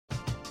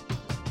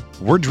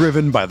We're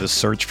driven by the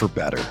search for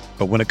better.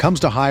 But when it comes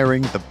to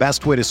hiring, the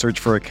best way to search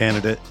for a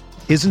candidate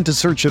isn't to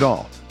search at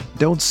all.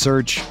 Don't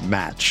search,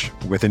 match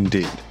with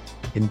Indeed.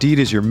 Indeed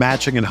is your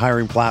matching and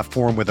hiring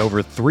platform with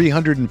over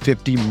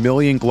 350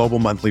 million global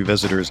monthly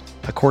visitors,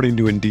 according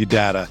to Indeed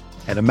data,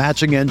 and a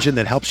matching engine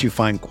that helps you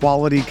find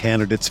quality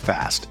candidates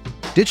fast.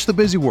 Ditch the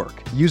busy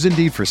work. Use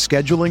Indeed for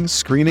scheduling,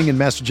 screening, and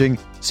messaging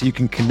so you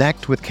can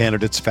connect with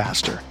candidates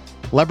faster.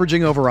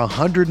 Leveraging over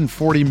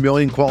 140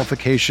 million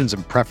qualifications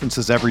and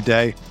preferences every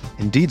day,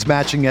 Indeed's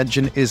matching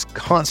engine is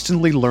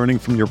constantly learning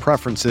from your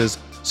preferences,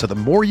 so the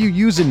more you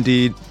use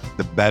Indeed,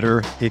 the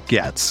better it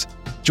gets.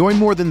 Join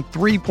more than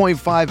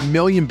 3.5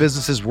 million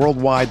businesses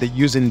worldwide that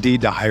use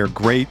Indeed to hire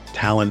great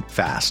talent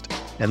fast.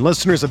 And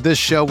listeners of this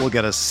show will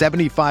get a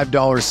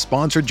 $75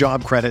 sponsored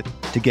job credit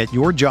to get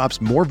your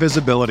jobs more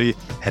visibility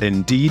at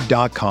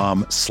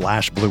Indeed.com/Blue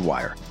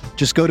Wire.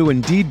 Just go to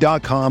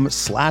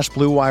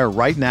Indeed.com/Blue Wire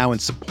right now and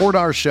support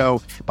our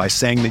show by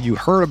saying that you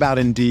heard about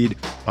Indeed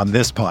on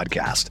this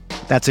podcast.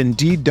 That's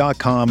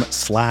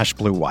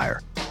Indeed.com/Blue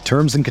Wire.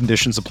 Terms and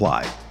conditions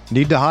apply.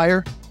 Need to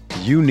hire?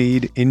 You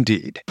need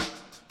Indeed.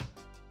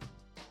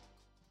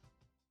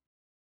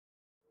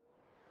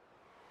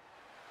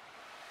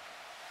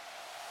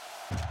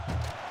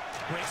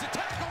 Breaks a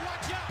tackle,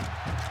 watch out!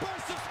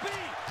 Burst of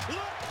speed!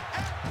 Look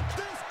at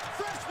this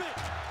freshman!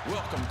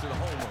 Welcome to the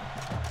home of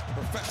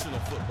professional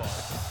football,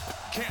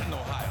 Canton,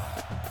 Ohio.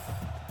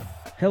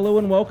 Hello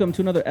and welcome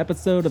to another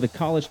episode of the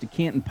College to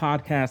Canton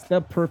podcast,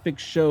 the perfect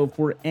show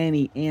for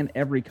any and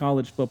every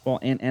college football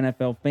and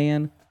NFL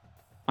fan.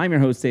 I'm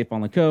your host,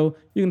 Stefan Laco.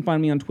 You can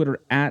find me on Twitter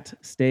at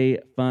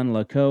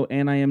StayFunLaco,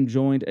 and I am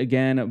joined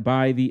again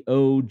by the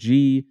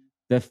OG,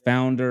 the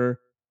founder,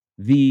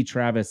 the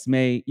Travis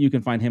May. You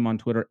can find him on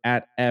Twitter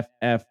at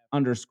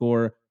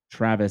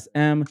FF_Travis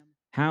M.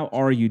 How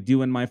are you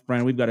doing, my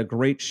friend? We've got a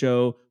great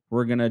show.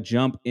 We're going to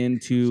jump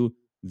into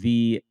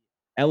the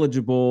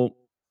eligible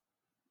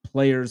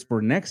players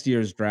for next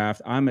year's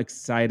draft. I'm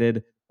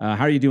excited. How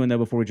are you doing, though,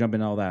 before we jump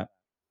into all that?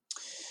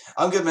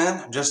 I'm good,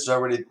 man. I'm just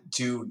ready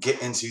to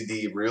get into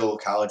the real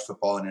college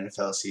football and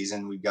NFL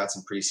season. We've got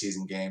some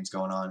preseason games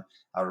going on.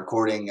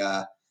 Recording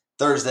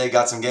Thursday,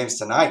 got some games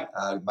tonight.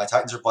 My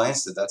Titans are playing,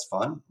 so that's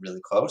fun.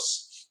 Really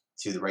close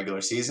to the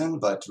regular season.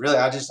 But really,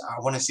 I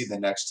want to see the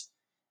next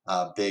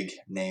big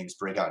names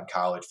break out in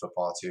college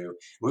football, too.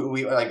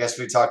 I guess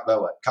we talked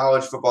about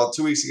college football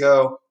 2 weeks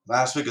ago.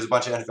 Last week was a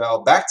bunch of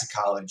NFL. Back to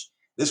college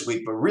this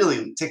week, but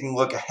really taking a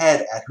look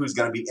ahead at who's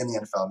going to be in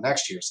the NFL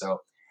next year. So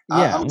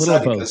I'm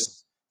excited because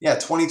 –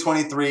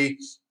 2023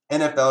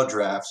 NFL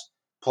draft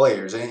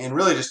players, and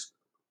really just,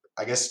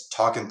 I guess,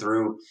 talking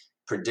through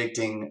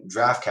predicting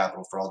draft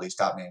capital for all these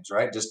top names,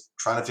 right? Just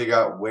trying to figure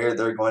out where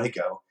they're going to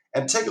go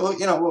and take a look.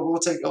 We'll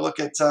take a look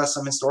at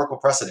some historical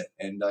precedent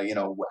and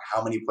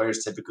how many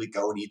players typically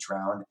go in each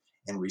round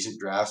in recent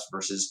drafts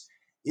versus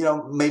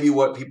maybe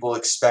what people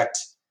expect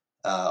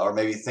or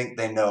maybe think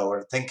they know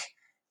or think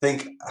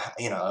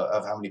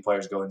of how many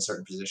players go in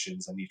certain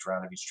positions in each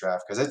round of each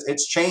draft, because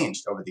it's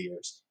changed over the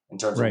years in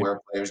terms of where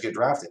players get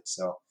drafted.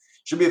 So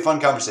should be a fun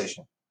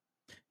conversation.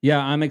 Yeah,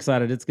 I'm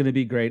excited. It's going to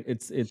be great.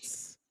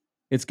 It's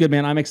good,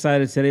 man. I'm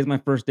excited. Today's my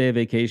first day of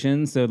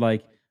vacation, so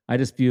I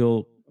just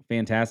feel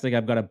fantastic.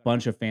 I've got a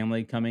bunch of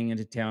family coming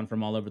into town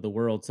from all over the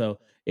world, so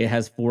it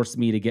has forced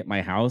me to get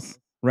my house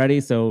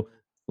ready. So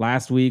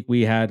last week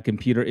we had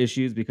computer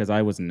issues because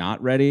I was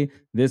not ready.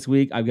 This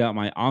week I've got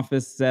my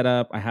office set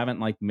up. I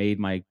haven't made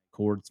my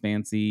cords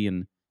fancy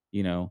and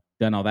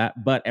done all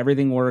that, but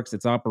everything works.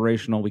 It's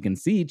operational. We can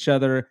see each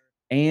other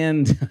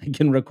and I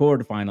can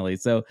record finally.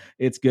 So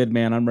it's good,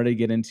 man. I'm ready to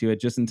get into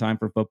it just in time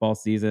for football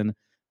season.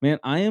 Man,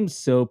 I am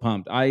so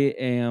pumped. I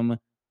am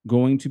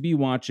going to be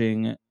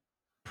watching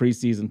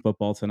preseason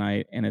football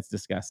tonight, and it's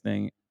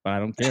disgusting, but I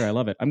don't care. I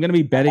love it. I'm going to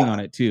be betting on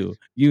it too.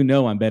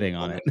 I'm betting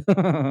on it.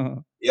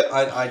 Yeah,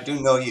 I do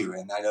know you,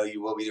 and I know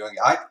you will be doing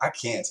it. I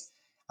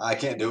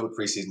can't do it with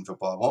preseason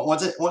football.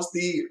 Once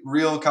the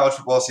real college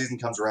football season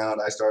comes around,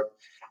 I start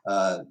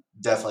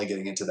definitely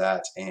getting into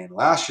that. And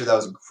last year that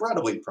was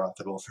incredibly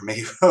profitable for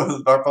me.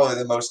 probably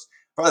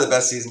the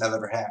best season I've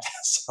ever had.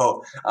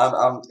 So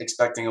I'm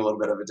expecting a little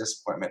bit of a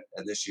disappointment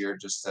this year,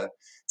 just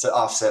to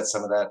offset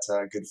some of that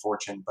good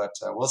fortune. But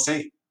we'll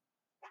see.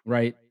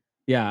 Right.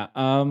 Yeah.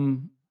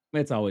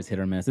 It's always hit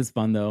or miss. It's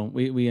fun though.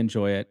 We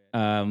enjoy it.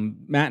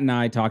 Matt and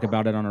I talk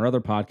about it on our other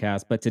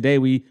podcast, but today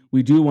we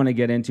do want to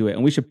get into it,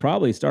 and we should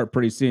probably start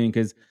pretty soon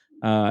because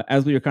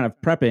as we were kind of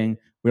prepping,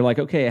 we're like,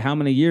 okay, how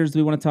many years do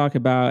we want to talk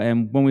about?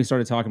 And when we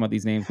started talking about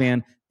these names,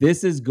 man,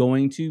 this is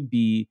going to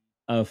be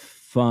a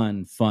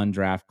fun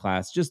draft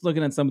class. Just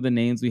looking at some of the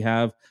names we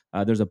have,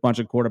 there's a bunch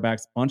of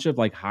quarterbacks, bunch of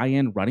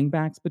high-end running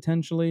backs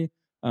potentially.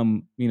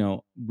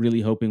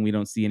 Really hoping we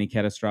don't see any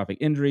catastrophic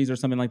injuries or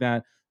something like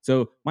that.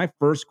 So my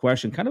first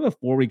question, kind of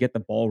before we get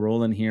the ball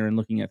rolling here and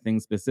looking at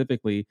things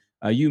specifically,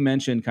 you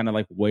mentioned kind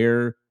of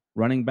where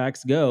running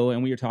backs go,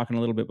 and we were talking a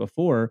little bit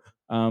before.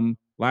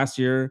 Last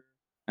year,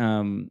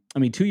 2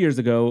 years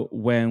ago,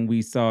 when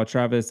we saw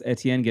Travis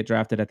Etienne get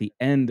drafted at the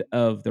end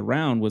of the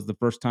round, was the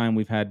first time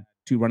we've had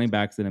two running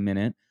backs in a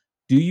minute.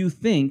 Do you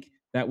think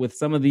that with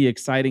some of the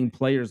exciting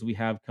players we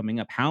have coming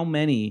up, how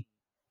many,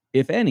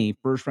 if any,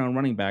 first round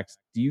running backs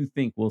do you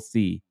think we'll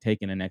see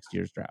taken in next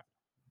year's draft?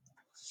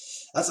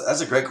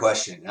 That's a great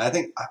question. And I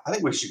think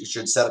we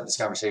should set up this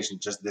conversation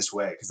just this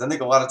way, because I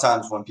think a lot of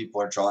times when people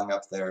are drawing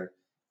up their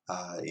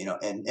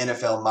in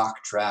NFL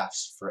mock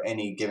drafts for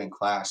any given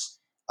class,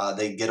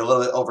 they get a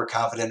little bit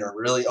overconfident or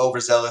really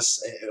overzealous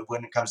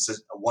when it comes to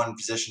one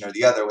position or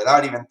the other,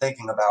 without even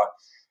thinking about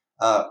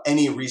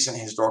any recent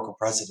historical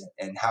precedent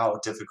and how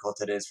difficult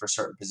it is for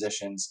certain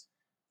positions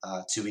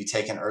to be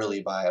taken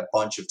early by a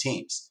bunch of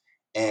teams.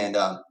 And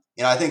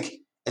I think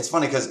it's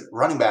funny because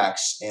running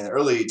backs in the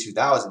early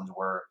 2000s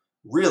were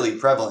really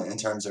prevalent in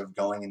terms of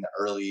going in the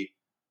early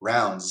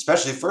rounds,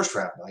 especially first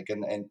round. Like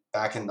and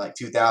back in like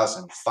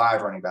 2000,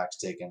 5 running backs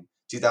taken.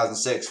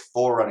 2006,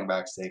 4 running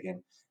backs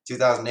taken.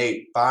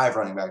 2008, 5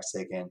 running backs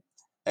taken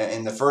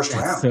in the first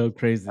That's round. so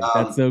crazy.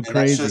 That's so And that's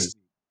crazy. just,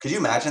 could you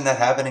imagine that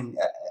happening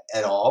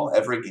at all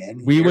ever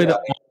again We here? would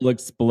all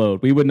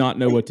explode. We would not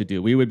know what to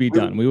do. We would be we-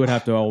 done. We would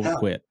have to all no.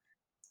 quit.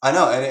 I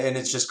know, and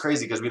it's just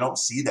crazy because we don't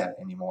see that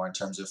anymore in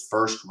terms of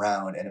first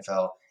round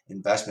NFL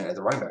investment at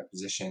the running back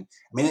position.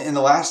 I mean, in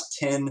the last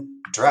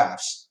 10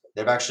 drafts,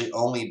 there have actually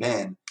only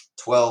been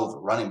 12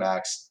 running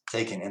backs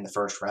taken in the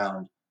first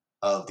round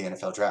of the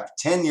NFL draft.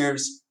 10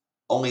 years,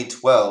 only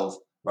 12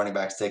 running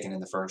backs taken in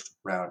the first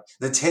round.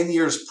 The 10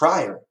 years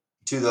prior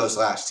to those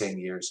last 10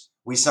 years,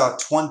 we saw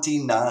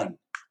 29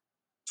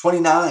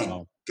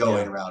 Wow. go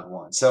Yeah. in round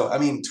 1. So, I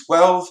mean,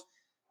 12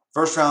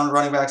 first round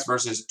running backs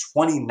versus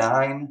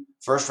 29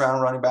 first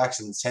round running backs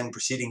in the 10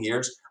 preceding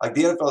years. Like,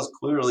 the NFL is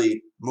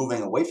clearly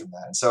moving away from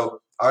that. And so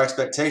our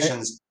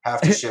expectations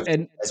have to shift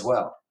And as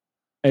well.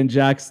 and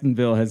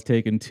Jacksonville has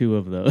taken 2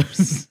 of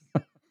those.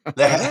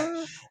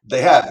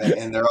 They have,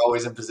 and they're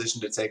always in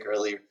position to take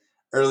early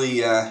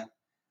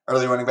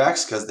running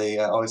backs because they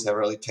always have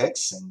early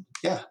picks. And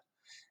yeah,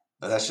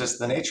 that's just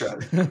the nature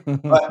of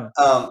it. But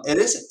it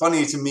is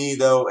funny to me,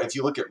 though, if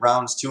you look at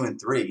rounds 2 and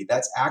 3,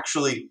 that's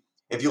actually,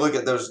 if you look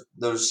at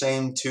those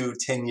same 2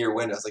 10-year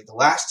windows, like the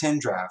last 10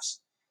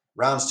 drafts,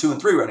 rounds 2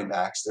 and 3 running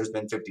backs, there's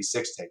been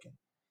 56 taken.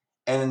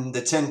 And in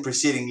the 10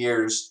 preceding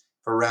years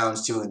for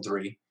rounds 2 and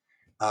 3,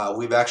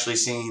 we actually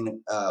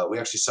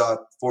saw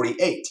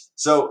 48.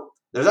 So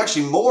there's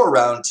actually more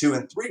round 2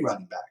 and 3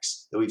 running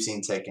backs that we've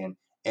seen taken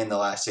in the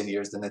last 10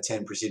 years than the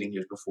 10 preceding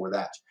years before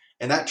that.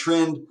 And that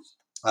trend,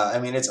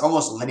 it's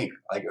almost linear.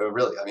 Like,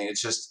 really, I mean,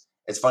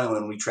 it's funny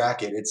when we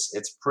track it.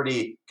 It's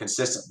pretty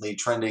consistently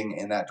trending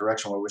in that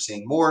direction where we're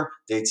seeing more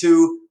day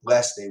 2,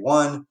 less day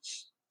 1,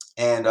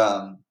 and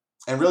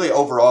really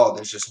overall,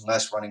 there's just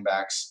less running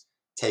backs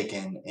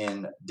taken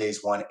in days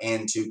 1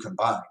 and 2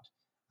 combined.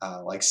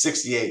 Like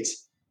 68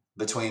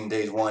 between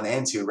days 1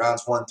 and 2,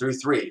 rounds 1 through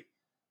 3,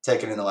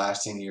 taken in the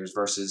last 10 years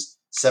versus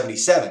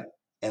 77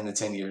 in the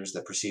 10 years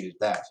that preceded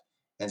that.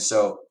 And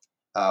so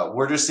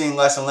we're just seeing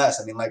less and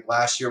less. I mean, like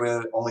last year, we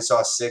only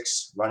saw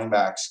 6 running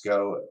backs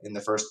go in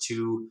the first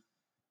 2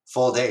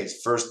 full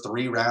days, first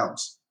 3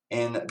 rounds.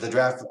 In the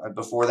draft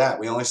before that,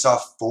 we only saw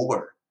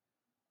 4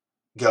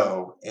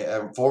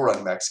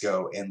 running backs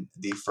go in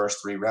the first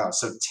 3 rounds.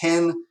 So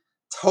 10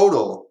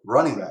 total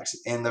running backs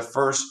in the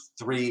first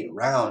 3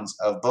 rounds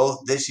of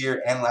both this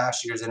year and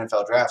last year's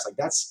NFL drafts. Like,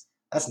 that's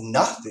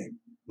nothing.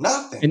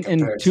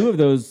 And two of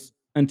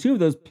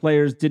those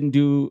players didn't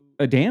do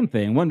a damn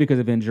thing. One because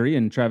of injury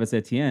and Travis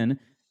Etienne,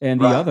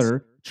 and the Right.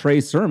 other, Trey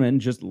Sermon,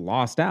 just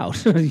lost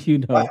out.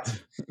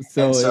 Right.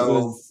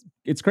 So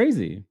it's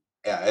crazy.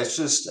 Yeah, it's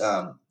just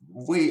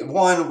we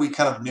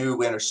kind of knew,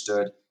 we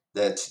understood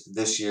that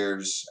this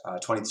year's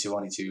 22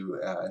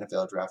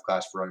 NFL draft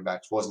class for running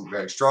backs wasn't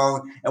very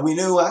strong, and we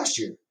knew last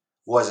year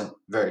wasn't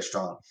very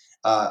strong.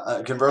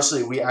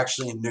 Conversely, we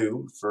actually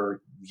knew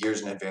for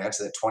years in advance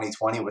that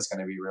 2020 was going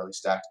to be a really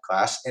stacked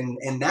class, and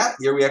in that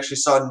year we actually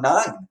saw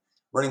 9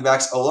 running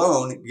backs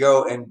alone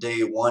go in day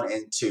 1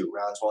 and 2,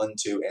 rounds 1,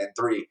 2, and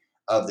 3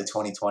 of the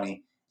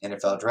 2020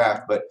 NFL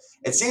draft. But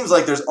it seems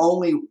like there's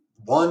only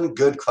one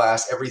good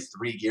class every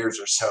 3 years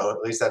or so. At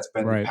least that's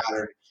been Right. the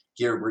pattern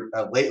here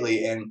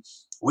lately, and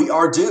we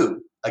are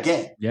due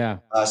again. Yeah.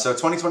 So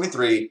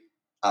 2023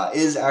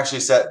 is actually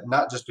set,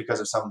 not just because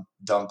of some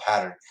dumb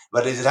pattern,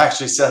 but it is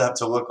actually set up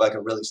to look like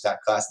a really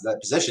stacked class at that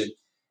position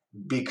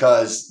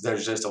because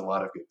there's just a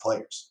lot of good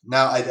players.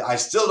 Now, I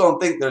still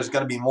don't think there's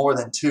going to be more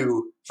than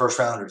 2 first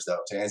rounders, though,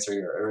 to answer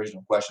your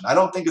original question. I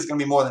don't think it's going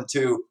to be more than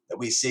 2 that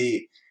we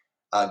see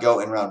go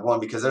in round 1,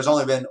 because there's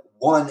only been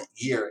 1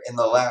 year in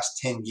the last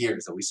 10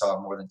 years that we saw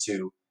more than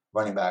 2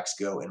 running backs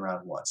go in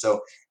round 1.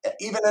 So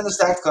even in the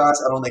stacked class,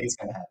 I don't think it's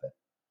going to happen.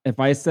 If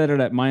I set it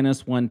at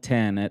minus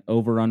 110 at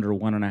over under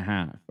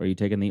 1.5, are you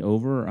taking the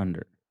over or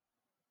under?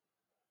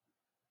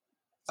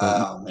 So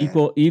Oh,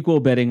 man. equal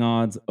betting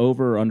odds,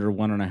 over or under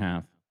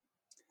 1.5.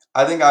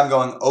 I think I'm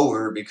going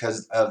over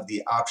because of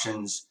the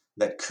options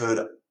that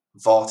could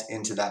vault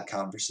into that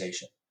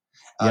conversation.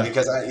 Yeah.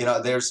 Because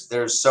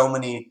there's so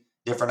many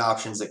different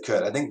options that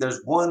could. I think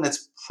there's one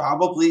that's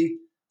probably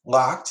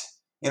locked,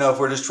 if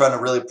we're just trying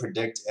to really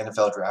predict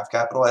NFL draft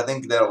capital, I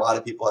think that a lot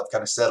of people have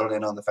kind of settled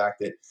in on the fact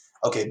that,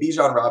 okay,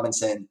 Bijan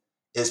Robinson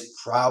is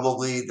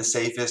probably the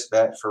safest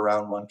bet for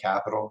round one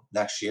capital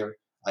next year.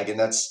 And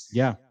that's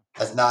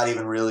not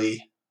even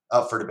really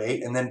up for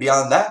debate. And then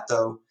beyond that,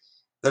 though,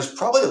 there's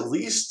probably at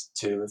least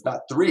 2, if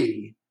not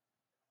 3,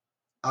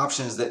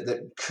 options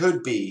that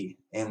could be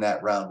in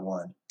that round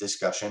one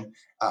discussion.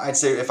 I'd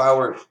say if I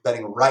were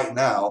betting right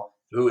now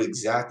who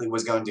exactly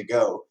was going to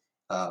go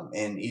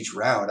in each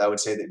round, I would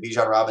say that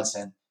Bijan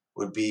Robinson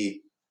would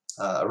be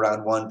a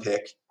round 1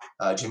 pick.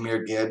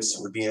 Jahmyr Gibbs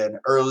would be an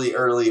early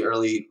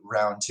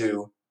round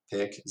 2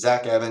 pick.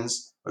 Zach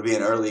Evans would be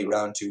an early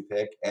round 2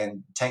 pick.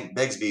 And Tank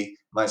Bigsby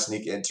might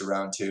sneak into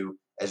round 2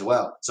 as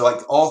well. So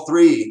all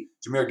 3,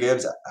 Jahmyr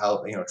Gibbs,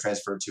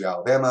 transferred to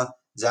Alabama.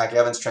 Zach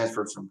Evans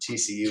transferred from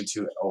TCU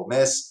to Ole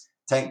Miss.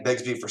 Tank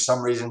Bigsby, for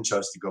some reason,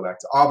 chose to go back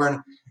to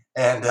Auburn.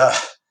 And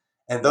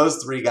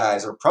those 3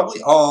 guys are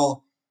probably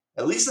all,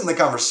 at least in the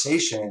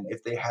conversation,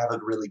 if they have a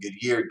really good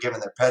year, given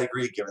their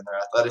pedigree, given their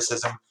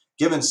athleticism,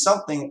 given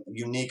something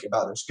unique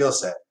about their skill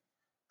set,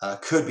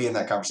 could be in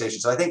that conversation.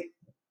 So I think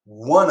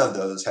one of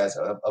those has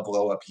a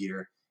blow-up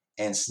year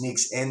and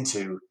sneaks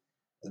into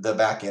the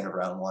back end of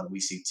round 1. We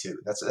see 2.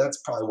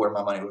 That's probably where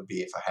my money would be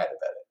if I had to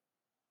bet it.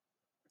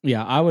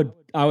 Yeah, I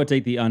would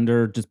take the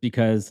under just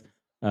because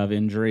of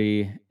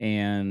injury,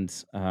 and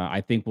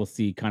I think we'll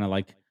see kind of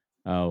like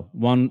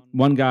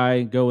one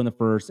guy go in the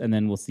first, and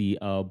then we'll see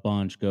a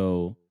bunch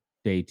go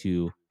day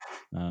 2.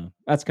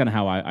 That's kind of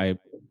how I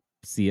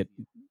see it.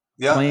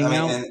 Yeah, playing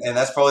out. and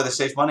that's probably the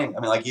safe money.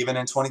 Like even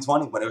in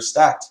 2020 when it was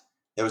stacked,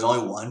 there was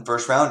only 1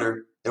 first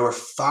rounder. There were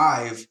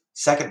 5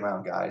 second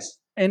round guys.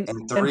 And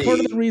 3 part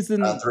of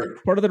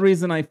the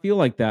reason I feel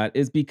like that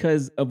is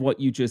because of what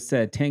you just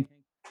said. Tank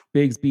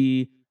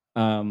Bigsby,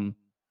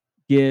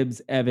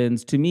 Gibbs,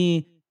 Evans. To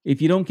me,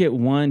 if you don't get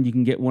one, you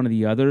can get one of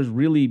the others.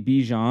 Really,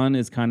 Bijan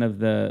is kind of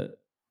the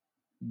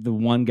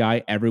one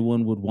guy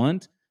everyone would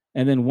want.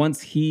 And then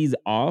once he's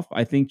off,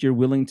 I think you're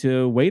willing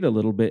to wait a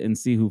little bit and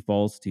see who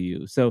falls to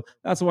you. So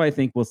that's why I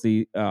think we'll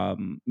see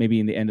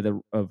maybe in the end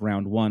of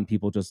round 1,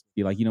 people just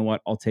be like, you know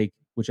what, I'll take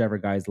whichever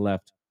guy's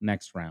left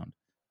next round.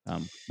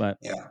 But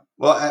yeah,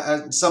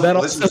 well, some that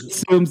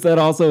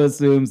also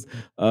assumes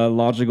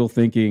logical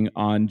thinking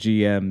on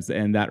GMs,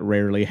 and that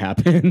rarely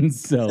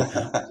happens. So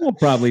we'll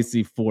probably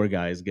see 4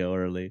 guys go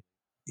early.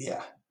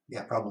 Yeah,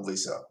 probably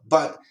so.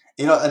 But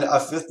a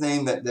 5th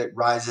name that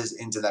rises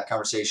into that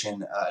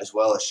conversation as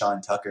well as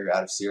Sean Tucker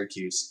out of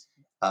Syracuse.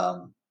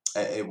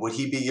 Would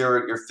he be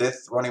your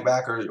 5th running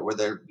back, or would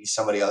there be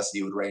somebody else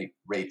you would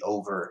rate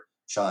over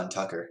Sean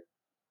Tucker?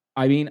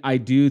 I mean, I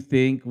do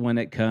think when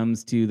it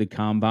comes to the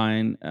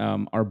combine,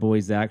 our boy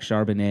Zach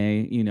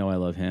Charbonnet, I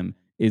love him,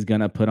 is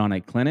going to put on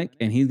a clinic,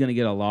 and he's going to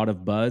get a lot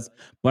of buzz.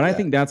 But I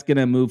think that's going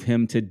to move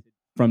him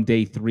from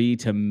day 3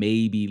 to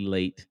maybe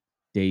late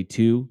day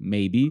 2,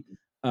 maybe.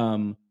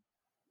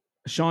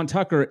 Sean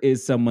Tucker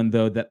is someone,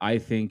 though, that I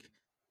think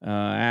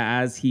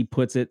as he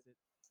puts it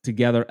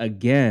together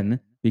again,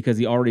 because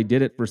he already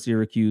did it for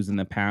Syracuse in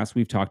the past.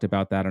 We've talked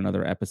about that on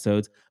other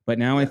episodes. But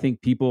now I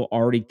think people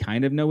already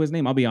kind of know his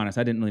name. I'll be honest,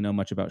 I didn't really know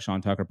much about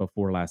Sean Tucker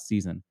before last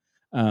season.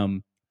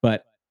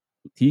 But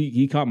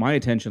he caught my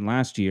attention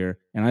last year,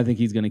 and I think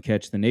he's going to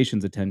catch the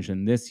nation's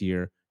attention this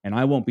year. And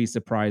I won't be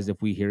surprised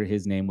if we hear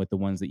his name with the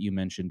ones that you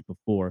mentioned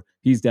before.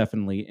 He's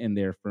definitely in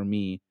there for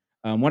me.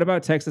 What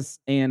about Texas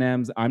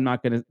A&M's? I'm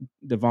not going to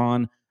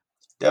Devon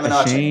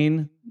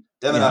Achane.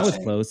 That was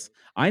close.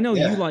 I know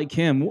you like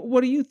him.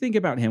 What do you think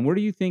about him? Where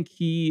do you think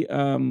he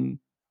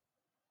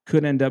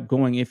could end up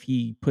going if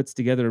he puts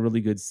together a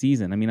really good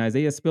season? I mean,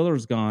 Isaiah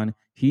Spiller's gone.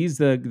 He's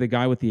the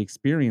guy with the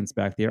experience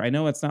back there. I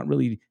know it's not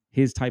really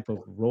his type of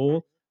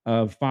role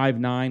of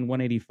 5'9",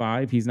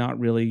 185. He's not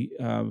really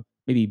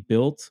maybe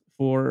built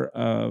for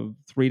a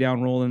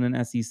 3-down role in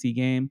an SEC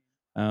game,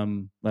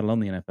 let alone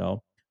the NFL.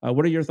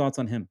 What are your thoughts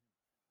on him?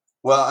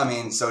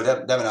 Well, so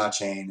Devon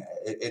Achane,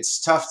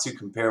 it's tough to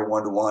compare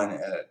 1-to-1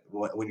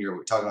 when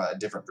you're talking about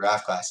different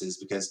draft classes,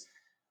 because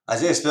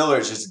Isaiah Spiller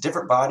is just a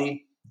different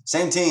body,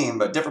 same team,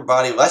 but different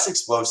body, less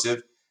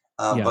explosive.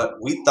 But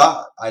we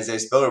thought Isaiah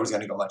Spiller was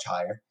going to go much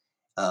higher.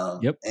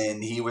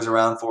 And he was a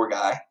round 4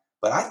 guy.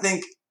 But I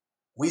think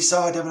we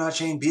saw Devon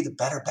Achane be the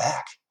better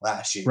back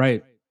last year.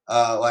 Right.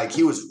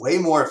 He was way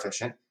more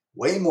efficient,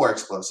 way more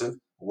explosive,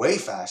 way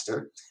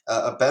faster,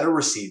 a better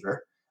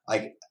receiver.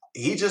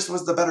 He just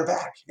was the better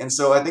back. And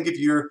so I think if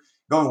you're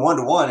going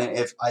 1-to-1, and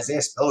if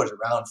Isaiah Spiller is a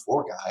round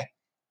 4 guy,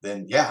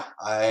 then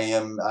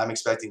I'm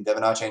expecting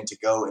Devon Achane to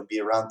go and be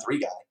a round 3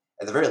 guy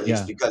at the very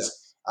least,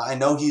 because I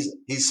know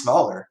he's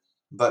smaller,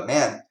 but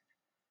man,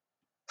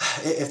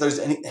 if there's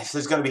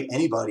going to be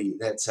anybody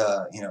that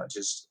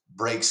just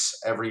breaks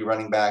every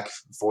running back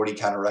 40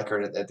 kind of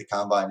record at the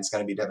combine, it's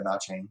going to be Devon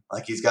Achane.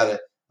 He's got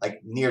a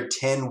near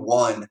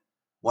 10-1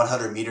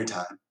 100-meter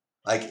time.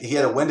 He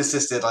had a wind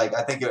assisted, I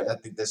think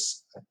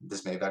this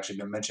may have actually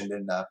been mentioned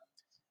in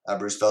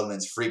Bruce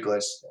Feldman's Freak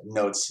List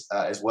notes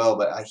as well,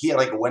 but he had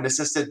a wind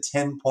assisted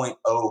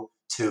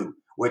 10.02,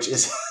 which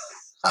is,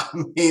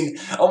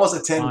 almost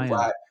a 10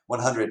 flat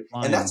 100.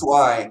 Flying. And that's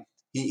why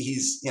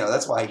he's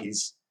that's why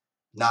he's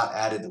not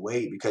added the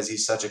weight, because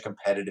he's such a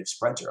competitive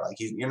sprinter. Like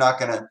you're not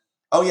gonna,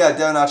 oh yeah,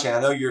 Devin Achane, I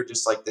know you're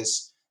just like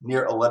this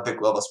near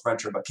Olympic level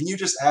sprinter, but can you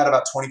just add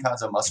about 20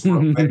 pounds of muscle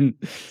real quick?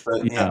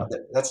 But Yeah.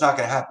 that's not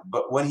gonna happen.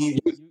 But when he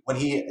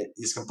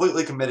is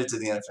completely committed to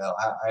the NFL,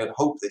 I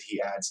hope that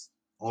he adds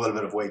a little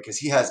bit of weight, because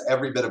he has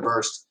every bit of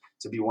burst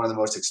to be one of the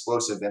most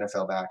explosive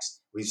NFL backs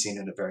we've seen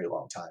in a very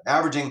long time,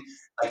 averaging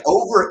like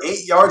over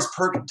 8 yards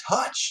per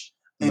touch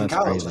in That's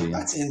college. crazy. Like,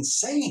 that's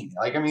insane.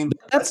 Like, I mean,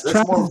 That's more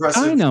Travis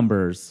impressive. Dye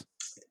numbers.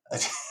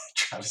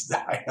 Travis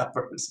Dye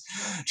numbers.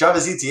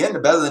 Travis Etienne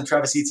are better than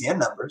Travis Etienne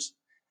numbers.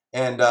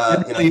 And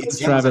It really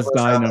is Etienne was a Travis first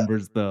Dye round.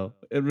 numbers, though.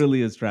 It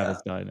really is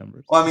Travis Dye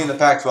numbers. Well, I mean, the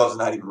Pac-12 is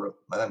not even real.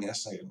 I mean,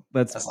 that's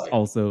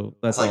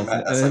like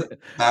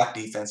MAC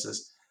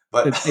defenses.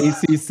 But it's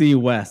ACC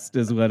West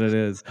is what it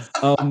is.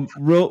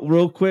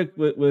 Real quick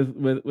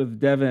with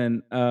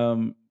Devin.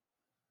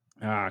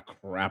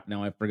 Crap!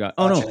 Now I forgot.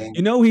 Oh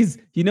no! He's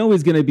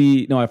gonna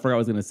be. No, I forgot what I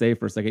was gonna say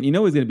for a second. He's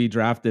gonna be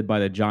drafted by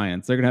the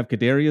Giants. They're gonna have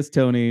Kadarius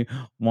Toney,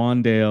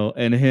 Wandale,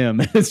 and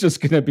him. It's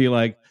just gonna be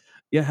like,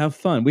 yeah, have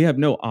fun. We have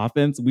no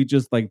offense. We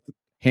just like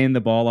hand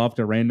the ball off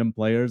to random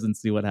players and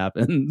see what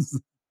happens.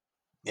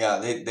 Yeah,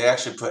 they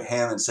actually put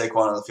him and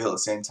Saquon on the field at the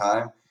same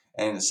time,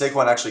 and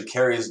Saquon actually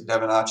carries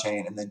Devin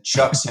Achane and then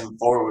chucks him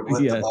forward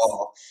with the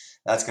ball.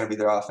 That's going to be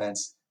their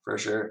offense for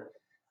sure.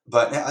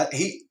 But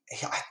he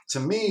to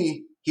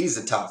me, he's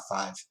the top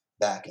 5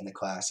 back in the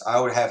class. I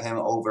would have him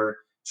over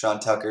Sean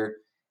Tucker.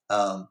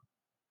 I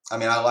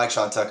mean, I like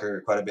Sean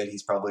Tucker quite a bit.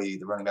 He's probably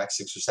the running back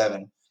 6 or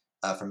 7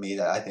 for me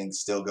that I think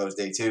still goes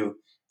day 2,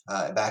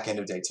 back end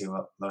of day 2,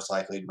 most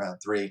likely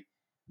round 3.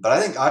 But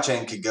I think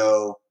Achane could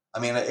go. I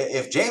mean,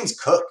 if James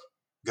Cook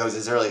goes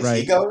as early as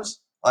he goes,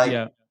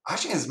 Achane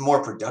is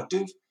more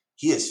productive.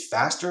 He is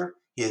faster.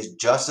 He is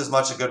just as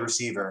much a good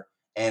receiver.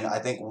 And I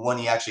think when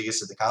he actually gets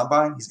to the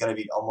combine, he's going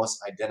to be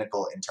almost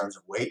identical in terms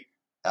of weight.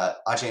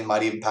 Achane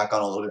might even pack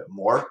on a little bit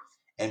more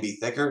and be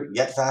thicker,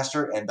 yet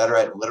faster and better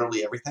at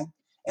literally everything.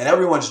 And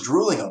everyone's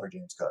drooling over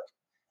James Cook.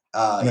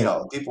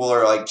 People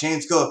are like,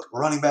 James Cook,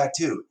 running back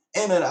too.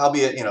 And then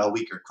albeit, a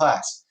weaker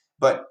class.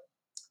 But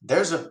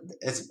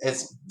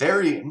it's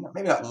very,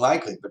 maybe not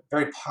likely, but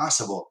very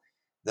possible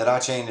that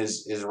Achane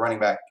is running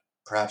back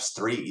perhaps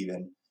 3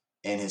 even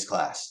in his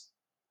class.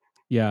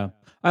 Yeah,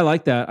 I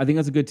like that. I think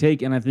that's a good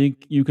take, and I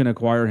think you can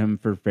acquire him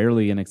for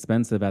fairly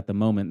inexpensive at the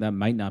moment. That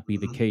might not be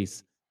the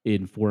case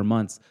in 4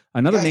 months.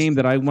 Another name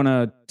that I want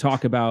to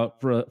talk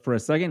about for a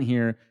second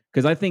here,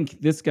 because I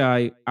think this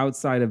guy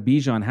outside of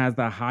Bijan has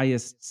the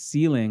highest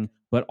ceiling,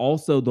 but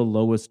also the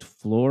lowest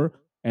floor,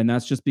 and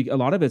that's just a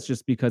lot of it's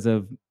just because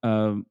of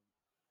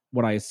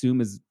what I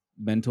assume is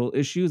mental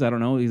issues. I don't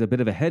know. He's a bit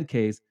of a head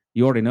case.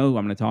 You already know who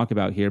I'm going to talk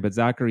about here, but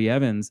Zachary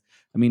Evans.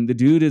 I mean, the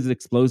dude is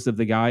explosive.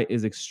 The guy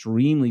is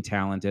extremely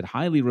talented,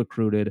 highly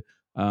recruited,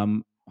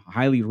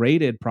 highly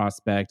rated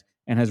prospect,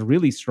 and has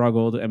really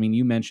struggled. I mean,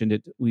 you mentioned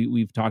it.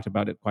 We've talked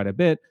about it quite a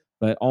bit,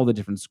 but all the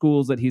different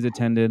schools that he's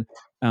attended.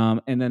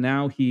 And then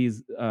now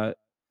he's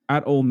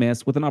at Ole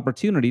Miss with an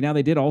opportunity. Now,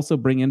 they did also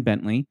bring in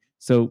Bentley,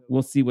 so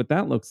we'll see what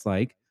that looks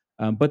like.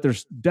 But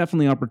there's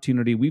definitely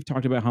opportunity. We've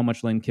talked about how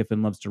much Lane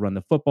Kiffin loves to run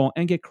the football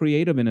and get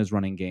creative in his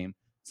running game.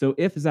 So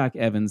if Zach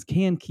Evans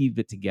can keep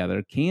it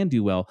together, can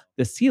do well,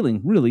 the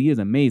ceiling really is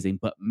amazing.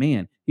 But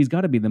man, he's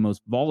got to be the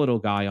most volatile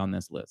guy on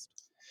this list.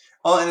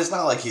 Well, and it's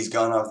not like he's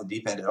gone off the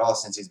deep end at all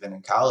since he's been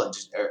in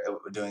college or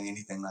doing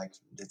anything like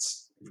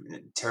that's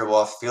terrible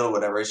off the field or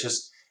whatever. It's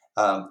just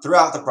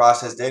throughout the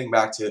process, dating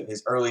back to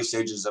his early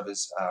stages of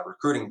his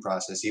recruiting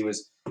process, he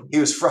was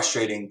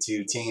frustrating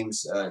to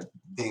teams,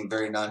 being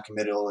very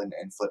non-committal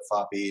and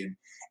flip-floppy,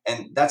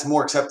 and that's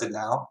more accepted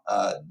now.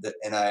 The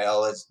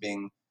NIL is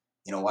being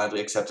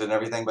widely accepted and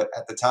everything, but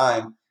at the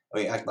time, I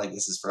mean, acting like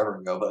this is forever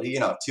ago, but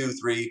 2,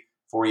 3,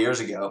 4 years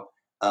ago,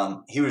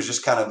 he was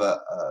just kind of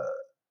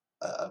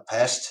a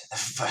pest,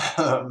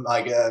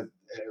 at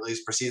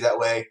least perceived that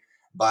way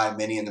by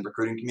many in the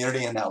recruiting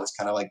community, and that was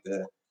kind of like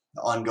the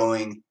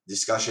ongoing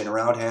discussion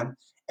around him.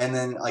 And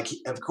then,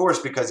 of course,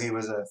 because he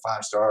was a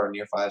 5-star or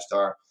near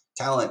 5-star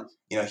talent,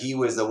 he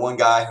was the one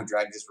guy who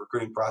dragged his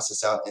recruiting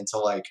process out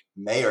until like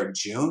May or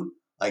June,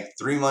 like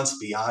 3 months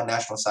beyond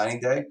National Signing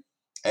Day.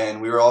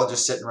 And we were all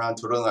just sitting around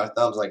twiddling our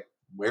thumbs, like,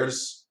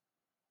 where's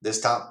this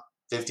top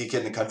 50 kid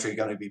in the country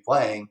going to be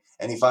playing?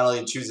 And he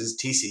finally chooses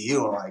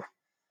TCU. And like,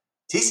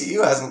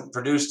 TCU hasn't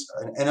produced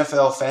an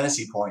NFL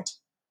fantasy point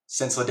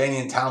since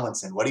LaDainian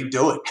Tomlinson. What are you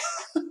doing?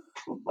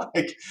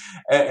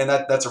 And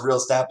that's a real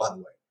stat, by the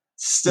way.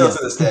 Still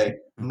to this day,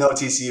 no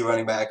TCU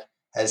running back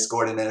has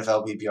scored an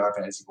NFL PPR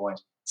fantasy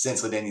point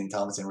since LaDainian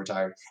Tomlinson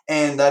retired.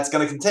 And that's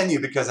going to continue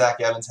because Zach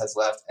Evans has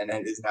left and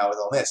is now with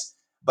Ole Miss.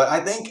 But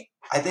I think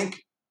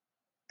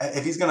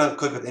if he's going to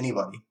click with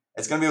anybody,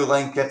 it's going to be with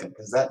Lane Kiffin,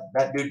 because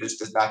that dude just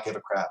does not give a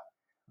crap.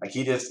 Like,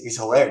 he's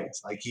hilarious.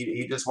 Like,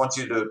 he just wants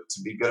you to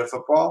be good at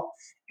football,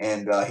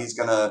 and he's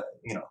going to,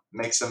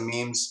 make some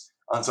memes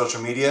on social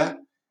media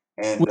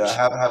and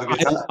have a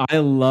good time. I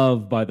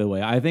love, by the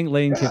way, I think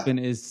Lane Kiffin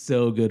is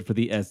so good for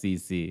the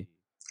SEC.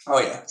 Oh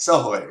yeah,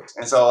 so hilarious.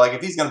 And so like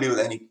if he's going to be with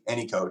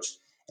any coach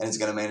and is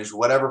going to manage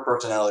whatever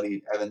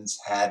personality Evans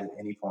had at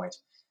any point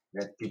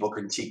that people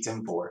critiqued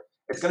him for,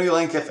 it's going to be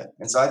Lane Kiffin.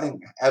 And so I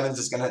think Evans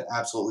is going to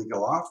absolutely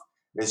go off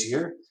this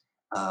year.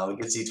 We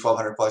could see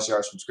 1,200 plus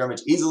yards from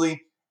scrimmage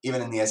easily,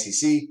 even in the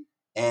SEC,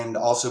 and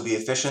also be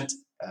efficient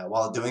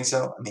while doing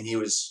so. I mean, he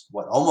was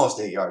almost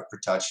 8 yards per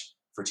touch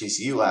for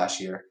TCU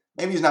last year.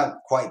 Maybe he's not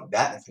quite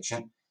that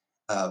efficient,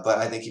 but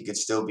I think he could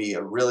still be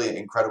a really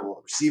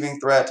incredible receiving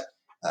threat,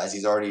 as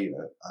he's already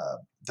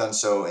done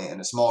so in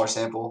a smaller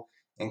sample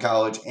in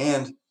college,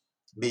 and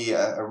be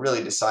a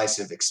really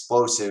decisive,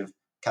 explosive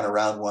kind of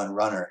round one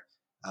runner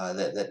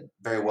that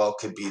very well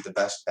could be the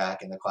best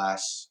back in the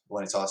class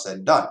when it's all said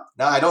and done.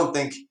 Now, I don't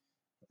think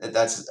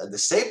that's the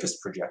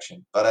safest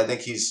projection, but I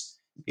think he's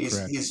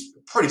Correct.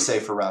 pretty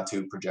safe for round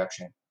two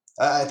projection.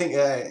 I think,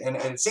 and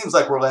it seems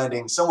like we're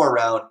landing somewhere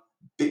around,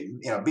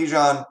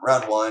 Bijan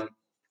round one,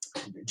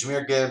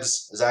 Jahmyr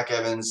Gibbs, Zach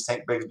Evans,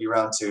 Tank Bigsby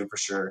round two for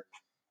sure.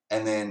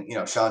 And then,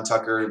 Sean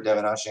Tucker,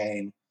 Devin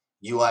Achane,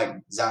 you like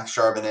Zach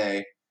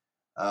Charbonnet,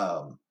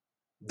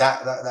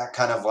 that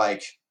kind of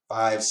like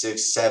 5,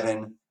 6,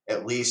 7,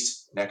 at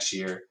least next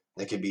year,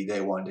 they could be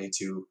day one, day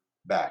two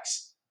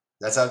backs.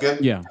 Does that sound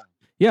good? Yeah.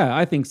 Yeah,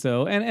 I think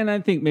so. And I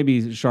think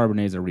maybe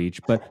Charbonnet's a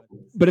reach, but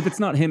if it's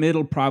not him,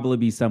 it'll probably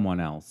be someone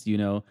else, you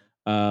know.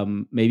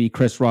 Maybe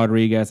Chris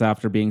Rodriguez,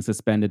 after being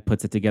suspended,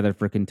 puts it together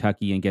for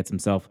Kentucky and gets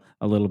himself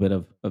a little bit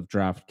of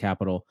draft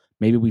capital.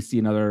 Maybe we see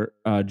another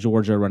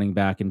Georgia running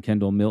back and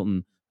Kendall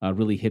Milton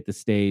really hit the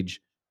stage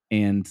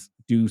and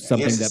do Yeah, he has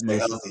something to that stay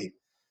most healthy.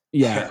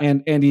 yeah,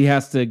 and he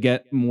has to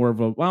get more of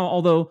a well,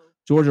 although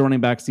Georgia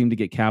running backs seem to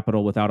get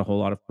capital without a whole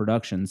lot of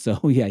production. So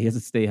yeah, he has to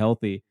stay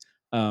healthy.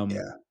 Yeah.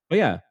 But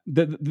yeah,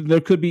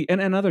 there could be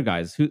and other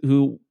guys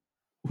who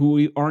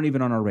aren't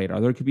even on our radar.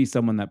 There could be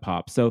someone that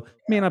pops. So it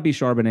may not be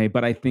Charbonnet,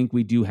 but I think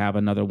we do have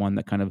another one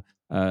that kind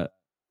of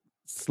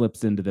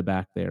slips into the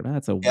back there.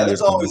 That's a Yeah, weird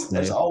thing to say.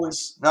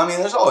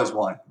 there's always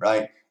one,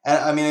 right? And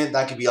I mean,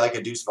 that could be like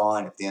a Deuce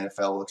Vaughn if the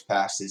NFL looks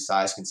past his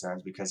size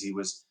concerns, because he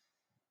was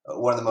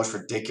one of the most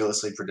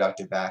ridiculously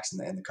productive backs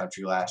in the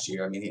country last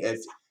year. I mean, if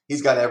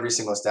he's got every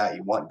single stat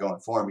you want going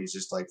for him, he's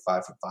just like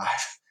 5'5".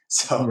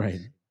 So Right.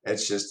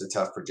 it's just a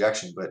tough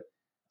projection. But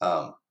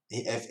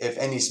if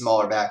any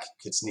smaller back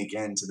could sneak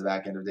into the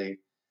back end of day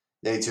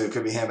two, it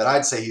could be him. But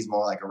I'd say he's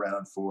more like a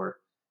round four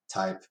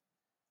type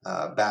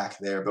back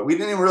there. But we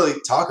didn't even really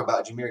talk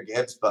about Jahmyr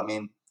Gibbs. But I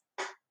mean,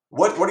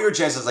 what are your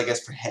chances, I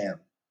guess, for him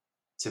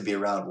to be a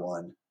round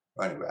one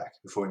running back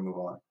before we move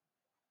on?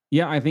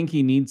 Yeah, I think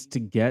he needs to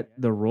get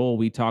the role.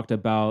 We talked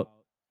about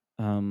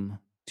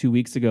 2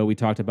 weeks ago. We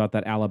talked about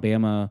that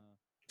Alabama,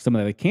 some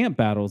of the camp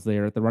battles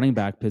there at the running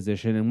back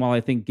position. And while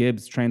I think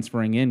Gibbs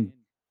transferring in,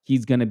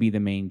 he's going to be the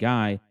main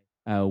guy.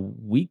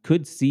 We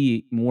could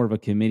see more of a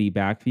committee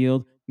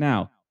backfield.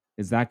 Now,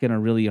 is that going to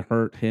really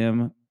hurt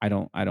him? I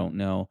don't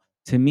know.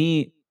 To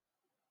me,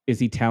 is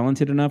he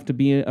talented enough to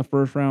be a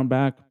first round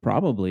back?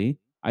 Probably.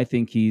 I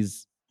think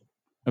he's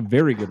a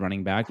very good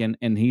running back, and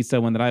he's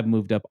someone that I've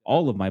moved up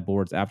all of my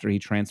boards after he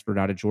transferred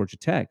out of Georgia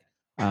Tech.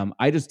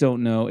 I just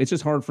don't know. It's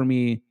just hard for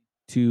me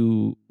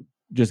to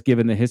just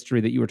given the history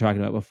that you were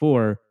talking about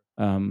before,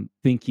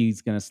 think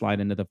he's going to slide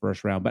into the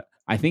first round. But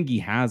I think he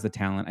has the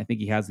talent. I think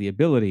he has the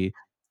ability,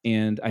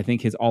 and I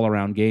think his all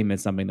around game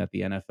is something that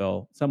the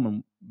NFL,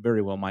 someone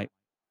very well might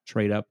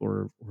trade up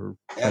or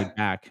Yeah. trade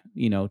back,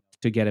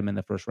 to get him in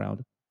the first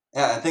round.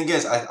 Yeah, the thing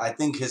is, I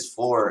think his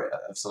floor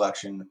of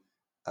selection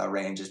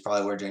range is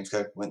probably where James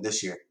Cook went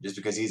this year, just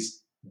because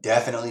he's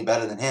definitely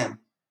better than him,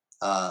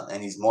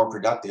 and he's more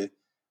productive,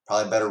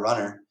 probably a better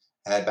runner.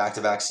 Had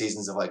back-to-back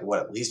seasons of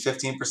at least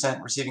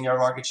 15% receiving yard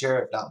market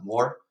share, if not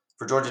more,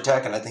 for Georgia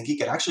Tech, and I think he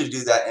could actually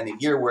do that in a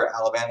year where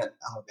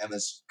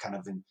Alabama's kind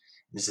of in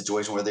a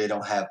situation where they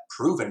don't have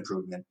proven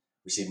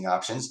receiving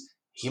options.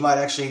 He might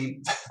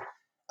actually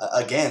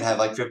again have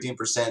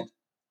 15%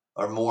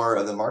 or more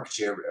of the market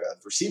share of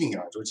receiving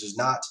yards, which is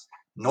not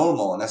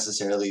normal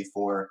necessarily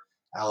for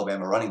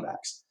Alabama running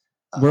backs,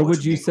 Where which would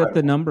would be you set the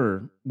incredible.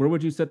 number? Where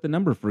would you set the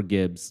number for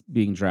Gibbs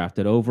being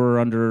drafted? Over or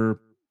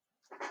under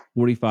I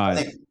 45,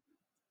 think,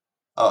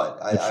 oh,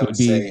 which I would would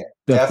be say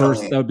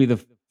that would be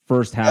the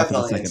first half of the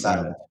definitely second inside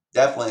of that. round.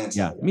 Definitely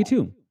inside Yeah, of me that.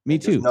 too. Me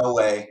There's too. no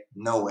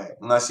way,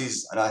 unless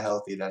he's not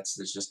healthy. That's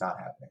just not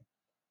happening.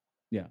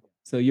 Yeah.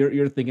 So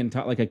you're thinking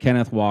like a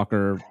Kenneth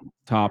Walker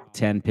top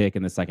 10 pick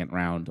in the second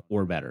round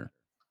or better.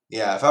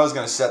 Yeah, if I was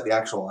going to set the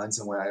actual line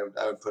somewhere,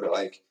 I would put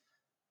it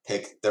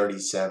pick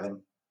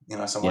 37,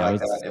 somewhere Yeah, like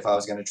that. it's If I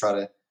was going to try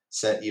to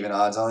set even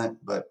odds on it,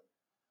 but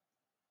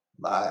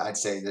I'd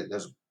say that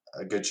there's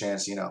a good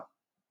chance,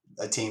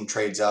 a team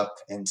trades up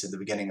into the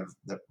beginning of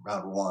the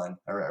round one,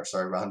 or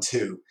sorry, round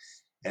two,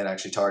 and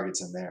actually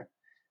targets him there.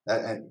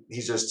 And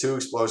he's just too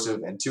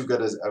explosive and too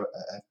good as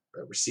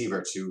a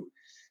receiver to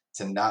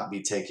not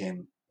be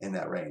taken in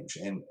that range.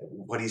 And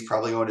what he's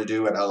probably going to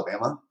do at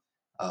Alabama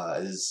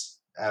is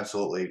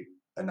absolutely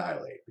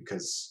annihilate,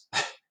 because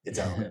it's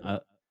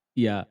Alabama.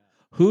 yeah.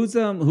 Who's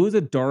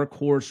a dark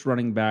horse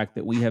running back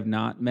that we have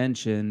not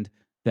mentioned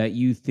that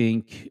you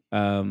think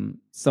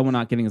someone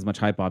not getting as much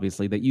hype,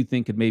 obviously, that you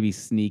think could maybe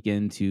sneak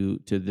into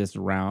this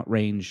round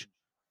range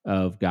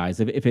of guys?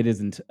 If it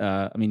isn't,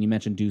 I mean, you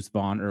mentioned Deuce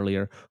Vaughn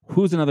earlier.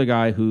 Who's another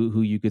guy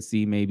who you could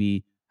see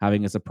maybe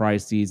having a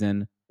surprise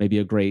season, maybe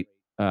a great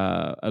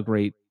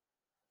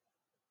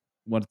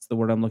what's the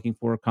word I'm looking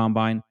for,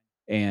 combine,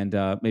 and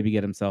maybe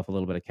get himself a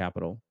little bit of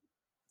capital?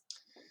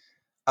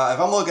 If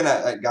I'm looking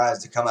at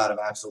guys to come out of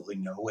absolutely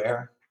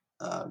nowhere,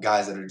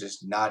 guys that are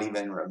just not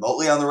even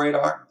remotely on the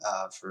radar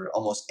for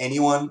almost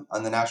anyone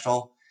on the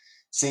national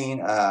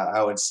scene,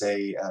 I would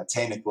say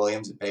Tay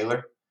McWilliams at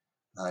Baylor,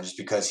 just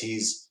because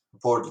he's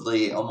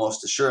reportedly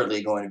almost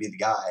assuredly going to be the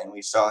guy. And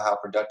we saw how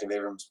productive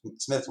Abram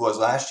Smith was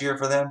last year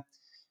for them.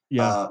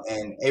 Yeah.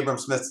 And Abram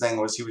Smith's thing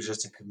was he was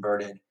just a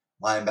converted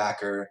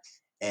linebacker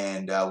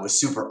and was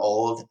super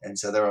old. And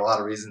so there were a lot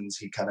of reasons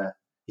he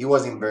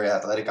wasn't even very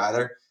athletic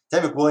either. Tay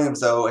McWilliams,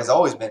 though, has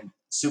always been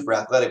super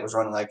athletic, was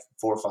running like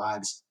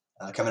 4.5s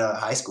coming out of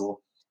high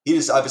school. He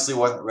just obviously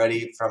wasn't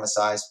ready from a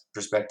size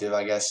perspective,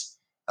 I guess,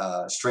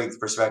 strength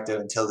perspective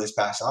until this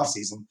past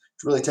offseason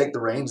to really take the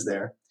reins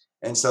there.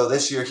 And so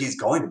this year he's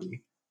going to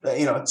be.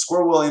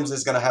 Squirrel Williams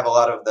is going to have a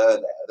lot of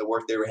the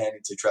work they were handing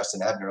to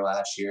Treston Ebner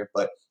last year,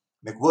 but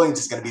McWilliams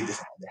is going to be the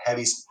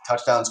heavy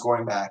touchdown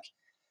scoring back,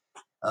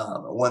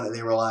 one that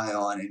they rely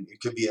on, and it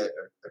could be a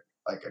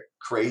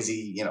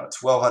crazy,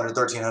 1,200,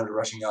 1,300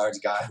 rushing yards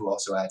guy who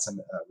also adds some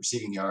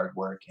receiving yard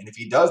work. And if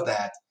he does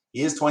that,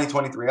 he is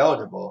 2023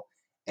 eligible,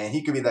 and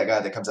he could be that guy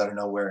that comes out of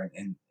nowhere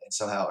and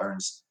somehow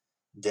earns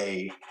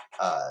day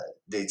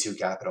two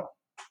capital.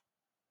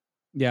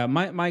 Yeah,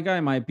 my guy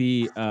might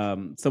be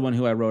someone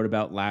who I wrote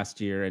about last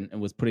year and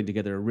was putting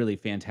together a really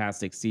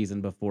fantastic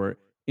season before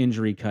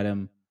injury cut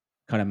him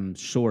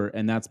short,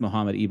 and that's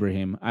Mohammed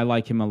Ibrahim. I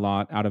like him a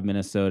lot out of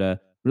Minnesota.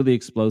 Really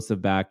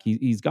explosive back.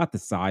 He's got the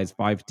size,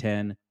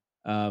 5'10",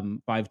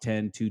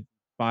 5'10",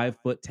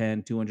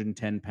 5'10",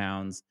 210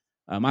 pounds.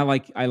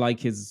 I like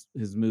his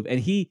move, and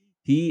he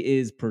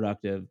is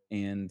productive,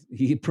 and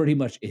he pretty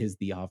much is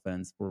the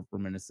offense for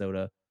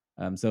Minnesota.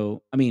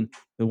 So I mean,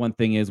 the one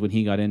thing is when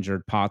he got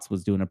injured, Potts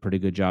was doing a pretty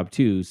good job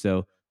too.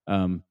 So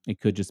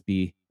it could just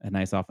be a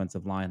nice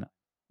offensive line.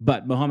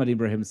 But Mohammed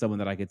Ibrahim is someone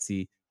that I could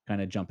see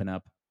kind of jumping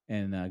up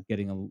and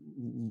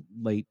getting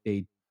late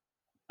day.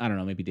 I don't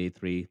know, maybe day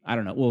three. I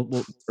don't know.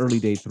 Well, early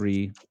day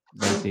three,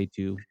 late day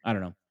two. I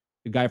don't know.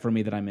 The guy for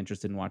me that I'm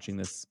interested in watching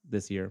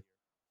this year.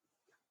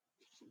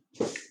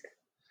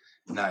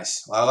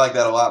 Nice. Well, I like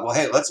that a lot. Well,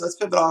 hey, let's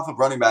pivot off of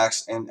running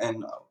backs and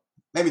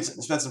maybe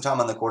spend some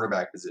time on the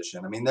quarterback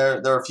position. I mean, there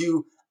are a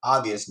few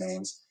obvious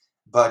names,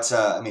 but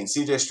I mean,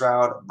 C.J.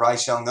 Stroud,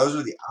 Bryce Young, those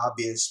are the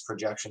obvious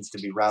projections to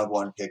be round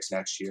one picks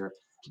next year.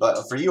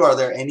 But for you, are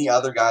there any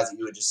other guys that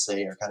you would just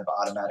say are kind of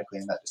automatically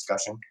in that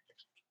discussion?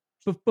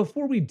 But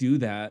before we do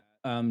that,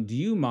 do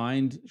you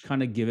mind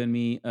kind of giving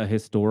me a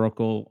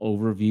historical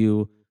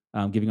overview,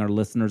 giving our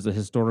listeners a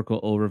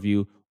historical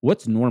overview?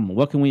 What's normal?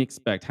 What can we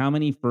expect? How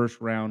many first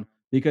round?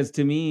 Because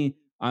to me,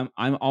 I'm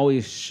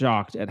always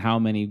shocked at how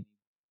many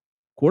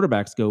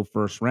quarterbacks go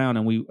first round.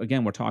 And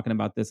we're talking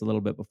about this a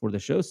little bit before the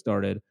show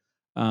started.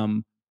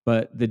 Um,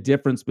 but the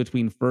difference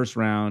between first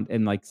round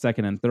and like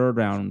second and third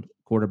round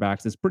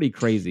quarterbacks is pretty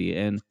crazy.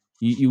 And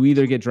you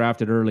either get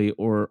drafted early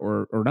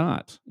or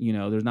not. You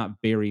know, there's not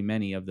very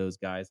many of those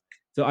guys.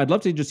 So I'd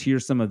love to just hear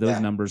some of those Yeah,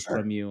 numbers sure.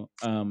 from you.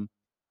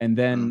 And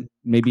then Mhm.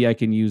 maybe I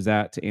can use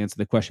that to answer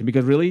the question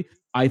because really,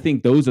 I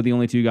think those are the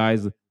only two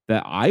guys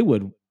that I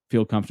would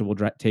feel comfortable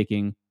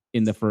taking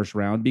in the first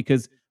round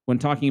because when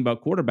talking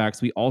about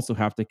quarterbacks, we also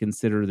have to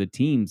consider the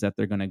teams that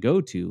they're going to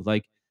go to.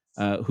 Like,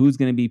 who's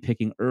going to be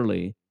picking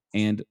early,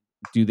 and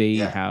do they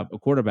Yeah, have a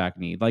quarterback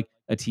need? Like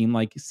a team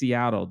like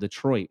Seattle,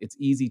 Detroit. It's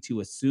easy to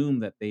assume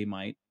that they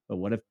might, but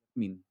what if? I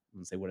mean, I'm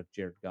gonna say, what if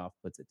Jared Goff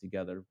puts it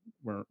together?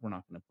 We're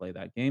not going to play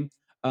that game.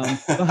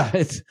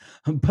 But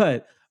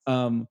but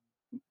um,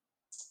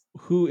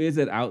 who is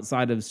it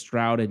outside of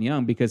Stroud and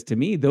Young? Because to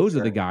me, those are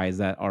the sure. guys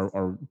that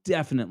are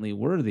definitely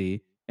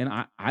worthy. And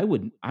I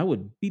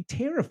would be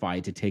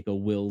terrified to take a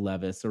Will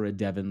Levis or a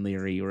Devin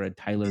Leary or a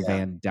Tyler Yeah.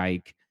 Van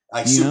Dyke,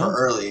 Like you super know?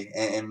 early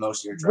in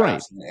most of your Right.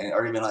 drafts,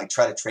 or even like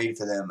try to trade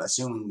for them,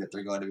 assuming that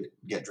they're going to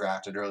get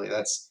drafted early.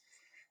 That's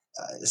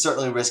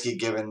certainly risky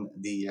given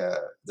the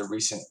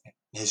recent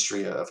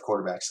history of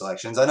quarterback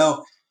selections. I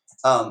know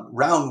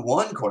round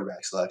one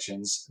quarterback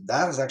selections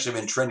that has actually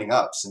been trending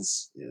up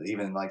since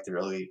even like the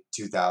early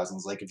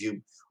 2000s. Like if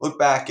you look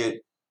back at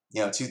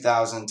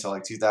 2000 to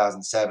like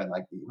 2007,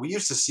 like we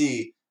used to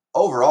see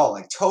overall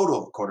like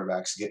total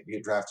quarterbacks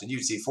get drafted.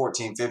 You'd see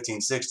 14,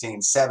 15,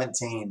 16,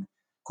 17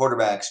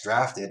 quarterbacks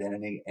drafted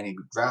in any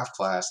draft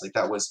class. Like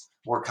that was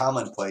more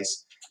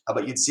commonplace.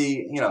 But you'd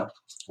see,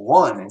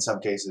 one in some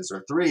cases,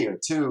 or three or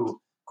two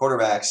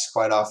quarterbacks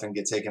quite often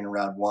get taken in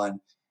round one.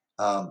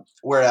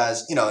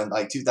 Whereas, in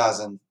like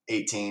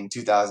 2018,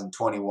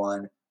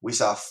 2021, we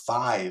saw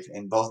five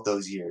in both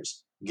those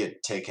years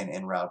get taken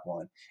in round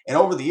one. And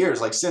over the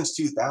years, like since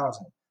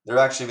 2000, there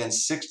have actually been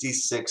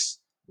 66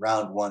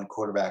 round one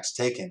quarterbacks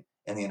taken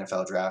in the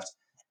NFL draft.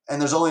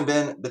 And there's only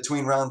been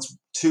between rounds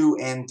 2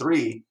 and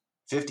 3,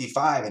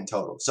 55 in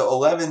total. So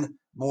 11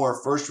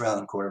 more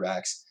first-round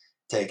quarterbacks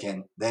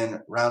taken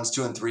than rounds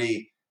 2 and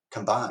 3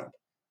 combined.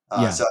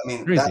 So, I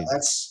mean, crazy.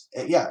 that's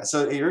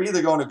So you're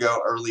either going to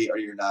go early or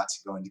you're not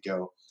going to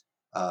go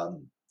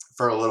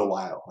for a little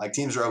while. Like,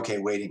 teams are okay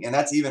waiting. And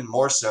that's even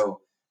more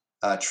so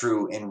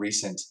true in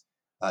recent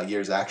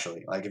years,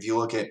 actually. Like, if you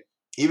look at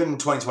even in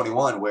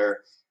 2021,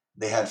 where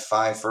they had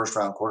 5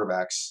 first-round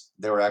quarterbacks,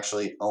 there were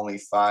actually only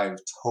 5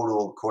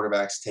 total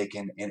quarterbacks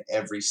taken in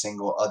every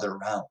single other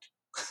round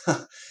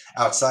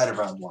outside of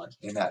round 1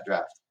 in that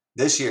draft.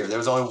 This year, there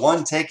was only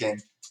 1 taken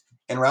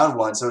in round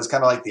 1, so it was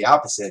kind of like the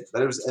opposite.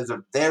 But it was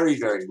a very,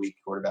 very weak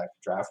quarterback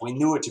draft. We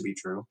knew it to be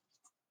true.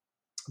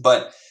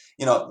 But,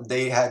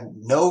 they had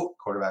no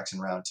quarterbacks in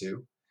round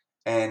 2.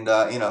 And,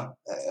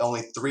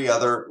 only 3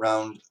 other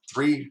round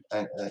 3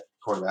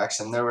 quarterbacks.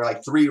 And there were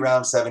like 3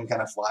 round 7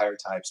 kind of flyer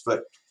types.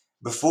 But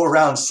before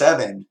round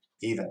 7,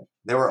 even,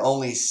 there were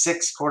only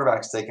 6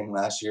 quarterbacks taken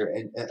last year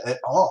at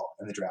all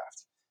in the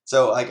draft.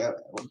 So, like,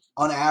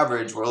 on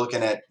average, we're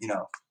looking at,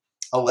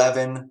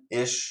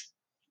 11-ish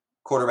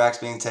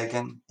quarterbacks being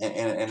taken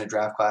in a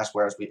draft class,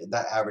 whereas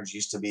that average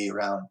used to be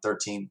around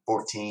 13,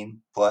 14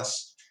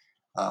 plus.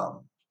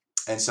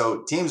 And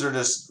so teams are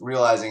just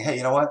realizing, hey,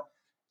 you know what?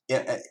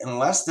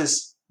 Unless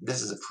this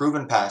is a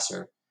proven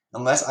passer,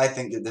 unless I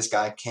think that this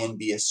guy can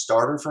be a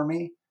starter for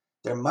me,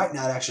 there might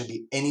not actually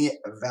be any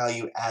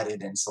value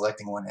added in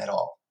selecting one at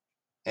all.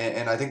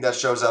 And I think that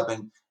shows up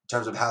in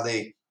terms of how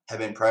they have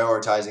been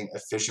prioritizing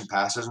efficient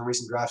passers in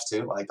recent drafts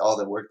too. Like all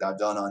the work that I've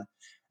done on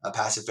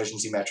pass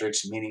efficiency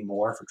metrics, meaning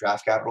more for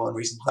draft capital in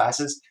recent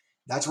classes,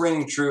 that's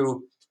ringing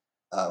true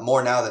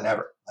more now than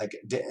ever. Like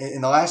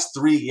in the last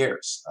 3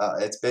 years,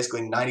 it's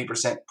basically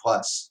 90%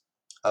 plus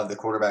of the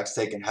quarterbacks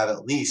taken have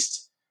at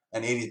least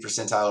an 80th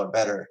percentile or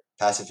better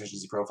pass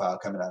efficiency profile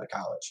coming out of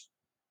college.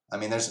 I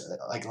mean, there's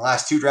like in the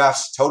last 2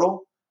 drafts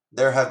total,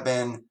 there have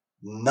been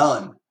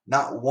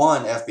not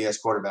one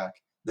FBS quarterback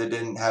that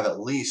didn't have at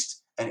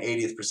least an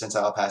 80th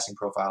percentile passing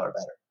profile or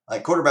better.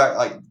 Like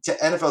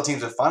NFL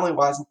teams have finally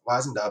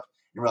wisened up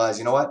and realized,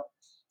 you know what?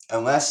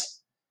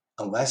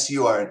 Unless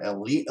you are an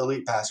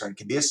elite passer and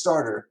can be a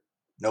starter,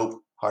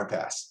 nope, hard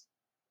pass.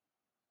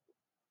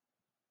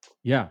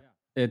 Yeah,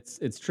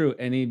 it's true.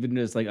 And even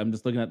just like I'm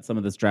just looking at some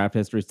of this draft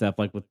history stuff,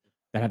 like with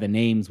that have the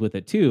names with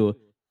it too,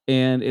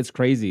 and it's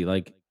crazy.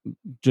 Like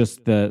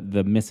just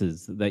the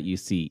misses that you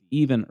see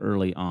even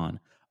early on.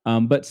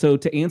 But so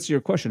to answer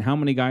your question, how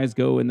many guys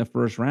go in the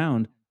first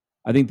round?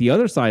 I think the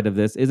other side of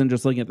this isn't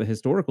just looking at the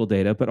historical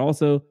data, but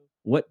also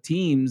what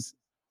teams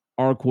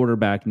are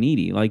quarterback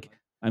needy. Like,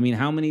 I mean,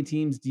 how many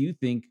teams do you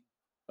think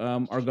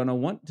are going to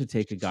want to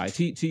take a guy?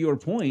 To your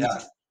point,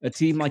 Yeah. a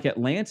team like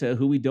Atlanta,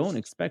 who we don't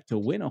expect to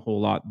win a whole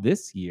lot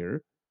this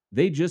year,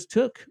 they just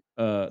took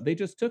a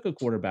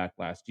quarterback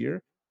last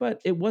year,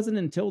 but it wasn't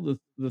until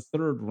the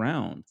third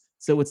round.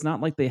 So it's not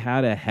like they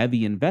had a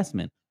heavy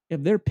investment.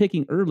 If they're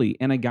picking early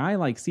and a guy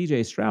like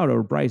CJ Stroud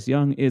or Bryce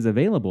Young is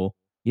available,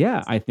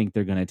 yeah, I think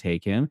they're going to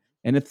take him.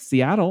 And if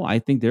Seattle, I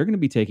think they're going to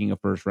be taking a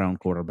first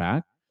round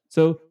quarterback.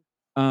 So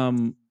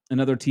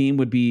another team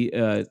would be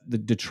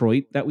the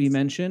Detroit that we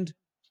mentioned,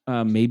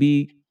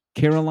 maybe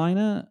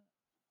Carolina.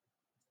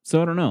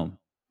 So I don't know.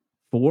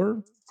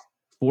 Four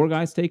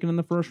guys taken in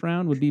the first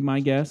round would be my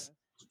guess.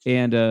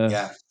 And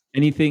Yeah.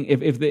 anything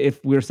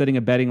if we're setting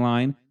a betting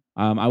line,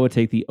 I would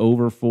take the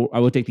over 4. I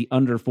would take the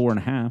under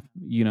 4.5.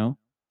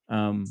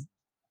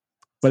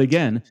 But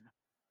again,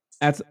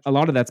 that's a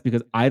lot of that's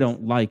because I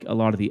don't like a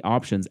lot of the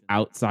options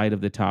outside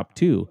of the top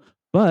 2.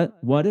 But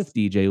what if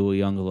DJ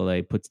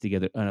Uiagalelei puts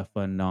together a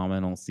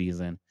phenomenal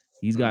season?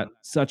 He's got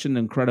such an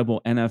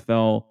incredible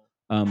NFL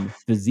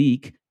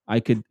physique. I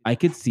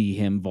could see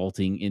him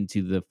vaulting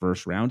into the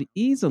first round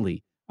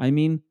easily. I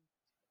mean,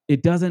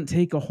 it doesn't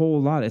take a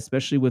whole lot,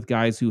 especially with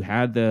guys who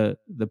had the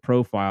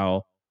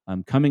profile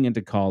coming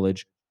into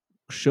college,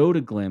 showed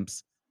a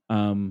glimpse.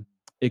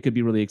 It could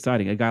be really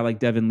exciting. A guy like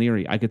Devin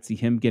Leary, I could see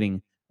him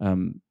getting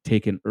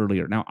taken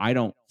earlier. Now, I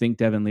don't think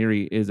Devin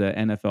Leary is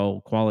an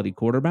NFL quality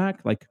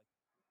quarterback, like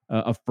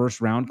a first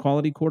round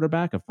quality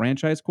quarterback, a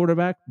franchise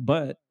quarterback,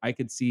 but I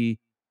could see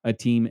a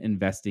team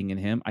investing in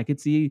him. I could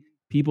see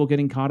people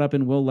getting caught up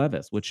in Will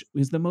Levis, which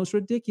is the most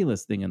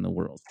ridiculous thing in the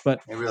world.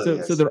 But It really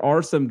so is. there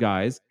are some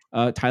guys.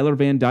 Tyler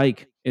Van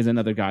Dyke is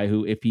another guy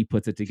who, if he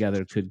puts it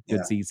together, could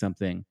Yeah. see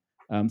something.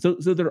 So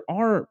there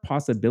are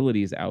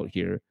possibilities out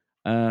here.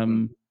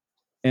 And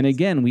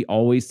again, we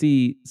always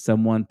see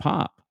someone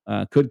pop.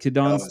 Could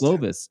Kadon Always do.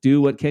 Slovis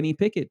do what Kenny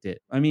Pickett did?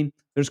 I mean,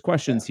 there's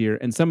questions here,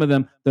 and some of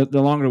them,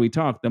 the longer we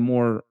talk, the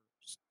more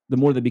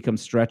they become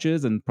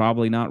stretches and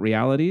probably not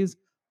realities.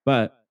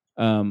 But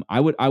I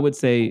would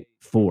say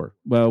 4.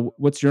 Well,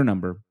 what's your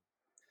number?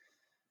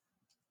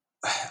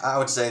 I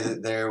would say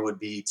that there would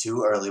be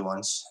 2 early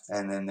ones,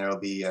 and then there will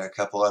be a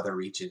couple other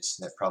reaches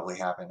that probably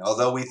happen.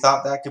 Although we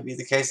thought that could be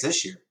the case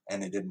this year,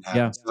 and it didn't happen.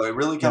 Yeah, So it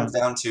really yeah, comes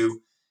down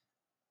to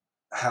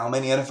how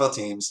many NFL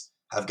teams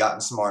have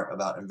gotten smart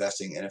about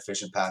investing in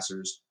efficient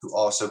passers who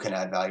also can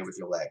add value with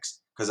your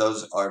legs, because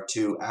those are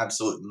 2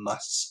 absolute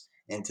musts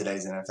in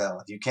today's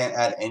NFL. If you can't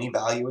add any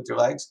value with your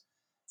legs,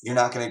 you're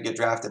not going to get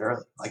drafted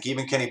early. Like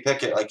even Kenny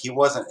Pickett, like he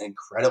wasn't an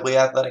incredibly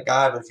athletic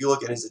guy, but if you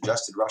look at his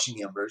adjusted rushing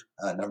numbers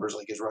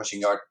like his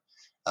rushing yard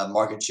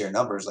market share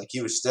numbers, like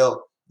he was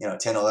still 10,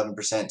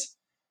 11%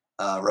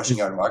 rushing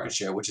yard market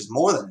share, which is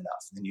more than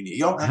enough. And you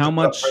don't have to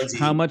put up crazy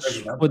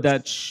numbers.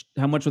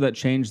 How much would that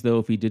change though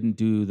if he didn't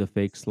do the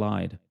fake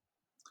slide?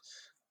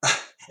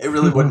 It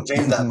really wouldn't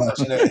change that much.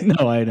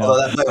 No, I know.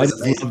 Although that play I was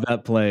just amazing. love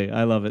that play.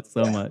 I love it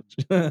so much.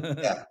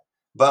 Yeah.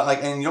 But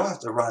like, and you don't have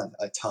to run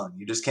a ton.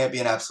 You just can't be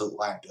an absolute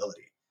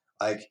liability.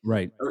 Like,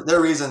 right. There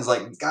are reasons,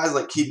 like guys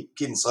like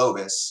Keaton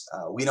Slovis,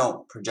 we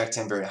don't project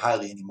him very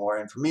highly anymore.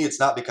 And for me, it's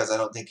not because I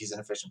don't think he's an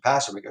efficient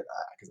passer, because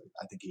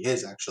I think he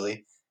is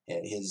actually.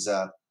 His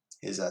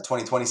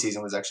 2020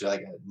 season was actually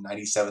like a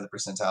 97th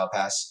percentile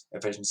pass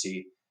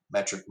efficiency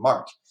metric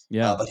mark.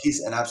 Yeah. But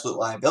he's an absolute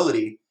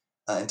liability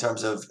in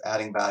terms of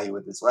adding value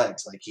with his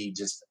legs. Like he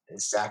just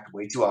is sacked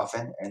way too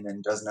often and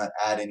then does not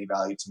add any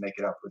value to make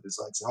it up with his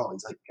legs at all.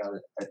 He's like got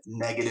a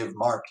negative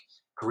mark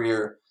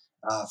career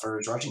for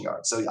his rushing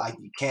yard. So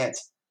you can't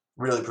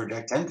really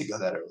project him to go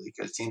that early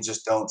because teams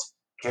just don't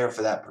care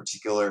for that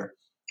particular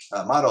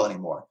model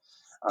anymore.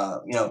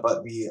 But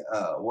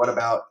what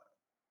about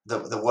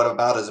the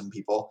whataboutism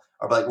people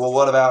are like, well,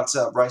 what about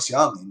Bryce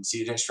Young and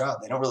CJ Stroud?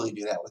 They don't really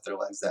do that with their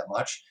legs that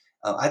much.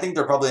 I think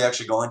they're probably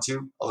actually going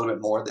to a little bit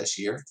more this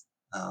year.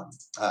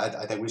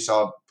 I think we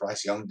saw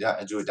Bryce Young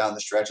do it down the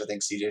stretch. I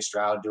think CJ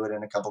Stroud do it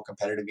in a couple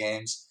competitive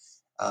games.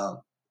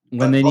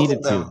 When they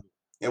needed to.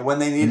 Yeah, when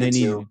they needed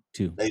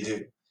to, they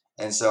do.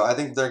 And so I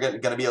think they're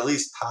going to be at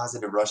least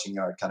positive rushing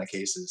yard kind of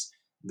cases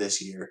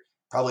this year.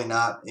 Probably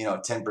not,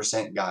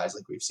 10% guys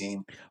like we've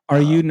seen.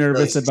 Are you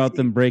nervous about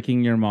them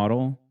breaking your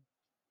model?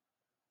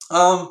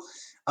 I'm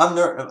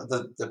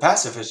the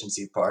pass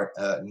efficiency part,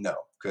 no,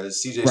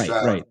 because CJ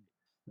Stroud.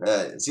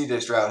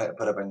 CJ Stroud had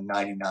put up a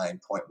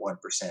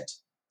 99.1%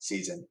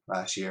 season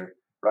last year.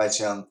 Bryce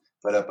Young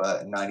put up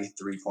a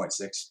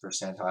 93.6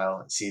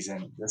 percentile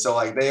season. And so,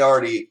 like, they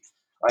already,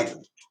 like,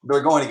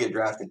 they're going to get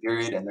drafted,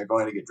 period, and they're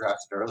going to get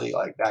drafted early.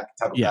 Like, that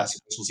type of pass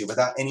efficiency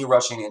without any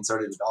rushing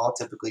inserted at all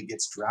typically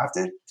gets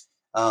drafted,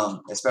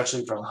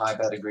 especially from high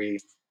pedigree.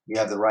 You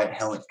have the right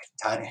helmet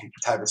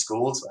type of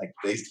schools. Like,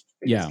 they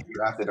get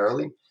drafted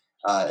early,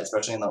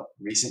 especially in the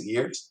recent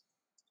years.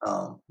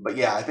 But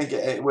yeah, I think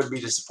it would be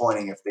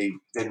disappointing if they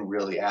didn't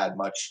really add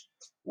much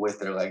with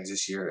their legs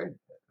this year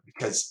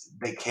because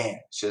they can't.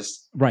 It's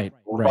just right.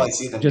 Probably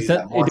see them do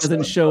that more. It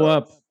doesn't show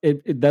up.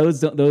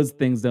 Those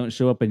things don't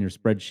show up in your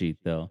spreadsheet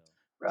though.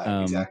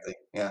 Right. Exactly.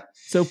 Yeah.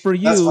 So for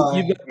you,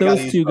 you've got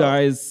those two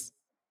guys.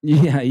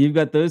 Yeah, you've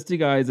got those two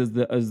guys as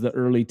the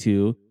early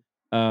two.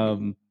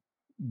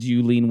 Do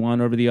you lean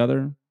one over the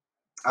other?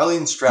 I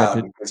lean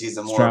Stroud because he's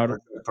a more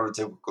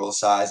prototypical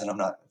size, and I'm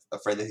not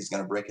afraid that he's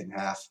going to break it in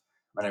half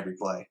on every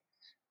play.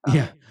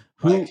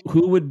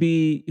 Who would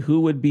be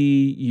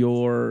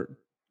your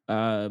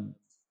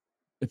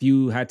if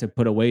you had to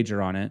put a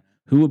wager on it,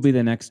 who would be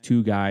the next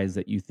two guys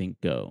that you think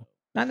go?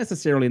 Not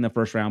necessarily in the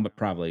first round, but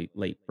probably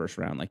late first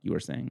round, like you were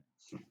saying.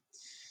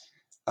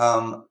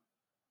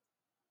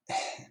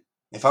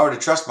 If I were to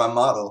trust my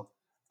model,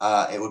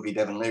 it would be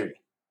Devin Leary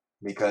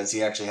because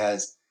he actually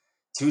has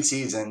 2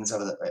 seasons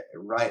of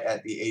right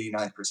at the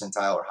 89th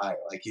percentile or higher.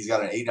 Like he's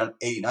got an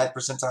 89th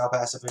percentile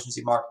pass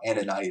efficiency mark and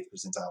a 90th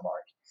percentile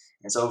mark.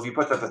 And so if you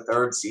put up a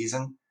third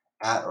season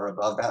at or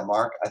above that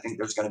mark, I think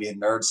there's going to be a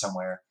nerd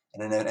somewhere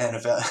in an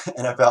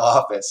NFL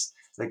office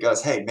that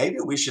goes, hey, maybe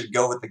we should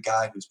go with the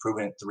guy who's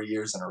proven it 3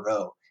 years in a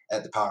row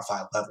at the Power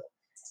 5 level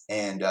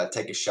and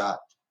take a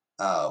shot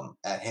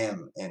at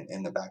him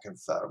in the back of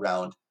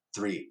round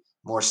 3,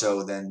 more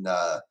so than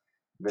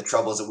the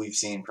troubles that we've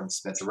seen from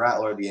Spencer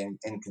Rattler, the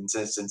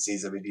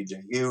inconsistencies of a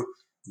DJU.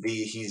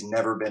 He's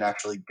never been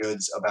actually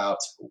goods about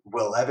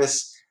Will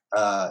Levis.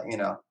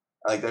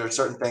 Like there are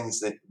certain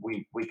things that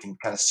we can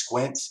kind of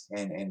squint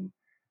and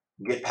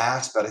get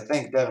past, but I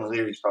think Devin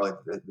Leary is probably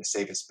the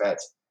safest bet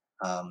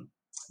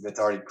that's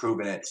already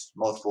proven it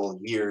multiple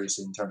years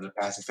in terms of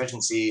pass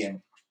efficiency and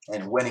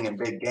winning in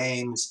big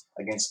games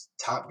against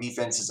top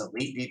defenses,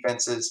 elite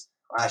defenses.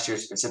 Last year,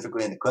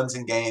 specifically in the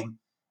Clemson game,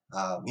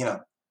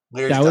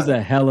 Leary's that was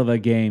a hell of a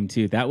game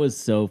too. That was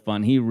so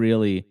fun. He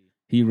really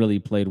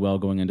played well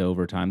going into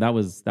overtime. That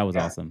was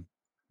awesome.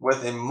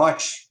 With a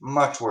much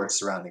worse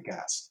surrounding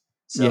cast.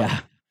 So,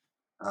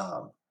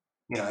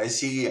 is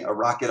he a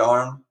rocket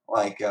arm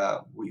like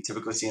we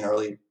typically see an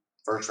early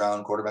first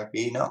round quarterback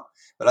be? No,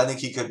 but I think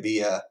he could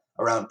be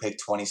around pick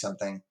 20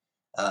 something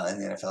in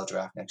the NFL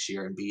draft next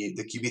year and be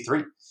the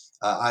QB3.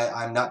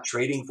 I'm not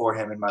trading for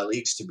him in my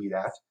leagues to be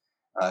that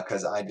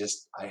because I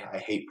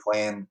hate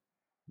playing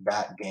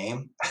that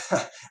game,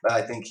 but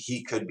I think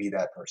he could be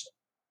that person.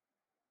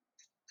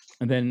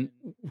 And then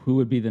who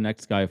would be the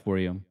next guy for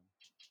you?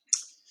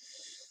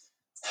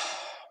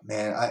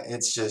 Man,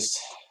 it's just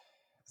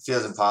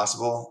feels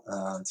impossible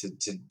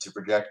to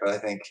project, but I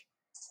think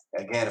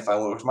again, if I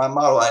went with my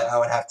model, I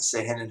would have to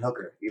say Hendon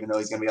Hooker, even though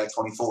he's going to be like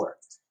 24.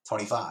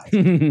 25.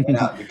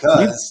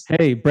 Because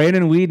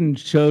Brandon Weeden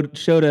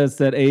showed us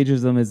that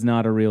ageism is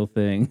not a real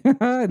thing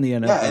in the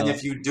NFL. Yeah, and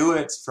if you do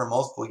it for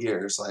multiple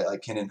years,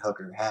 like Hendon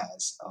Hooker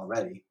has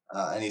already,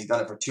 and he's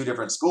done it for 2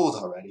 different schools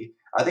already,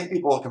 I think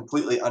people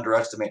completely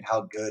underestimate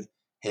how good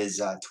his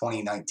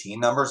 2019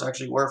 numbers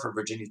actually were for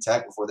Virginia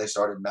Tech before they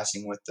started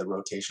messing with the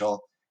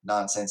rotational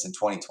nonsense in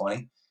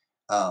 2020.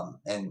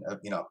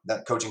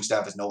 That coaching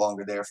staff is no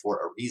longer there for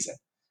a reason.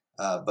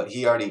 But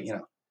he already,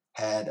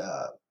 had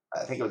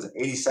I think it was an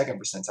 82nd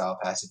percentile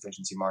pass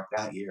efficiency mark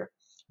that year,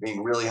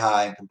 being really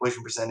high in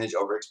completion percentage,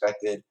 over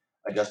expected,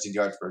 adjusted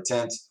yards per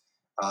attempt.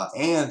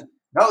 And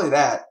not only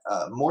that,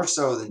 more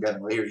so than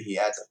Devin Leary, he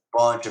adds a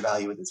bunch of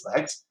value with his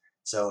legs.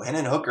 So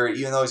Hendon Hooker,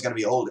 even though he's going to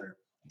be older,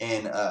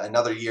 in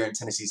another year in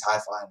Tennessee's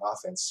high-flying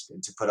offense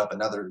to put up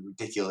another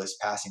ridiculous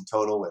passing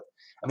total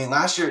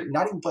last year,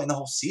 not even playing the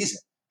whole season,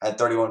 had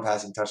 31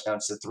 passing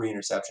touchdowns to 3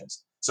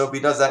 interceptions. So if he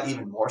does that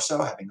even more so,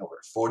 having over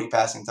 40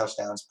 passing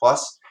touchdowns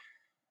plus,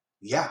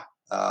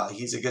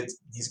 he's a good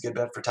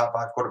bet for top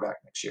 5 quarterback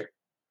next year.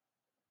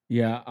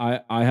 Yeah,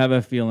 I have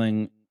a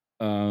feeling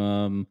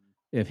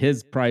if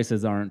his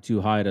prices aren't too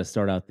high to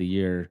start out the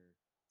year,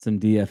 some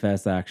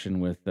DFS action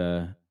with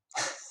some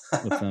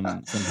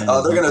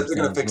oh, they're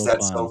gonna fix that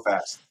fun. so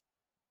fast.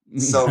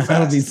 So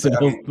fast.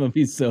 That'll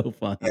be so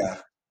fun. Yeah.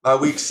 By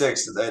week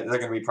 6, they're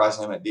going to be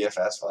pricing him at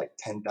DFS for like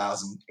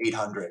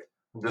 10,800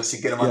 just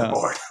to get him on the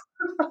board.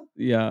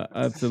 Yeah,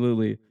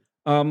 absolutely.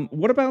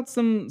 What about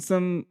some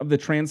of the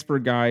transfer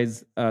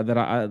guys that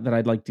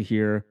I'd like to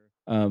hear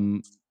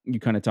you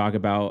kind of talk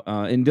about?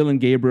 In Dillon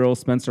Gabriel,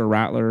 Spencer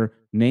Rattler,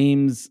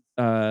 names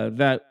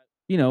that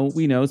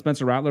we know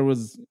Spencer Rattler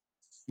was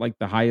like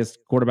the highest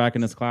quarterback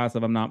in his class,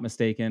 if I'm not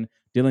mistaken.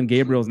 Dillon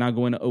Gabriel is now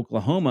going to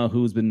Oklahoma,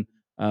 who's been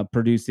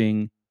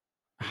producing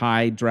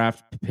high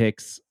draft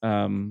picks.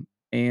 And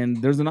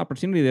there's an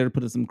opportunity there to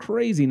put some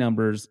crazy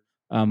numbers,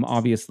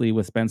 obviously,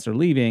 with Spencer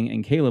leaving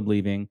and Caleb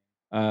leaving.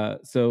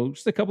 So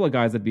just a couple of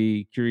guys I'd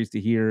be curious to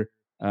hear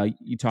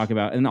you talk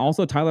about. And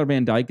also Tyler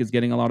Van Dyke is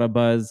getting a lot of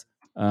buzz.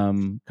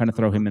 Kind of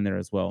throw him in there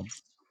as well.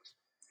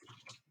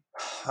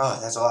 Oh,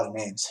 that's a lot of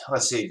names.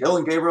 Let's see.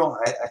 Dillon Gabriel,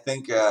 I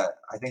think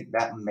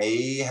that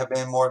may have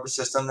been more of the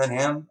system than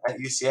him at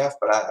UCF,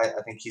 but I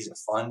think he's a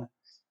fun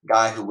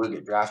guy who will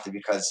get drafted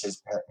because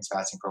his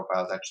passing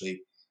profile is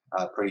actually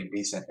pretty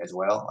decent as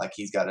well. Like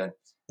I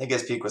think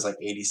his peak was like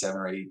 87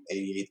 or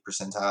 88th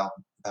percentile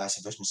pass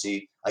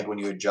efficiency. Like when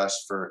you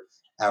adjust for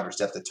average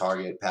depth of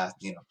target, pass,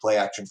 play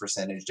action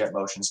percentage, jet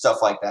motion,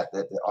 stuff like that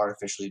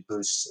artificially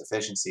boosts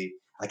efficiency.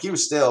 Like he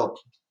was still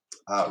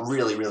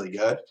really, really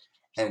good.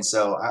 And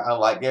so I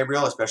like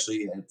Gabriel,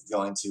 especially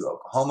going to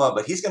Oklahoma,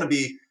 but he's going to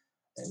be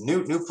a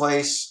new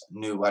place,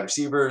 new wide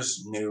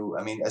receivers,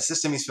 a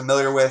system he's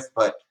familiar with,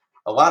 but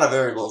a lot of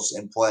variables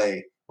in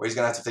play where he's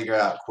going to have to figure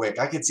out quick.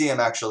 I could see him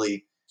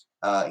actually,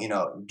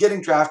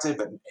 getting drafted,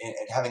 but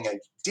having a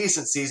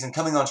decent season,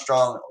 coming on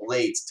strong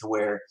late to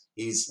where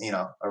he's,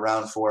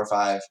 around 4 or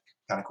 5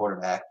 kind of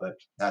quarterback, but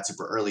not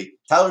super early.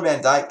 Tyler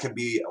Van Dyke could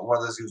be one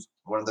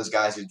of those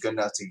guys who's good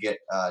enough to get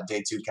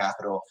day 2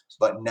 capital,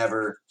 but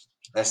never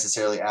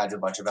necessarily adds a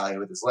bunch of value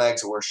with his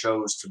legs or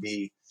shows to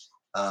be,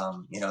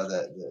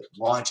 the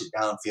launch it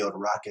downfield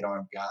rocket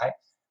arm guy.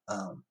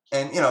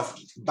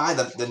 By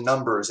the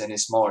numbers in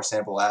his smaller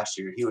sample last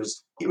year, he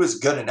was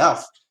good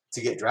enough to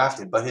get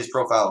drafted, but his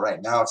profile right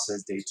now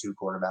says day 2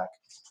 quarterback,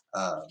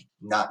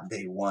 not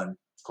day 1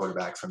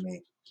 quarterback for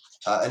me.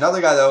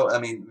 Another guy though,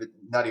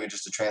 not even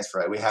just a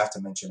transfer, we have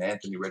to mention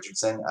Anthony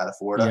Richardson out of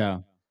Florida. Yeah.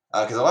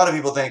 Because a lot of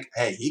people think,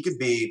 hey, he could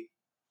be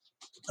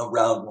a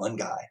round 1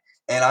 guy.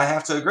 And I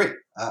have to agree.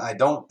 I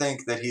don't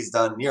think that he's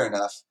done near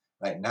enough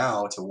right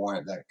now to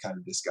warrant that kind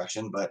of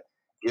discussion. But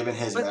given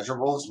his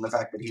measurables and the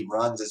fact that he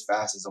runs as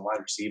fast as a wide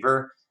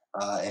receiver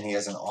and he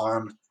has an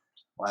arm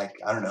like,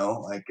 I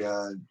don't want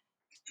to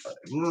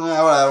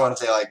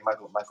say like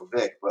Michael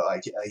Vick, but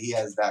like he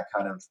has that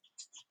kind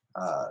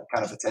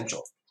of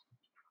potential.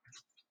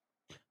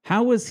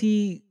 How was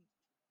he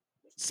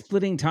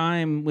splitting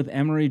time with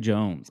Emory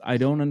Jones? I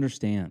don't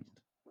understand.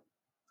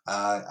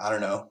 I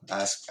don't know.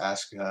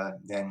 Ask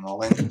Dan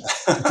Mullen, who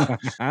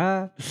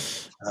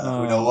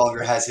no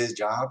longer has his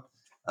job.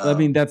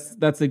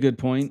 That's a good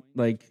point.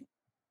 Like,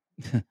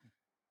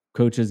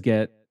 coaches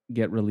get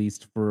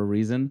released for a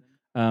reason.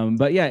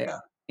 But yeah,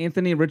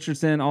 Anthony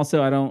Richardson.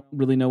 Also, I don't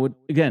really know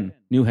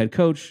new head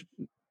coach.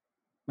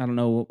 I don't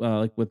know,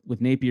 like with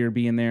Napier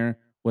being there,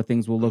 what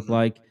things will look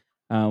like.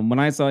 When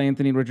I saw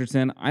Anthony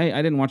Richardson, I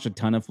didn't watch a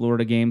ton of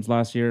Florida games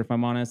last year, if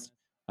I'm honest.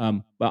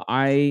 But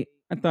I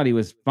thought he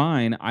was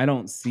fine. I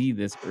don't see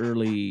this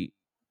early.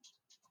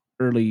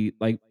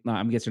 I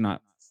guess you're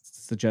not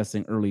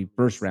suggesting early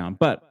first round,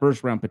 but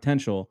first round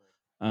potential.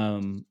 I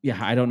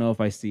don't know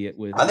if I see it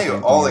with. I think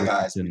of all the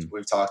guys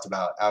we've talked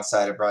about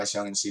outside of Bryce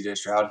Young and C.J.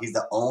 Stroud, he's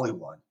the only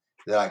one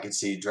that I could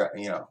see,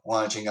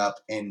 launching up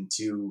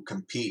to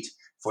compete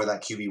for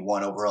that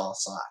QB1 overall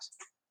slot.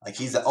 Like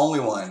he's the only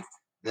one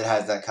that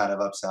has that kind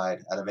of upside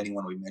out of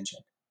anyone we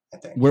mentioned, I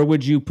think. Where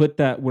would you put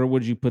that? Where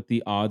would you put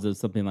the odds of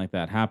something like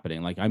that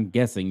happening? Like I'm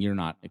guessing you're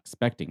not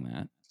expecting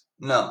that.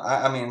 No,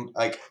 I mean,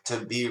 like,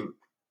 to be,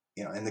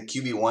 in the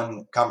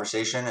QB1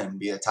 conversation and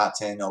be a top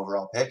 10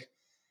 overall pick,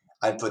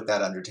 I'd put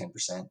that under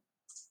 10%.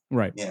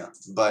 Right.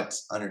 But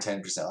under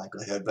 10%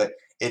 likelihood. But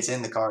it's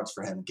in the cards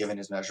for him given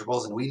his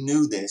measurables, and we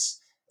knew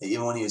this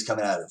even when he was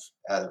coming out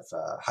of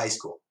high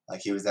school.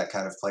 Like, he was that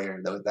kind of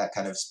player with that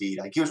kind of speed.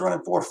 Like, he was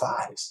running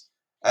 4.5s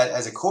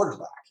as a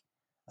quarterback.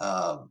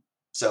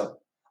 So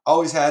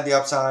always had the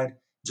upside.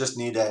 Just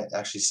need to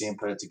actually see him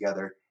put it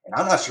together. And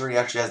I'm not sure he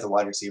actually has the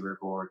wide receiver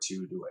core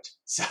to do it.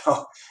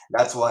 So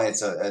that's why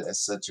it's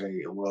such a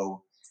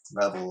low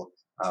level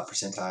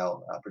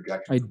percentile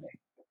projection for me.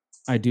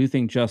 I do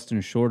think Justin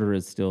Shorter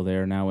is still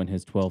there now in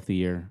his 12th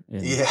year in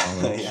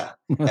college. Yeah.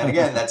 And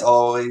again, that's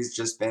always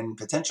just been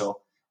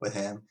potential with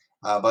him.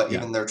 But Yeah.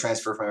 even their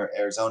transfer from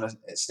Arizona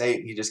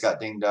State, he just got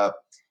dinged up.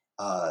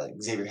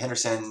 Xavier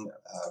Henderson,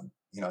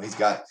 he's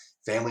got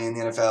family in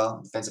the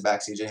NFL, defensive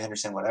back, CJ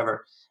Henderson,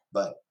 whatever.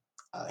 But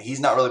he's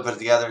not really put it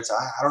together. So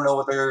I don't know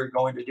what they're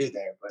going to do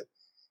there. But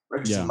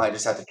Richardson might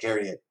just have to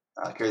carry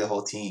the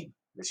whole team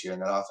this year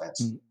in that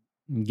offense.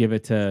 Give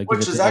it to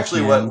which is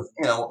actually what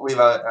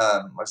Levi,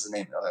 what's his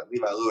name?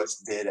 Levi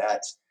Lewis did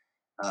at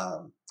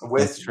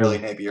with Billy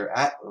Napier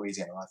at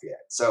Louisiana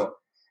Lafayette. So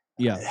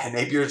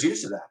Napier's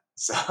used to that.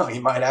 So he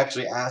might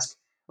actually ask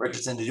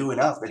Richardson to do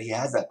enough that he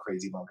has that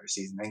crazy bunker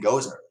season and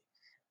goes early.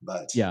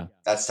 But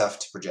that's tough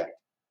to project.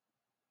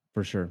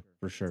 For sure.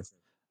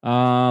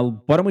 Why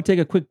don't we take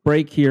a quick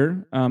break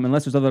here?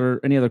 Unless there's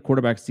any other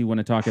quarterbacks you want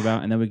to talk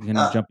about, and then we can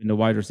jump into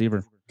wide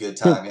receiver. Good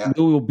time, yeah.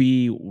 We will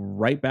be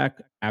right back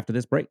after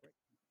this break.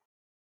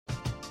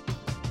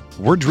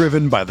 We're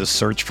driven by the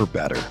search for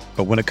better.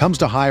 But when it comes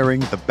to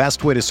hiring, the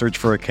best way to search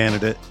for a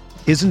candidate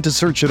isn't to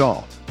search at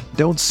all.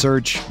 Don't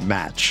search,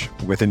 match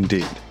with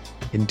Indeed.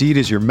 Indeed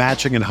is your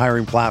matching and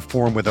hiring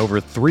platform with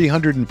over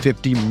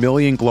 350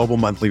 million global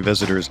monthly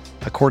visitors,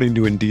 according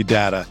to Indeed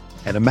data,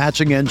 and a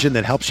matching engine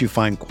that helps you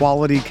find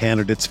quality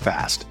candidates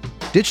fast.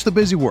 Ditch the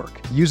busy work.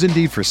 Use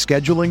Indeed for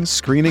scheduling,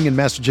 screening, and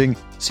messaging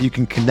so you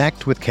can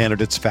connect with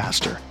candidates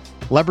faster.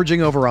 Leveraging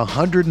over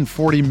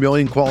 140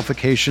 million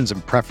qualifications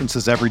and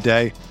preferences every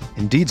day,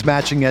 Indeed's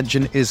matching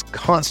engine is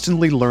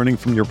constantly learning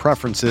from your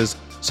preferences,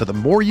 so the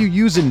more you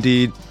use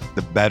Indeed,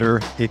 the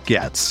better it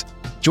gets.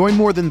 Join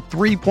more than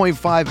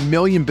 3.5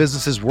 million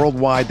businesses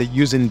worldwide that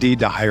use Indeed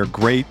to hire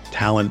great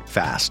talent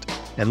fast.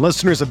 And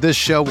listeners of this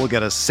show will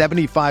get a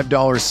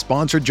 $75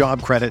 sponsored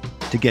job credit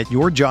to get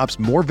your jobs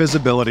more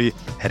visibility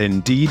at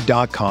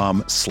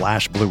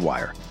Indeed.com/Blue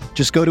Wire.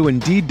 Just go to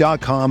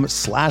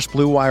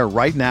Indeed.com/Blue Wire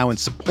right now and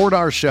support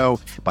our show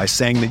by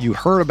saying that you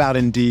heard about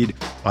Indeed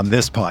on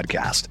this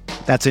podcast.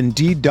 That's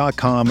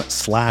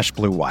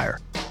Indeed.com/Blue Wire.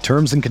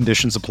 Terms and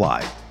conditions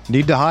apply.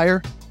 Need to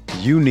hire?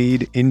 You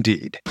need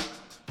Indeed.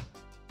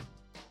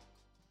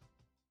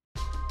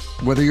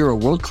 Whether you're a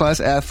world-class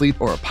athlete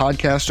or a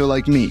podcaster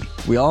like me,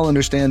 we all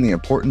understand the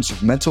importance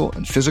of mental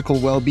and physical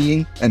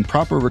well-being and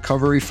proper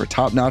recovery for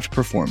top-notch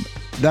performance.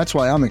 That's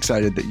why I'm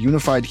excited that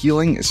Unified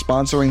Healing is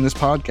sponsoring this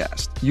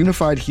podcast.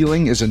 Unified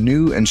Healing is a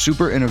new and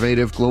super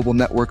innovative global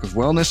network of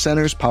wellness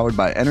centers powered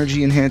by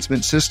Energy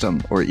Enhancement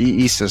System, or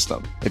EE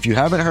System. If you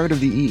haven't heard of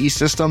the EE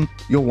System,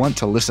 you'll want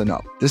to listen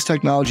up. This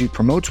technology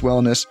promotes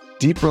wellness,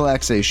 deep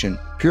relaxation,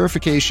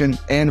 purification,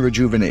 and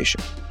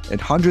rejuvenation.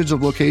 At hundreds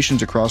of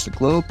locations across the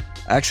globe,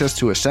 access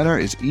to a center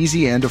is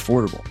easy and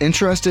affordable.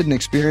 Interested in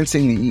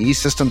experiencing the EE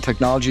System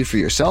technology for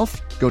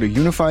yourself? Go to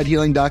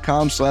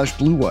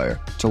unifiedhealing.com/Blue Wire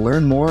to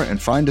learn more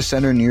and find a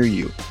center near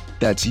you.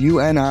 That's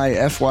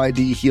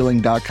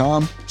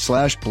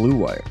UNIFYDhealing.com/Blue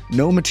Wire.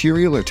 No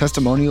material or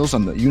testimonials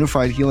on the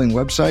Unified Healing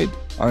website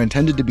are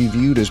intended to be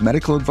viewed as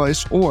medical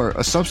advice or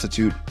a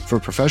substitute for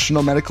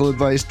professional medical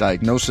advice,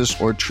 diagnosis,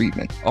 or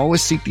treatment.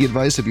 Always seek the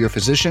advice of your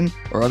physician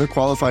or other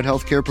qualified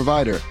healthcare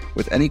provider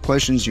with any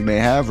questions you may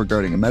have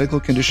regarding a medical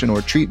condition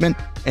or treatment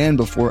and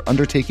before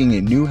undertaking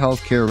a new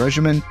healthcare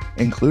regimen,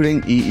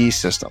 including EE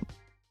System.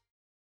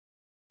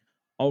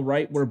 All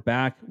right, we're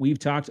back. We've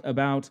talked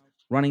about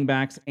running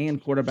backs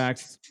and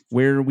quarterbacks,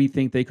 where we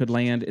think they could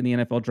land in the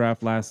NFL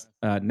draft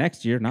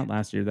next year, not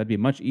last year. That'd be a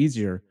much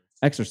easier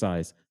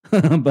exercise,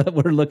 but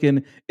we're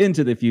looking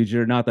into the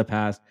future, not the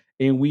past.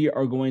 And we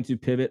are going to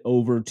pivot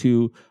over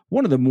to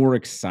one of the more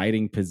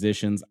exciting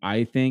positions,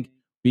 I think,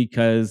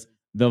 because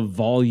the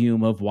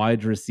volume of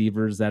wide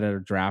receivers that are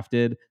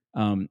drafted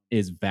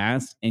is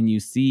vast. And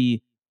you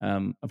see,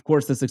 of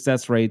course, the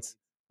success rates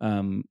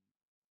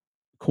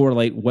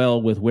correlate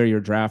well with where you're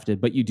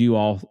drafted, but you do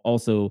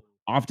also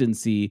often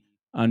see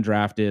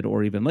undrafted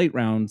or even late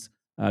rounds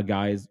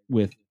guys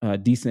with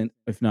decent,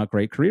 if not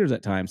great, careers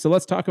at times. So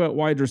let's talk about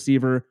wide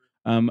receiver.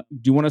 Do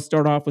you want to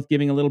start off with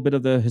giving a little bit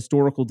of the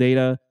historical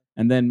data,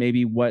 and then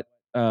maybe what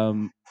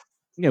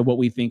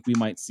we think we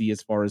might see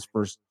as far as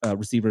first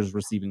receivers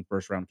receiving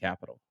first round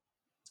capital?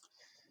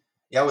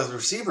 Yeah, with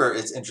receiver,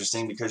 it's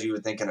interesting because you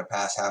would think in a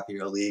pass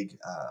happier league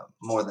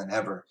more than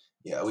ever,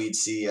 we'd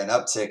see an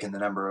uptick in the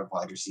number of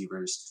wide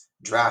receivers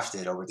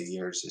drafted over the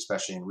years,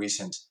 especially in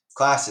recent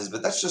classes,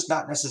 but that's just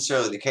not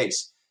necessarily the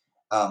case.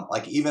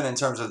 Like even in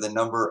terms of the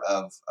number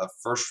of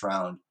first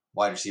round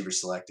wide receivers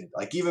selected.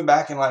 Like even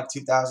back in like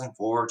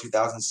 2004,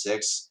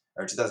 2006,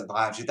 or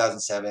 2005,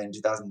 2007,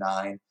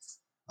 2009,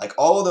 like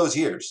all of those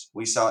years,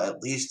 we saw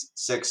at least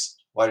 6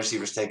 wide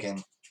receivers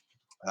taken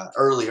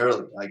early,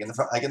 like in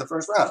the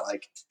first round,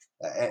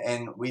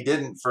 and we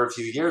didn't for a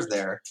few years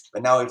there,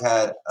 but now we've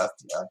had a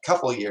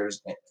couple of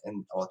years,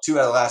 and well, 2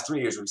 out of the last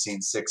 3 years we've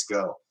seen 6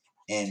 go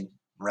in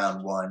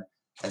round 1,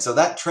 and so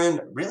that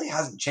trend really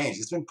hasn't changed.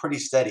 It's been pretty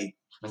steady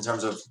in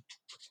terms of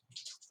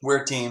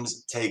where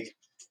teams take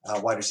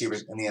wide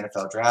receivers in the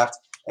NFL draft,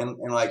 and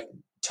like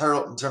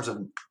in terms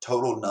of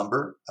total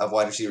number of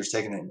wide receivers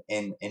taken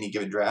in any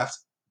given draft.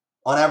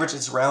 On average,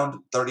 it's around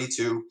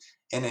 32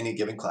 in any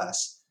given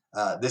class.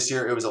 This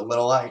year, it was a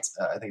little light.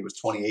 I think it was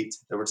 28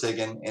 that were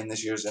taken in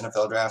this year's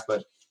NFL draft.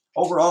 But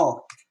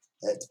overall,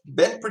 it's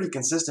been pretty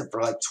consistent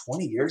for like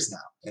 20 years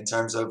now in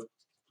terms of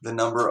the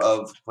number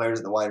of players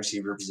at the wide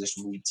receiver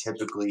position we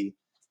typically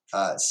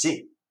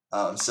see.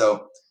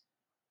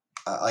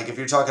 Like if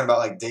you're talking about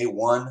like day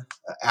one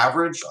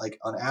average, like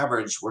on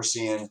average, we're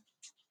seeing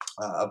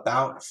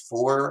about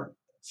 4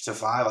 to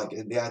 5. Like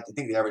I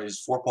think the average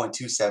is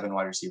 4.27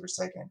 wide receivers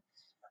taken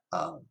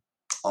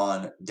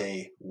on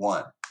day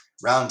 1.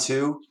 Round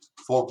 2,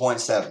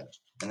 4.7.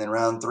 And then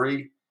round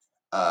 3,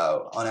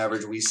 on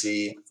average, we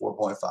see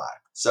 4.5.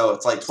 So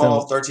it's like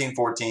 12, 13,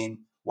 14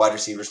 wide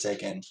receivers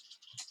taken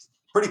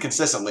pretty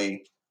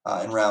consistently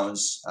in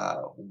rounds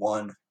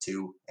 1,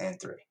 2, and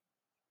 3.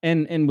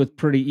 And with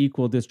pretty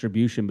equal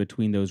distribution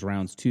between those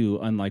rounds too,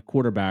 unlike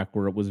quarterback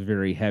where it was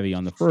very heavy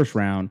on the first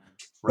round.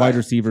 Right. Wide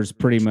receivers,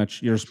 pretty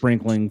much you're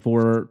sprinkling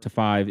 4 to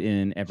 5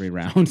 in every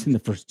round in the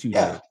first 2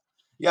 days.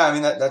 Yeah, I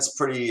mean that's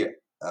pretty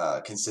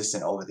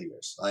consistent over the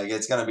years. Like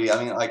it's going to be,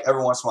 I mean, like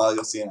every once in a while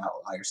you'll see an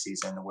outlier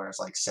season where it's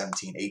like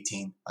 17,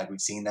 18, like we've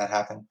seen that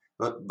happen.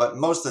 But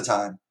most of the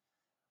time,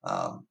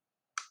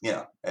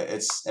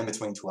 it's in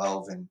between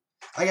 12 and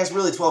I guess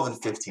really 12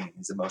 and 15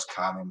 is the most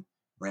common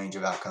range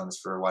of outcomes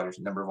for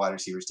number of wide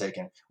receivers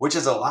taken, which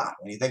is a lot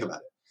when you think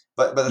about it.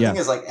 But the thing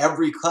is, like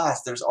every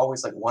class, there's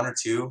always like 1 or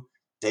 2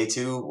 day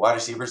 2 wide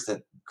receivers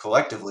that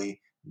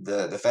collectively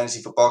the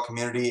fantasy football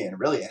community and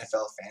really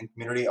NFL fan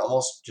community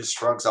almost just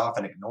shrugs off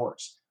and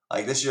ignores.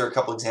 Like this year, a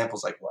couple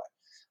examples like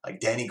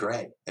Danny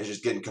Gray is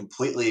just getting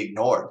completely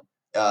ignored,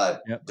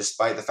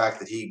 despite the fact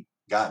that he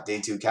got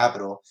day 2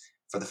 capital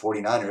for the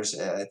 49ers.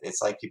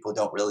 It's like people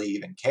don't really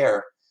even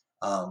care.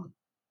 And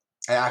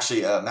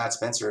actually, Matt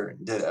Spencer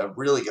did a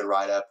really good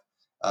write-up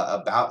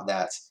about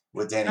that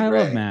with Danny Gray.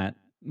 I love Matt.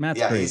 Matt's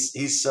great.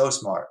 He's so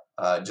smart.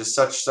 Just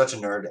such a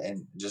nerd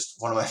and just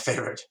one of my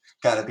favorite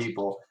kind of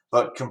people,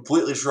 but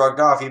completely shrugged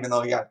off, even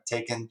though he got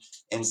taken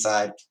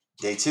inside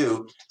day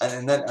 2.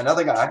 And then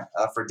another guy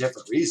for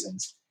different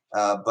reasons,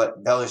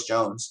 but Velus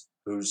Jones,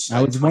 who's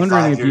I was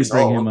wondering if you'd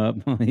bring him up.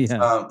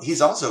 Yeah.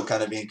 He's also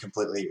kind of being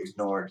completely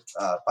ignored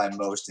by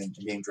most and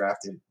being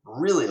drafted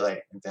really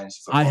late in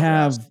fantasy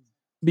football.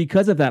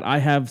 Because of that, I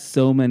have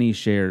so many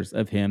shares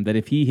of him that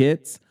if he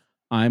hits,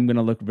 I'm going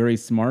to look very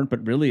smart,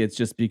 but really it's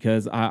just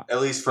because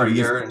at least for a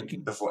year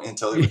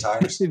until he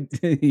retires.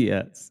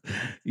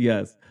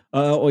 Yes.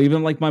 Or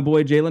even like my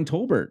boy Jalen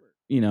Tolbert,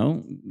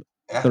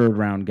 third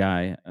round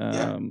guy.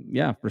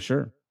 Yeah, for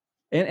sure.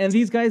 And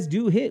these guys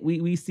do hit.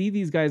 We see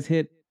these guys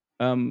hit.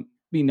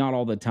 Not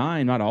all the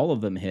time, not all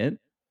of them hit,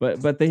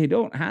 but they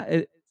don't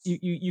have.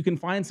 You can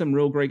find some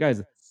real great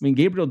guys. I mean,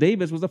 Gabriel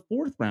Davis was a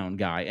 4th round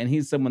guy, and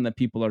he's someone that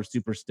people are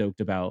super stoked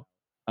about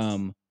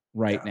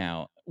right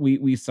now.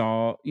 We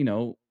saw,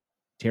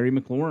 Terry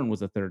McLaurin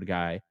was a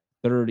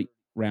 3rd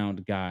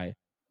round guy.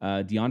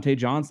 Deontay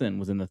Johnson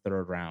was in the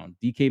 3rd round.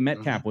 DK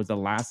Metcalf was the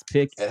last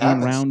pick in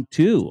round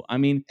 2. I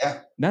mean,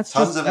 that's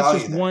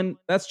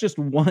just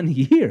one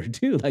year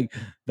too. Like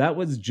that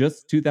was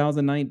just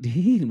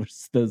 2019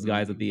 with those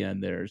guys at the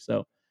end there.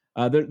 So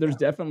there's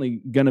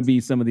definitely going to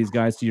be some of these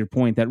guys, to your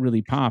point, that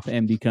really pop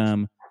and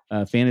become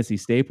fantasy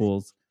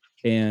staples.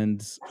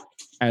 And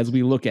as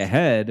we look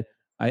ahead,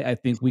 I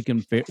think we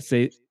can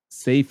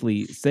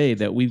safely say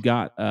that we've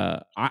got,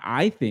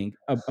 I think,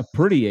 a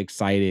pretty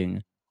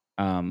exciting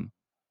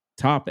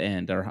top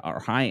end or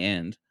high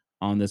end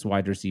on this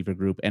wide receiver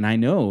group. And I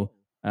know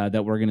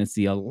that we're going to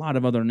see a lot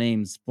of other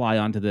names fly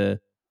onto the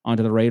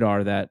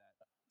radar that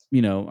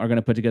are going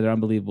to put together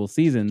unbelievable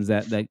seasons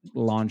that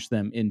launch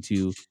them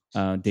into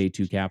day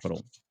 2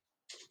 capital.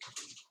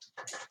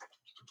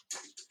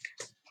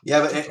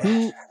 Yeah,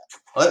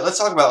 but let's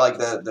talk about like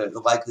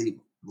the likely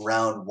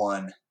round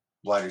 1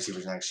 wide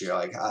receivers next year.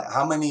 Like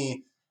how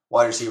many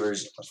wide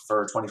receivers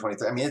for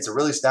 2023? I mean, it's a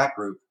really stacked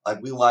group.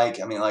 Like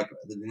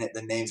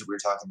the names that we were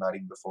talking about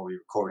even before we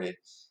recorded.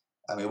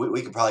 I mean,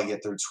 we could probably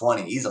get through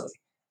 20 easily.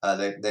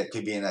 That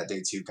could be in that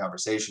day 2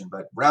 conversation.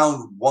 But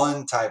round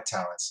 1 type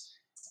talents,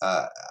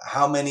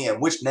 how many and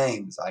which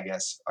names, I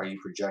guess, are you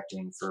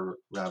projecting for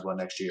round 1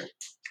 next year?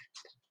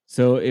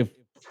 So if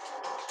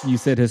you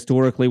said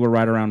historically we're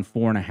right around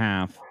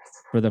 4.5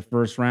 for the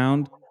first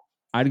round,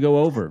 I'd go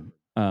over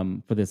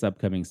for this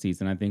upcoming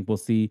season. I think we'll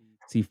see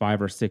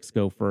 5 or 6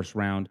 go first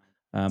round.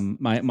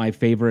 My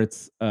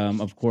favorites,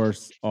 of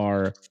course,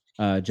 are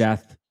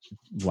Jath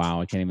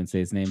wow, I can't even say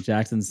his name.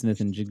 Jackson Smith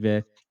and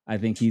Jigve. I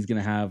think he's going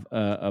to have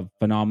a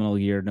phenomenal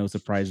year. No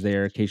surprise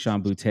there.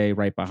 Keishawn Butte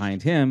right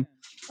behind him.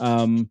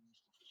 Um,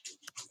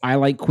 I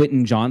like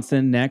Quentin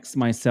Johnson next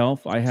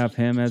myself. I have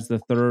him as the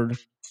third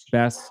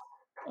best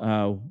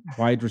uh,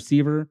 wide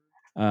receiver.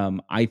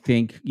 I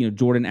think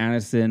Jordan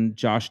Addison,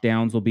 Josh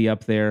Downs will be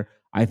up there.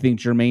 I think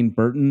Jermaine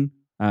Burton,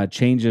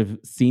 change of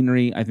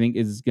scenery, I think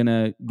is going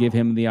to give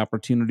him the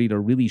opportunity to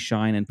really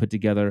shine and put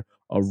together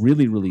a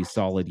really really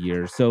solid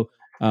year. So,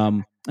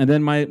 and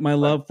then my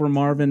love for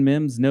Marvin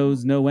Mims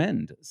knows no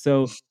end.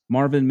 So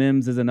Marvin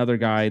Mims is another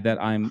guy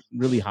that I'm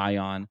really high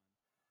on.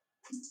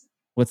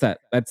 What's that?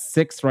 That's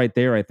 6 right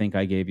there, I think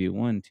I gave you.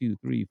 1, 2,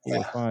 3, 4,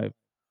 Yeah. 5.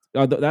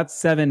 That's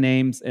 7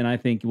 names, and I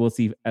think we'll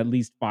see at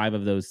least 5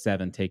 of those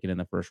 7 taken in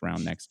the first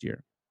round next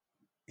year.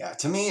 Yeah,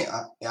 to me,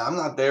 I'm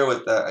not there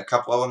with a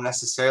couple of them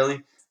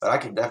necessarily, but I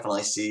could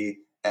definitely see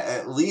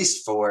at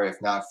least 4,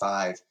 if not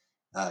 5,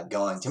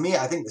 going. To me,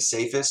 I think the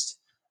safest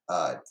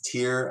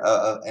tier,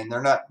 and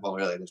they're not, well,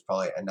 really, there's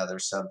probably another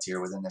sub tier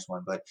within this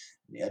one, but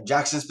yeah,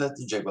 Jackson Smith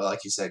and Jigba,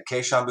 like you said,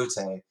 Keishawn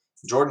Butte,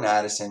 Jordan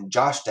Addison,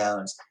 Josh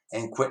Downs,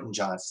 and Quentin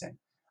Johnston.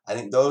 I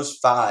think those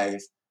 5,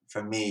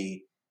 for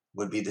me,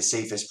 would be the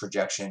safest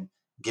projection,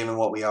 given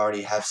what we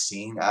already have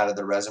seen out of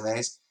the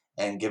resumes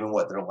and given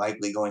what they're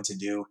likely going to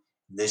do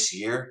this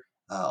year,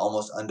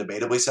 almost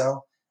undebatably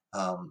so.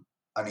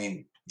 I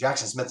mean,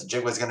 Jackson Smith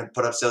Jigba is going to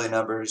put up silly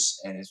numbers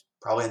and is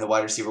probably in the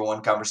wide receiver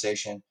 1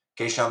 conversation.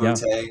 Keishawn Yeah.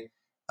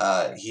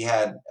 Butte, he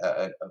had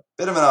a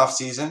bit of an off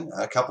season,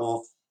 a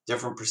couple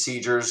different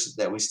procedures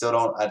that we still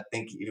don't, I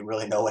think, even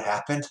really know what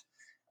happened.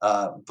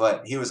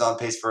 But he was on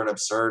pace for an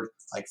absurd,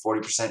 like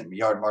 40%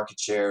 yard market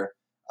share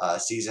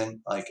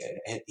season. Like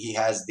he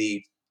has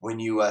when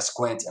you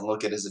squint and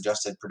look at his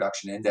adjusted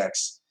production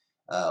index,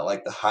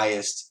 like the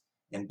highest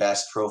and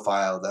best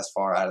profile thus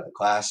far out of the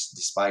class,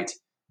 despite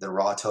the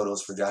raw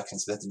totals for Jackson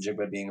Smith and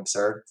Jigba being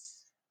absurd.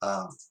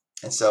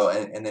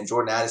 And then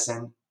Jordan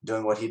Addison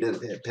doing what he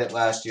did at Pitt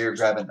last year,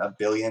 grabbing 1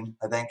 billion,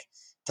 I think,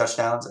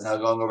 touchdowns, and now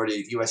going over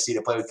to USC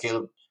to play with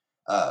Caleb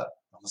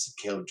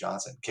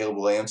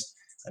Williams,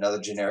 another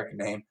generic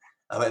name.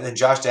 And then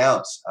Josh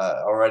Downs,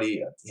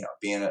 already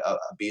being a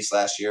beast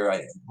last year,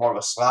 more of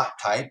a slot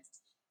type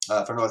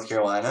for North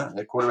Carolina.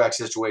 The quarterback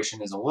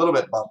situation is a little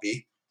bit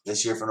bumpy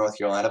this year for North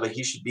Carolina, but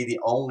he should be the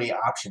only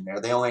option there.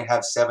 They only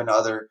have 7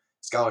 other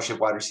scholarship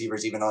wide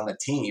receivers even on the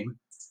team.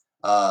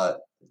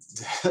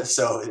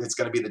 So it's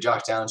going to be the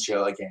Josh Downs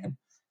show again.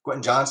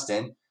 Quentin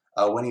Johnston,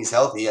 when he's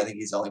healthy, I think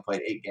he's only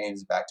played 8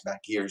 games in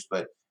back-to-back years,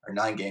 or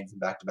 9 games in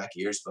back-to-back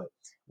years. But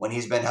when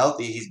he's been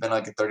healthy, he's been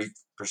like a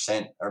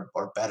 30%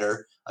 or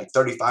better, like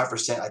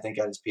 35%, I think,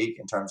 at his peak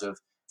in terms of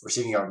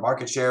receiving yard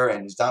market share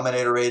and his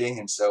dominator rating.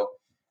 And so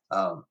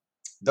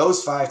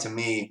those 5 to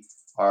me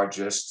are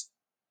just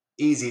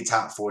easy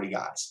top 40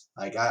 guys.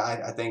 Like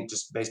I think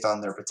just based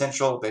on their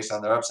potential, based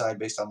on their upside,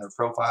 based on their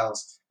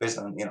profiles, based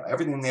on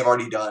everything they've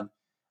already done,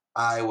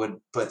 I would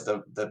put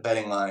the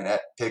betting line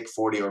at pick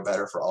 40 or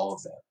better for all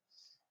of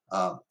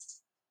them.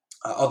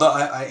 Although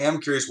I am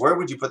curious, where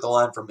would you put the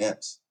line for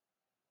Mims?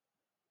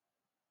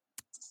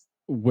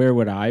 Where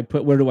would I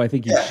put? Where do I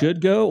think he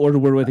should go, or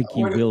where do I think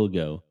he will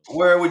go?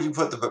 Where would you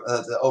put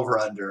the over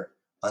under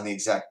on the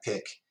exact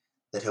pick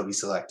that he'll be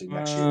selected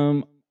next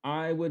year?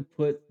 I would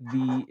put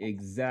the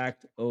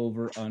exact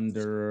over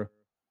under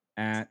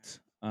at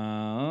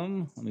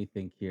let me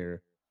think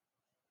here.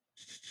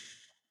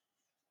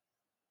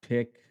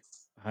 Pick,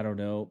 I don't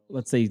know.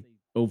 Let's say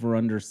over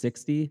under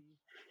 60.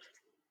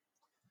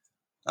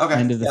 Okay,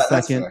 End of the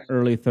second,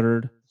 early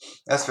third.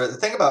 That's fair. The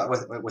thing about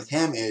with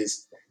him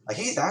is like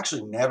he's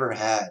actually never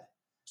had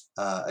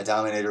a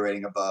dominator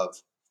rating above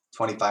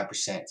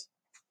 25%.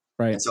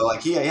 Right. And so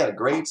like he had a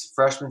great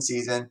freshman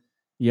season.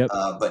 Yep.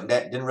 But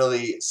didn't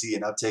really see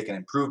an uptick in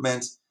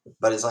improvement.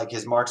 But it's like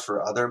his marks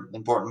for other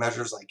important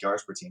measures like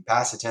yards per team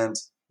pass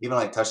attempt, even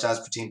like touchdowns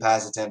per team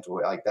pass attempt,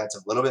 like that's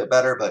a little bit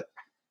better, but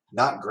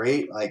not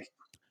great. Like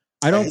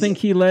I don't think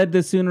he led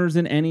the Sooners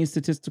in any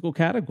statistical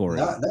category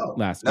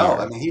last year.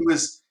 I mean, he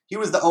was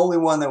the only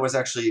one that was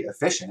actually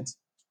efficient.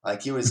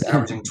 Like he was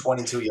averaging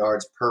 22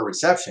 yards per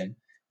reception,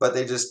 but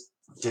they just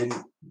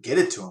didn't get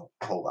it to him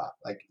a whole lot.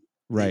 Like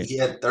he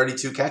had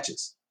 32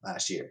 catches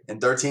last year in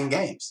 13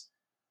 games.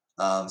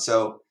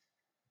 So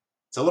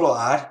it's a little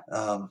odd.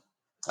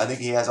 I think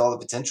he has all the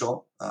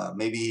potential.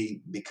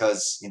 Maybe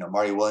because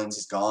Marty Williams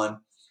is gone,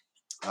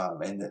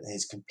 and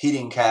his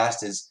competing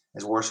cast is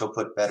worse. He'll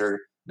put better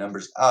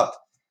numbers up.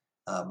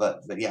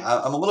 But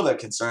yeah, I'm a little bit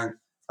concerned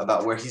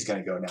about where he's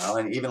going to go now.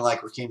 And even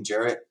like Raheem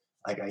Jarrett,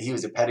 like he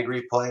was a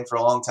pedigree play for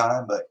a long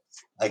time, but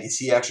like is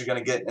he actually going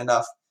to get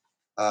enough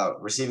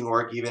receiving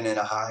work even in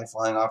a high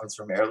flying offense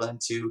from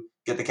Maryland to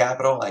get the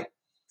capital? Like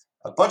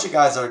a bunch of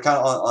guys that are kind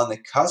of on the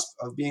cusp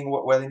of being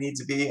where they need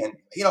to be. And,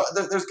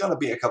 there's going to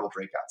be a couple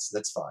breakouts.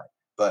 That's fine.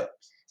 But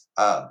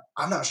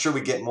I'm not sure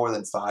we get more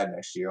than 5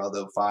 next year,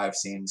 although 5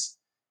 seems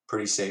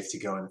pretty safe to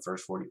go in the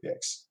first 40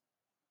 picks.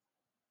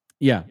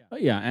 Yeah.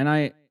 Yeah.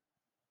 And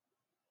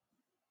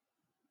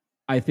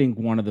I think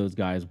one of those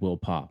guys will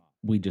pop.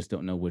 We just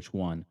don't know which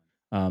one.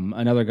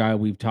 Another guy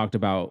we've talked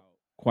about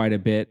quite a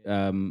bit,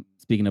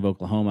 speaking of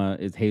Oklahoma,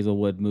 is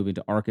Hazelwood moving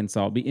to Arkansas.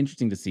 It'll be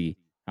interesting to see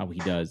how he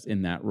does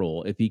in that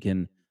role, if he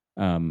can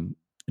um,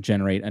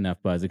 generate enough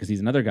buzz, because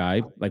he's another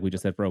guy, like we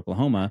just said for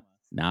Oklahoma,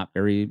 not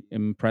very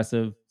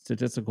impressive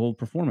statistical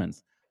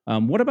performance.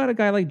 What about a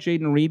guy like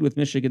Jaden Reed with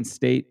Michigan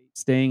State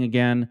staying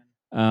again?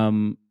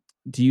 Um,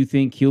 do you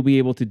think he'll be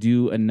able to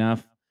do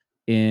enough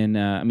in?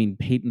 I mean,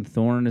 Peyton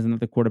Thorne isn't that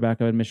the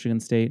quarterback of Michigan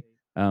State?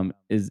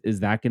 Is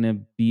that going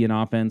to be an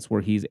offense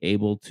where he's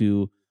able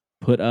to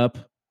put up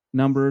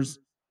numbers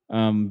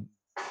um,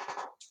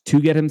 to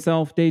get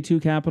himself day two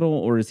capital,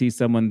 or is he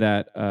someone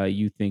that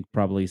you think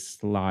probably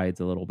slides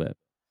a little bit?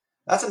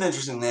 That's an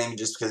interesting name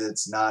just because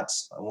it's not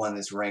one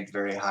that's ranked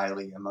very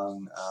highly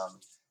among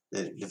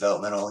the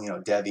developmental,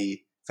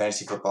 Devy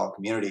fantasy football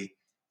community.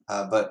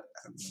 But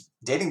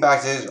dating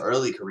back to his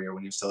early career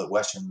when he was still at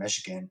Western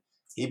Michigan,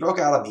 he broke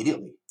out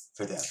immediately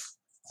for them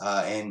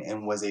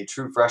and was a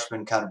true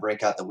freshman kind of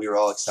breakout that we were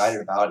all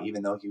excited about,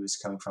 even though he was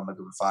coming from a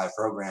Group of 5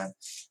 program.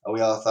 We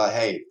all thought,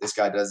 hey, this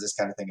guy does this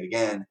kind of thing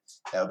again.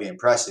 That would be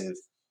impressive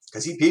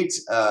because he peaked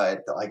at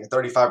like a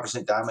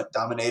 35%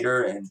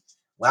 dominator. And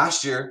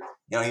last year,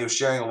 he was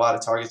sharing a lot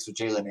of targets with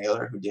Jalen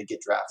Naylor, who did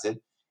get drafted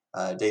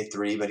day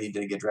 3, but he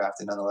did get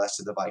drafted nonetheless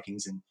to the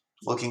Vikings and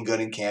looking good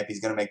in camp. He's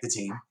going to make the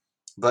team.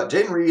 But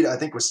Jaden Reed, I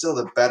think, was still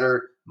the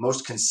better,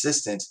 most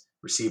consistent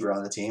receiver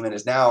on the team, and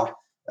is now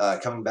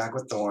coming back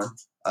with Thorne.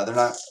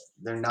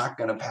 They're not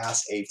going to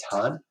pass a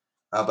ton,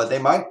 but they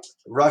might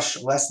rush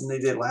less than they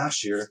did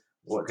last year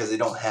because they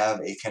don't have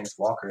a Kenneth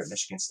Walker at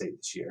Michigan State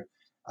this year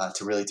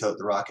to really tote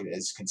the rocket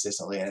as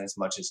consistently and as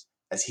much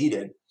as he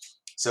did.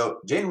 So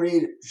Jaden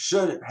Reed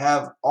should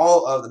have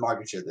all of the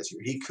market share this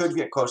year. He could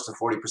get close to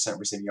 40%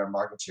 receiving yard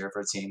market share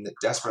for a team that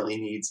desperately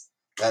needs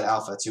that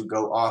alpha to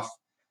go off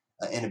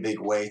in a big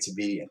way to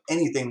be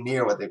anything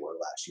near what they were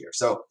last year.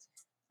 So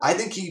I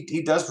think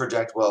he does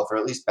project well for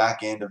at least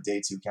back end of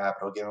day 2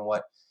 capital, given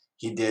what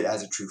he did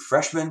as a true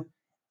freshman.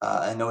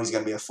 I know he's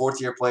going to be a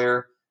 4th-year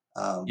player.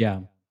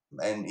 Yeah.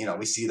 And,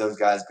 we see those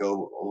guys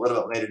go a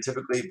little bit later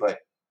typically, but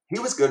he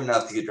was good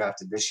enough to get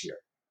drafted this year.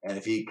 And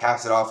if he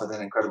caps it off with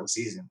an incredible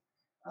season,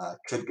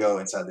 could go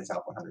inside the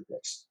top 100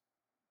 picks.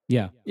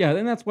 Yeah. Yeah.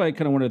 And that's why I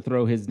kind of wanted to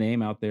throw his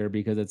name out there,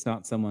 because it's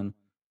not someone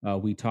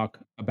we talk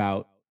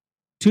about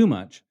too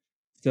much.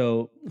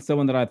 So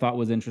someone that I thought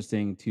was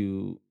interesting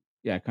to,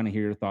 yeah, kind of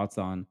hear your thoughts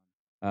on.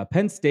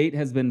 Penn State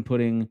has been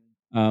putting,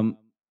 oh,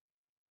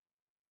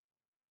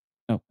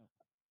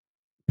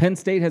 Penn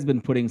State has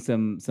been putting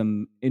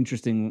some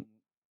interesting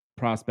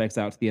prospects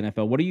out to the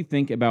NFL. What do you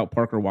think about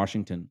Parker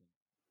Washington?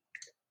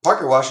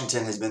 Parker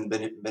Washington has been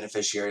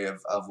beneficiary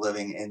of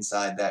living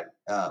inside that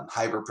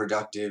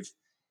hyper-productive,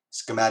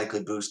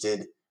 schematically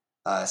boosted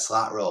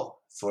slot role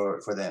for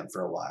them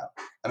for a while.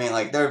 I mean,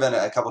 like, there have been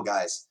a couple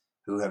guys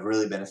who have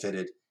really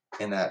benefited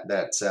in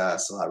that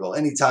slot role.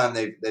 Anytime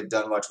they've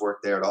done much work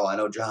there at all. I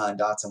know Jahan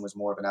Dotson was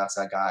more of an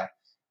outside guy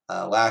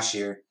last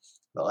year,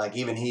 but like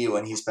even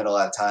when he spent a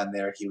lot of time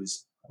there, he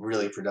was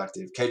really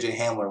productive. KJ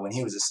Hamler, when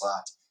he was a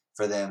slot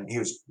for them, he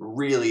was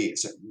really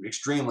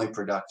extremely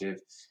productive.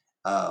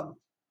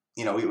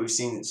 We've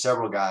seen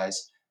several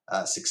guys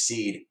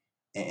succeed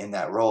in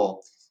that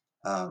role.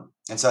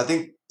 And so I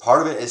think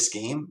part of it is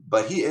scheme,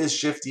 but he is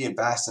shifty and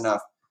fast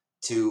enough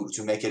to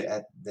make it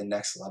at the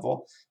next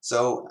level.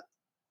 So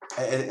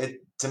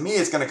to me,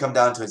 it's going to come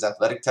down to his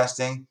athletic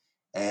testing,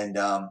 and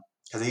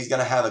because he's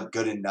going to have a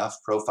good enough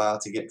profile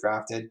to get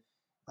drafted,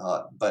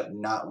 but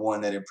not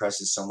one that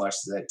impresses so much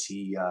that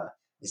he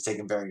is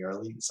taken very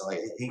early. So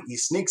he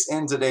sneaks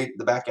into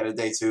the back end of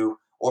day 2,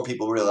 or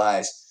people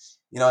realize,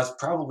 it's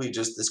probably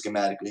just the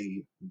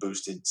schematically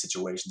boosted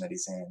situation that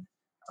he's in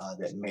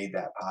that made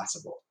that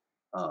possible.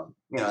 And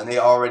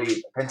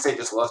Penn State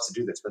just loves to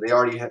do this, but they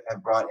already have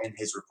brought in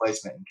his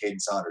replacement in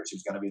Caden Saunders,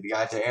 who's going to be the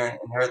guy to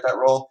inherit that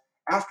role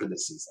after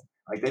this season.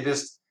 Like, they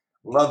just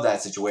love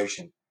that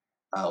situation.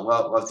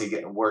 Love to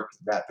get and work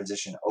that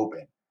position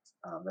open.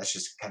 That's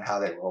just kind of how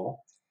they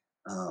roll.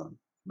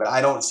 But I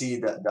don't see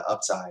the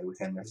upside with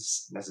him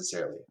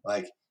necessarily.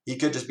 Like, he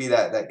could just be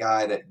that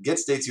guy that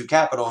gets day 2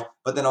 capital,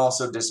 but then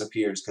also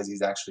disappears because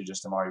he's actually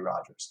just Amari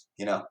Rodgers,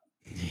 Yeah.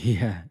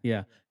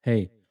 Yeah.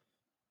 Hey,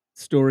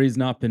 story's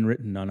not been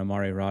written on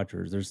Amari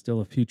Rodgers. There's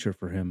still a future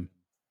for him.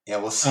 Yeah,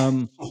 we'll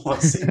see. We'll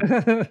see.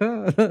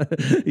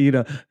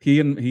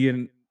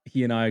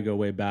 He and I go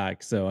way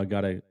back, so I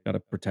gotta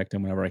protect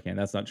him whenever I can.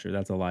 That's not true.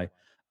 That's a lie.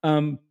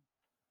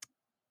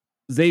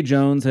 Zay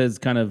Jones has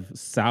kind of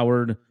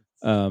soured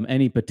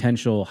any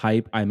potential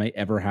hype I might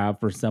ever have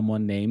for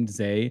someone named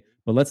Zay.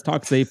 But let's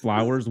talk Zay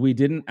Flowers. We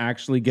didn't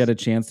actually get a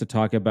chance to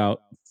talk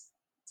about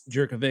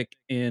Jurkovic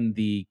in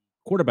the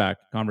quarterback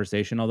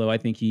conversation, although I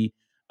think he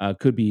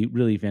could be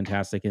really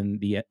fantastic in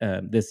the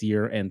this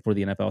year and for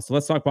the NFL. So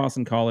let's talk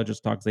Boston College. Let's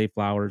talk Zay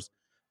Flowers.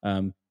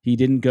 He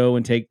didn't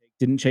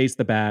chase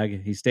the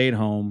bag. He stayed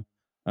home.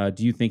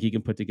 Do you think he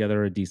can put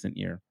together a decent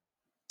year?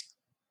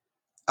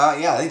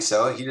 Yeah, I think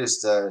so. He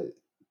just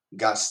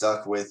got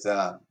stuck with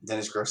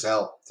Dennis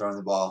Grosel throwing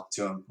the ball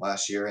to him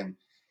last year, and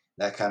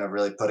that kind of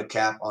really put a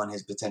cap on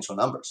his potential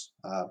numbers.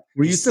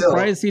 Were you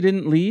surprised he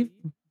didn't leave?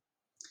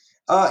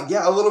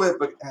 Yeah, a little bit,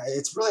 but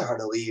it's really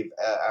hard to leave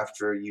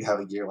after you have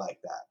a year like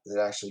that.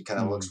 That actually kind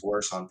of looks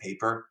worse on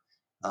paper.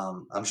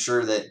 I'm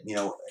sure that,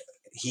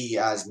 he,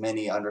 as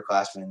many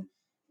underclassmen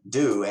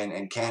do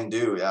and can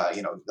do,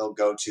 they'll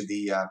go to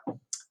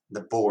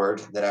the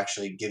board that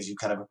actually gives you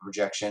kind of a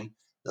projection.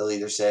 They'll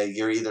either say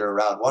you're either a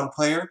round 1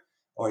 player,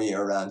 or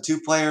you're a round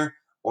 2 player,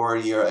 or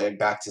you're a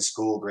back to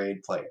school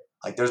grade player.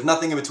 Like, there's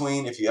nothing in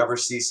between. If you ever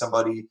see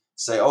somebody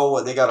say, oh,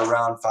 well, they got a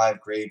round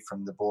 5 grade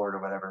from the board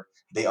or whatever,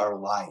 they are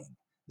lying.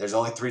 There's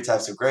only 3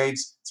 types of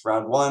grades. It's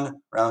round 1,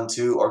 round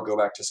 2, or go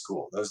back to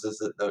school. Those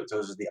are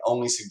the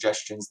only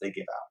suggestions they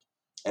give out.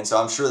 And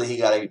so I'm sure that he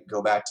got to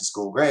go back to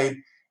school grade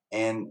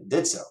and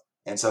did so.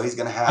 And so he's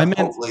going to have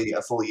hopefully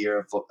a full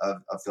year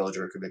of Phil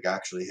Jurkovec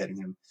actually hitting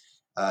him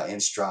in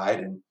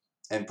stride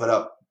and put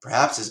up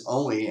perhaps his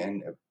only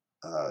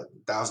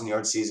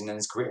 1,000-yard season in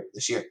his career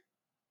this year.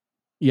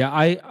 Yeah,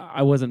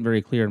 I wasn't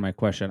very clear in my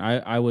question.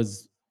 I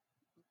was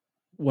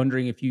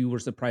wondering if you were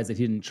surprised that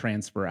he didn't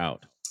transfer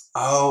out.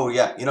 Oh,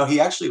 yeah. He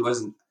actually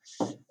wasn't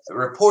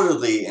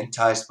reportedly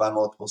enticed by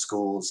multiple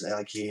schools.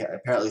 Like, he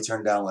apparently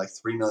turned down like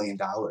 $3 million.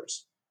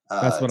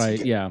 That's what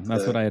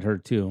I had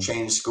heard too.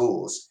 Changed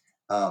schools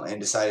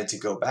and decided to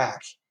go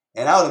back.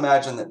 And I would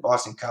imagine that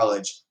Boston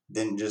College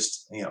didn't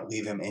just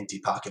leave him empty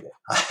pocketed.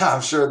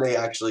 I'm sure they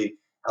actually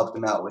helped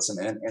him out with some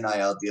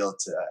NIL deal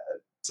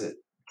to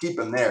keep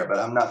him there, but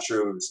I'm not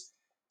sure it was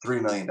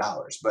 $3 million.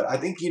 But I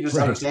think he just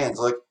understands.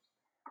 Look,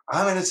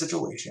 I'm in a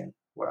situation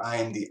where I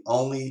am the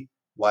only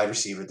wide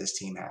receiver this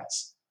team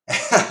has.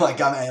 Like,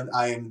 I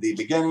am the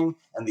beginning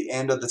and the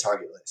end of the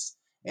target list,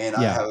 and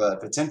I have a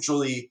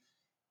potentially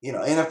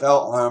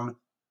NFL arm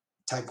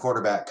type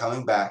quarterback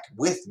coming back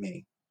with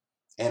me,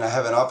 and I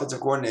have an offensive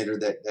coordinator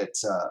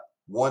that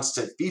wants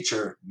to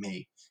feature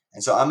me,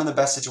 and so I'm in the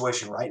best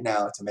situation right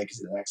now to make it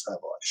to the next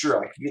level. Sure,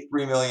 I could get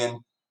 $3 million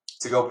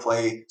to go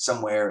play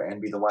somewhere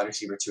and be the wide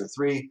receiver 2 or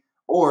 3,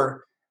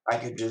 or I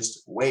could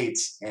just wait,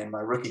 and my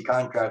rookie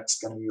contract is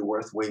going to be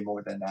worth way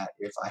more than that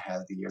if I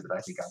have the year that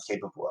I think I'm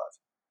capable of.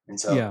 And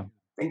so I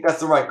think that's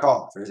the right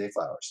call for Zay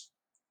Flowers.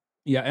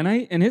 Yeah,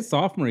 and his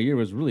sophomore year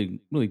was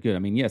really, really good. I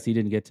mean, yes, he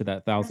didn't get to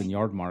that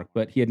 1,000-yard mark,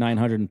 but he had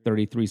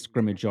 933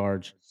 scrimmage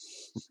yards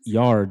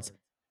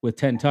with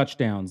 10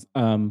 touchdowns.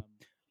 Where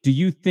do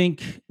you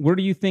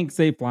think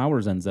Zay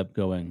Flowers ends up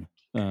going?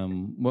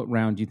 What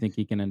round do you think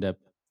he can end up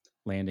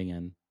landing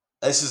in?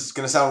 This is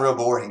going to sound real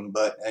boring,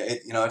 but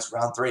it's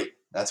round 3.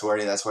 That's where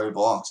he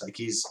belongs. Like,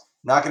 he's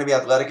not going to be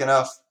athletic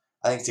enough,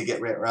 I think, to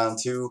get round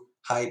 2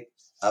 height,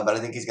 but I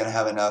think he's going to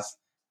have enough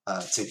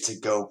to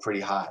go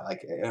pretty high.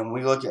 Like, and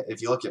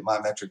if you look at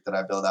my metric that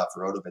I build out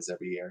for RotoViz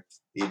every year,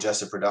 the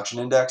adjusted production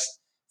index,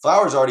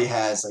 Flowers already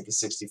has like a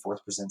 64th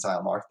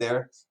percentile mark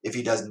there if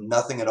he does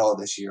nothing at all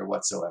this year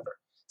whatsoever.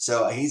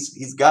 So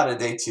he's got a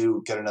day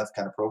 2 good enough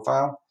kind of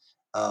profile.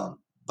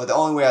 But the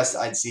only way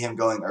I'd see him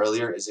going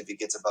earlier is if he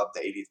gets above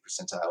the 80th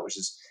percentile, which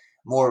is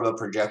more of a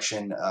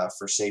projection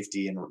for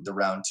safety in the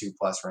round 2+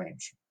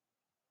 range.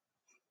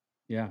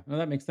 Yeah, no,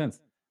 that makes sense.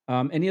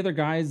 Any other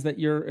guys that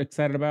you're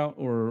excited about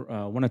or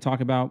want to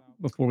talk about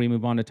before we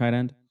move on to tight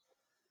end?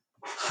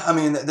 I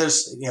mean,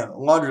 there's a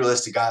laundry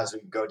list of guys we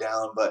could go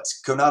down, but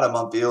Konata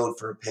Mumpfield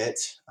for Pitt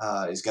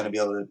is going to be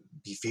able to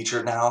be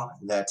featured now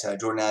that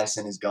Jordan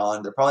Addison is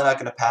gone. They're probably not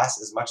going to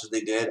pass as much as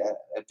they did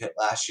at Pitt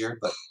last year,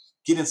 but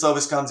Keaton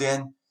Slovis comes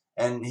in,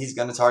 and he's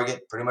going to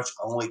target pretty much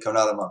only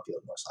Konata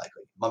Mumpfield, most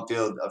likely.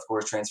 Mumpfield, of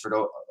course, transferred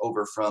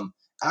over from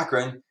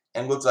Akron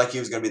and looked like he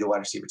was going to be the wide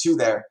receiver 2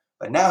 there,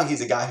 but now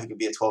he's a guy who could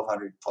be a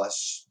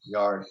 1,200-plus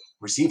yard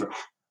receiver,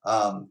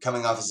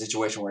 coming off a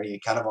situation where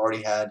he kind of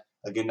already had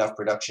a good enough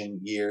production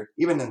year,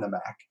 even in the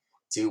MAC,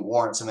 to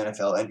warrant some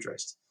NFL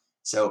interest.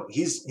 So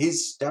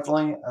he's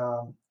definitely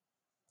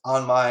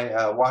on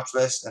my watch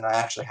list, and I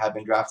actually have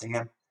been drafting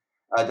him.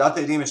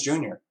 Dante Demas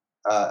Jr.,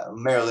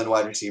 Maryland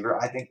wide receiver,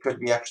 I think could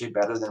be actually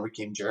better than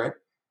Raheem Jarrett,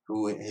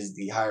 who is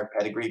the higher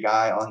pedigree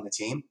guy on the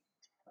team.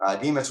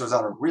 Demas was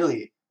on a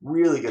really,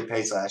 really good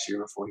pace last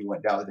year before he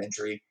went down with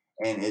injury,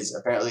 and is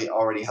apparently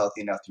already healthy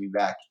enough to be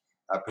back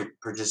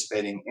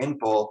participating in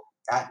full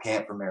at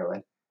camp for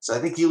Maryland. So I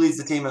think he leads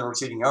the team in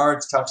receiving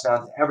yards,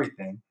 touchdowns,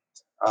 everything,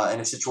 in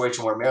a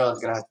situation where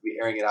Maryland's going to have to be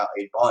airing it out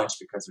a bunch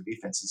because their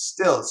defense is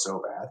still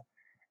so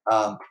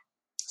bad.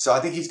 So I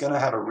think he's going to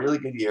have a really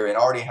good year and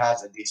already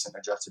has a decent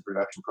adjusted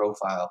production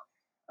profile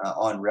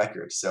on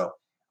record. So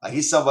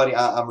he's somebody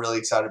I'm really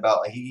excited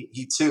about.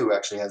 He too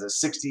actually has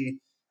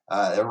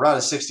around a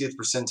 60th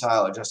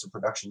percentile adjusted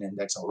production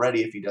index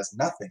already if he does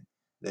nothing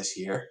this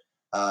year,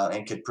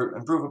 and could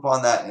improve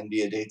upon that and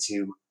be a day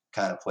 2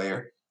 kind of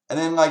player. And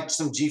then like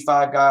some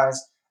G5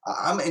 guys,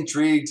 I'm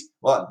intrigued.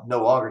 Well,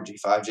 no longer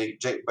G5,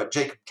 but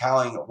Jacob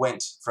Cowing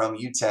went from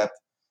UTEP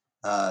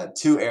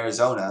to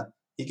Arizona.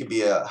 He could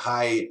be a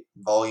high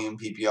volume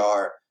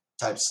PPR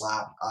type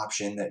slap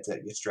option that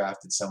gets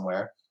drafted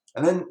somewhere.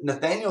 And then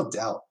Nathaniel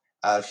Dell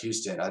out of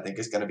Houston, I think,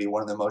 is going to be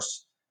one of the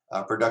most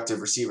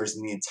productive receivers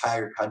in the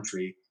entire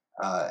country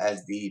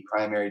as the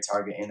primary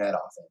target in that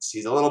offense.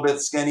 He's a little bit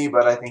skinny,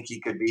 but I think he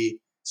could be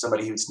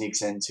somebody who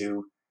sneaks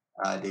into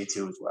day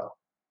 2 as well.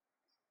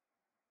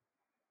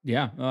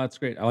 Yeah, no, that's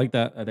great. I like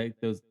that. I think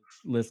those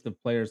list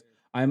of players.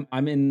 I'm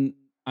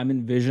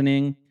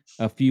envisioning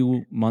a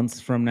few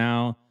months from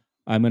now.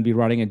 I'm going to be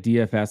writing a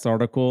DFS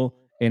article,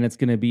 and it's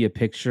going to be a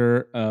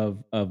picture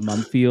of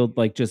Mumfield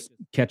like just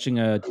catching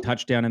a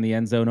touchdown in the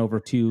end zone over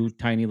two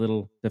tiny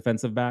little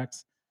defensive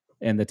backs,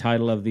 and the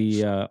title of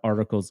the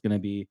article is going to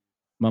be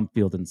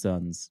Mumfield and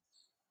Sons.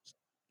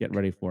 Get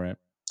ready for it.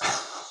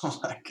 Oh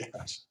my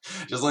gosh!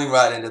 Just lean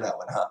right into that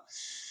one, huh?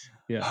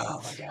 Yeah.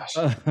 Oh my gosh!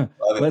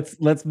 Love it.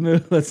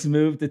 Let's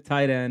move to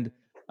tight end.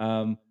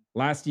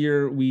 Last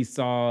year we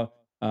saw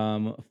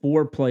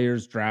 4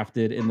 players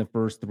drafted in the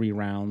first 3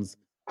 rounds.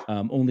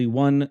 Only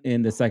one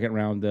in the second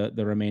round.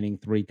 The remaining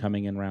 3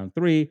 coming in round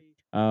 3.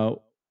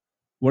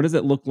 What does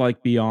it look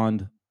like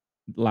beyond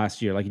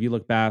last year? Like if you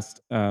look back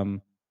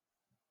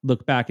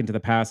into the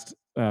past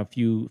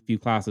few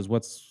classes,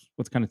 what's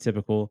kind of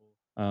typical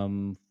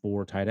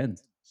for tight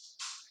ends?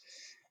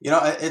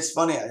 It's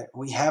funny.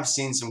 We have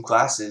seen some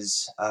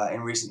classes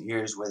in recent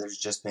years where there's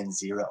just been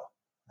zero,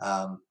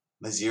 a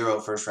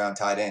 0 first-round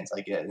tight ends,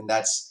 and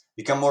that's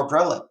become more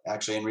prevalent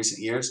actually in recent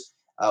years.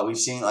 We've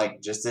seen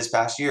like just this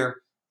past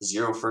year,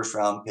 0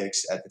 first-round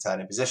picks at the tight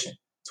end position.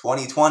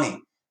 2020,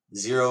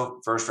 0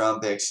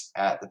 first-round picks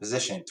at the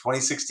position.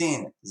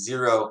 2016,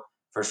 0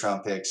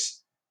 first-round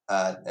picks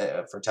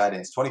for tight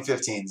ends.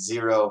 2015,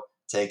 0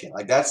 taken.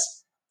 Like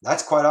that's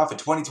quite often.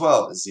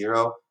 2012,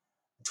 0.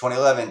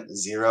 2011,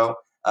 0.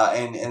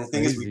 And the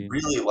thing is, we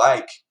really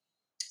like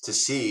to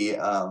see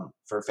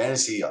for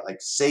fantasy, like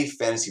safe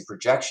fantasy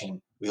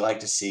projection, we like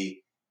to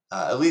see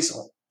at least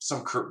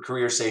some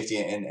career safety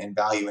and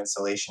value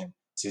insulation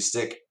to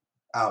stick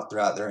out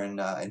throughout their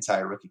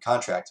entire rookie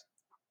contract.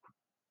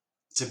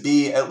 To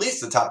be at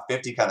least the top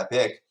 50 kind of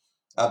pick,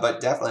 but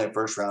definitely a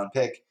first round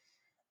pick.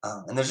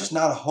 And there's just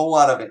not a whole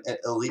lot of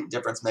elite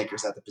difference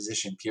makers at the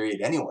position,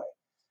 period, anyway.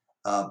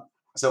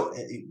 So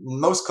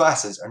most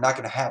classes are not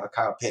going to have a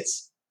Kyle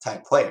Pitts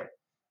type player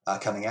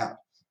coming out.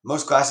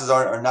 Most classes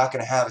are not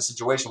going to have a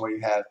situation where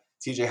you have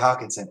TJ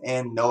Hawkinson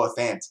and Noah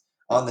Fant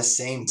on the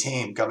same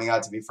team coming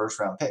out to be first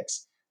round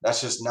picks.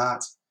 That's just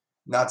not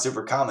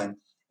super common.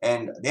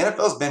 And the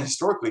NFL has been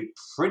historically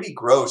pretty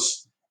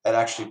gross at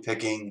actually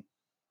picking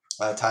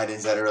tight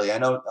ends that early. I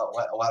know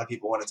a lot of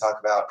people want to talk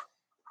about,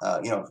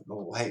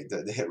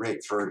 the hit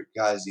rate for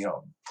guys,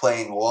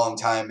 playing a long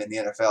time in the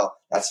NFL.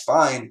 That's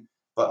fine.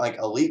 But like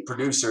elite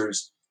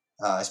producers,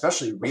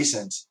 especially in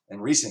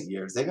recent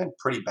years, they've been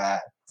pretty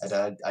bad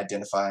at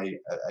identifying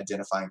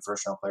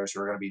first round players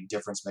who are going to be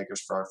difference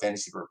makers for our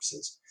fantasy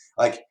purposes.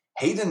 Like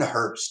Hayden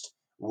Hurst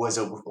was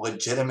a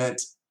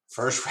legitimate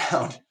first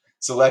round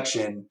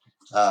selection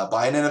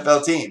by an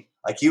NFL team.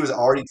 Like he was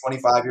already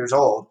 25 years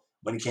old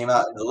when he came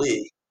out in the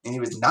league, and he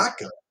was not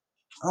good.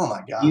 Oh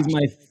my gosh. He's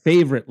my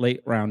favorite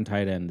late round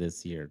tight end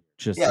this year.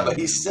 But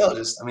he's still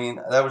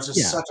that was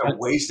just such a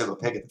waste of a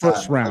pick at the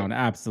first time. round,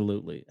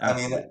 absolutely. I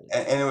mean,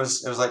 and it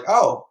was like,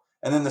 oh,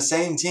 and then the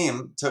same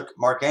team took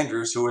Mark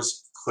Andrews, who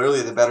was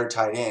clearly the better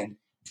tight end.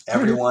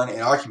 Everyone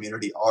in our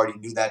community already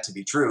knew that to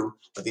be true,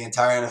 but the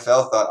entire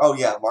NFL thought, oh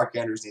yeah, Mark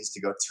Andrews needs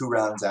to go 2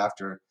 rounds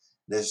after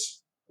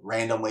this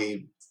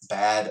randomly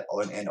bad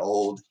and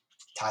old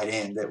tight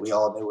end that we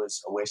all knew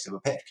was a waste of a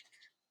pick.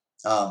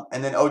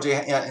 And then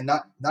OJ, and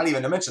not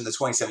even to mention the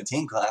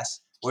 2017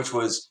 class, which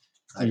was,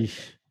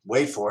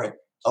 wait for it,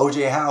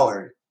 OJ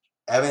Howard,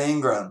 Evan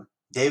Ingram,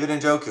 David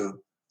Njoku.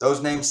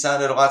 Those names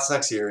sounded a lot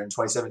sexier in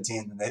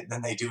 2017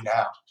 than they do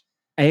now.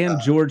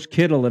 And George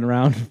Kittle in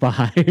round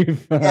 5.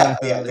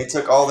 They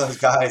took all those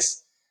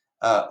guys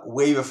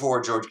way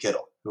before George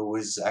Kittle, who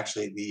was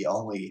actually the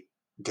only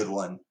good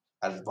one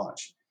out of the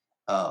bunch.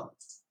 The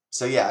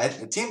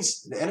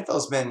NFL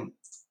has been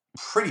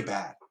pretty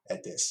bad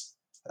at this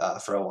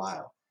for a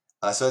while.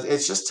 So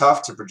it's just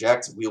tough to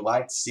project. We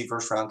like to see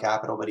first round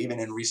capital, but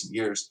even in recent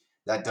years,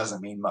 that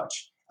doesn't mean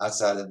much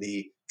outside of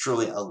the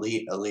truly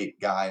elite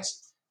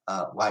guys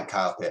like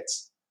Kyle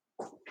Pitts.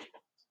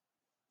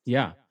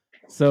 Yeah.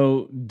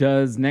 So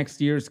does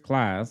next year's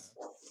class,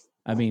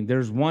 I mean,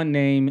 there's one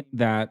name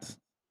that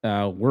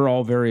we're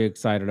all very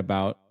excited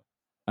about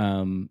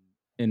in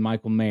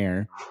Michael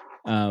Mayer.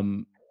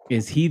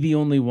 Is he the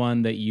only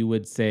one that you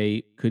would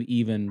say could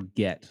even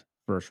get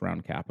first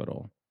round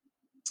capital?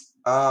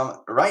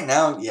 Right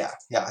now, yeah.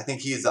 I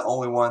think he's the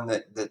only one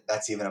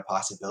that's even a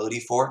possibility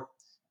for.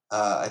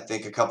 I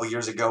think a couple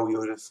years ago we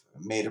would have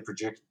made a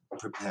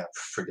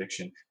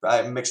prediction.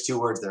 I mixed 2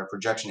 words there: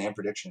 projection and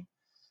prediction.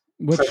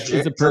 Which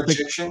is a perfect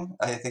prediction.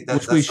 I think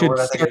that's we should the word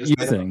I think I just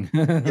using.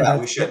 Yeah,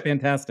 we should.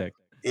 Fantastic.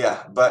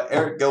 Yeah, but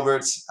Eric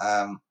Gilbert,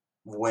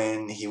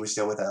 when he was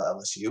still with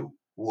LSU,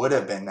 would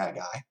have been that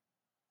guy,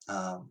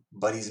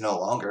 but he's no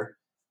longer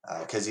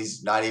because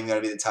he's not even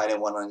going to be the tight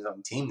end one on his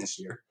own team this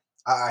year.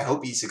 I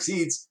hope he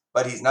succeeds,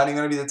 but he's not even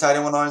going to be the tight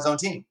end one on his own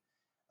team.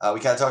 We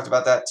kind of talked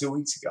about that 2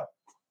 weeks ago.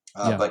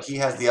 But he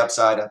has the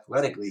upside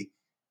athletically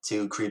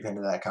to creep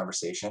into that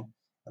conversation.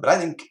 But I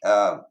think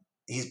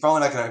he's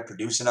probably not going to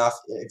produce enough.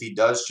 If he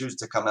does choose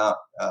to come out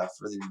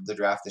for the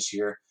draft this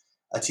year,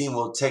 a team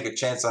will take a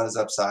chance on his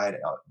upside,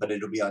 but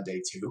it'll be on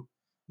day 2.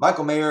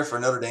 Michael Mayer for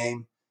Notre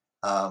Dame,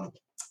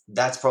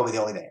 that's probably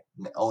the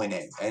only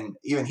name. And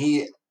even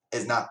he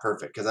is not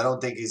perfect because I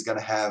don't think he's going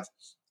to have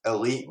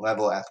elite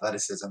level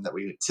athleticism that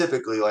we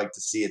typically like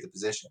to see at the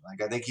position.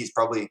 Like I think he's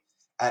probably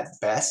at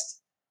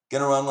best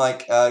going to run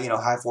like high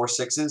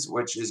 4.6s,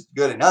 which is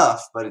good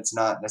enough, but it's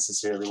not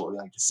necessarily what we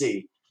like to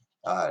see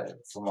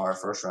from our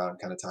first round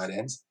kind of tight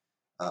ends.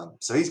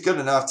 So he's good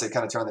enough to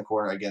kind of turn the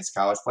corner against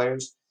college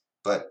players,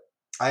 but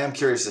I am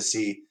curious to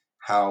see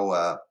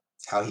how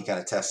he kind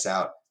of tests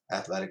out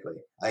athletically.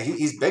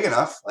 He's big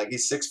enough, like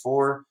he's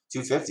 6'4",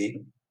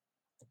 250,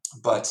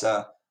 but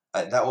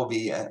that will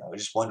be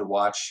just one to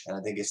watch, and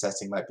I think his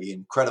testing might be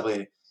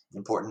incredibly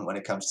important when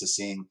it comes to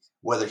seeing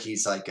whether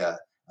he's like a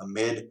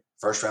mid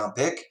first round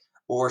pick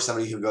or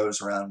somebody who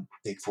goes around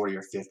pick 40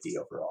 or 50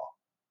 overall.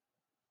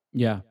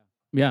 Yeah,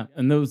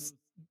 and those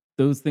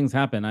things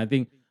happen. I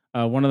think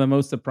one of the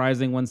most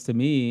surprising ones to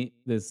me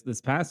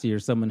this past year,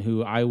 someone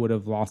who I would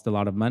have lost a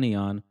lot of money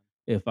on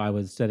if I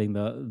was setting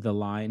the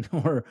line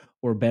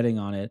or betting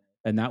on it,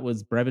 and that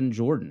was Brevin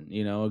Jordan.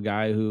 You know, a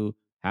guy who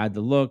had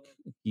the look.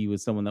 He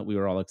was someone that we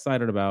were all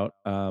excited about,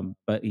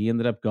 but he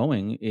ended up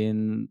going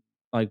in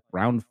like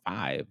round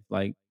 5.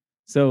 Like,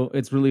 so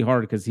it's really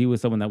hard because he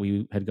was someone that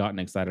we had gotten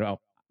excited. Oh,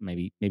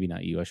 maybe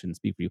not you. I shouldn't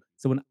speak for you.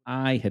 Someone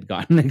I had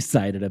gotten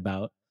excited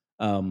about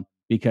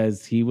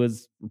because he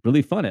was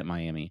really fun at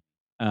Miami.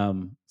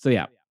 So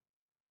yeah,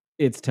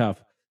 it's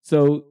tough.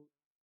 So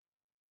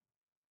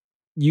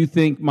you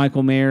think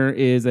Michael Mayer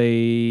is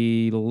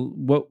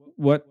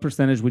what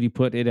percentage would you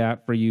put it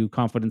at for you?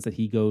 Confidence that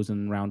he goes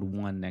in round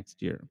 1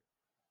 next year?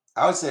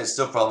 I would say it's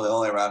still probably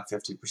only around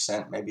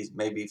 50%,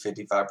 maybe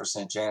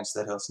 55% chance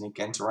that he'll sneak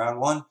into round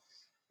 1.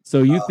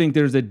 So you think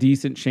there's a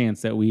decent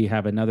chance that we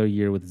have another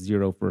year with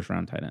 0 first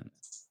round tight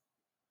ends?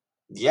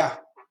 Yeah,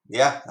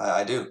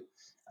 I do.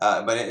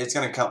 But it's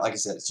going to come, like I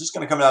said, it's just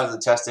going to come down to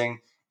the testing.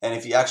 And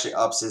if he actually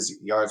ups his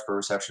yards per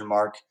reception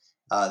mark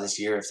this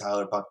year, if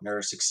Tyler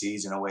Buckner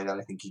succeeds in a way that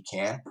I think he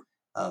can,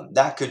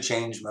 that could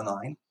change my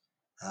mind.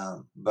 I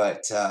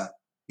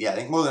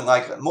think more than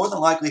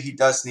likely he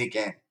does sneak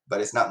in,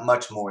 but it's not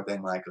much more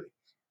than likely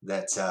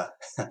that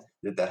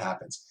that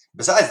happens.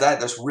 Besides that,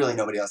 there's really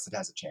nobody else that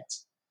has a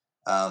chance.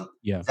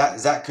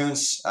 Zach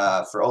Kuntz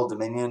for Old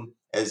Dominion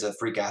is a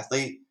freak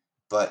athlete,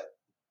 but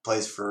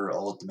plays for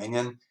Old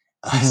Dominion.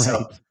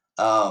 So,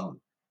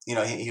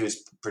 he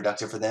was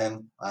productive for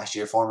them last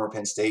year, former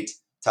Penn State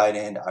tight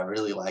end. I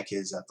really like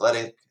his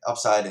athletic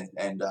upside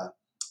and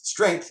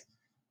strength,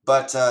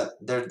 but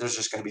there's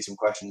just going to be some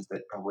questions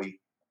that probably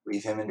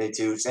leave him in day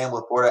 2. Sam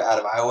Laporta out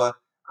of Iowa.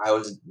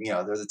 Iowa's,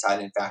 they're the tight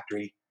end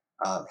factory.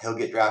 He'll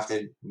get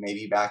drafted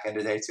maybe back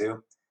into day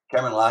 2.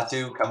 Cameron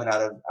Latu coming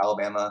out of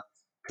Alabama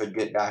could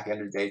get back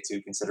into day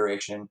 2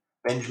 consideration.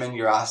 Benjamin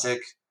Jurasik,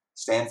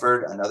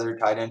 Stanford, another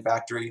tight end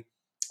factory.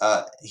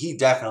 He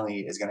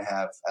definitely is going to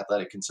have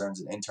athletic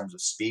concerns in terms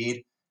of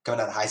speed.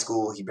 Coming out of high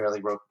school, he barely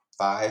broke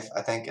 5,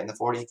 I think, in the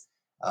 40.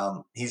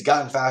 He's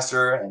gotten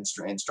faster and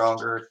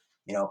stronger,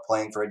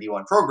 playing for a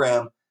D1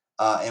 program,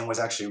 and was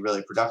actually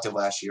really productive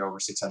last year, over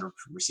 600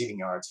 receiving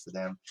yards for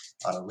them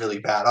on a really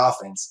bad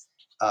offense.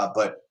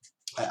 But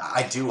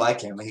I do like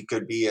him. He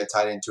could be a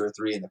tight end 2 or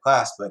 3 in the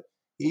class, but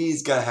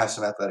he's going to have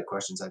some athletic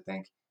questions, I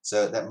think.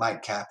 So that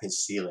might cap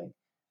his ceiling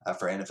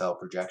for NFL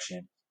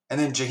projection. And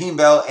then Jaheim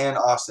Bell and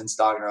Austin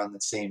Stogner on the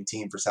same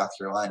team for South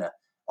Carolina.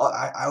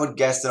 I would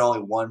guess that only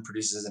one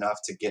produces enough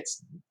to get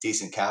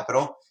decent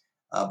capital.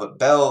 But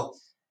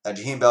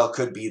Jaheim Bell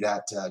could be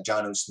that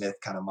Jonnu Smith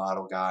kind of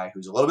model guy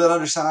who's a little bit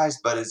undersized,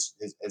 but is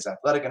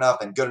athletic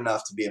enough and good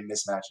enough to be a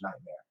mismatch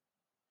nightmare.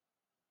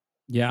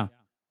 Yeah.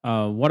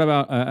 What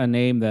about a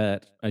name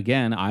that,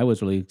 again, I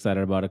was really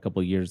excited about a couple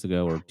of years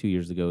ago or 2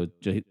 years ago,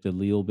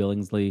 Jaleel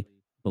Billingsley,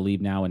 believe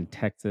now in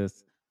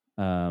Texas.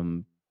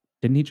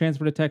 Didn't he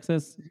transfer to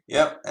Texas?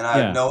 Yep, and I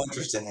have no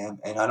interest in him,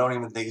 and I don't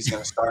even think he's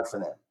going to start for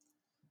them.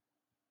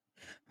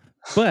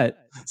 But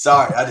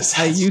sorry,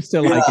 I used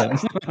to like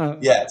him.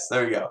 Yes,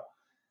 there you go.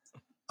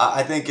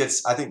 I think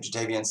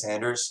Jatavian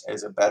Sanders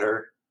is a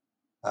better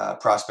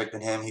prospect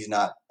than him. He's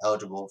not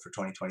eligible for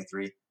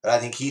 2023, but I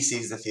think he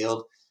sees the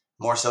field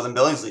more so than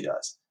Billingsley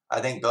does. I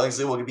think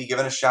Billingsley will be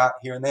given a shot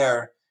here and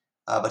there,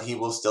 but he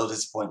will still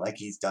disappoint like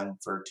he's done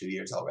for 2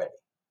 years already.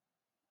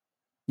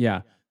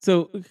 Yeah.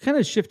 So kind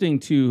of shifting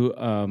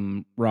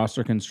to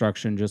roster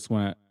construction just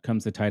when it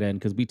comes to tight end,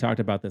 because we talked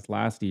about this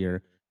last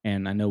year,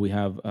 and I know we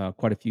have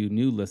quite a few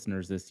new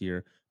listeners this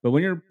year. But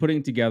when you're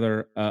putting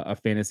together a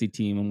fantasy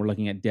team and we're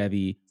looking at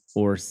Devy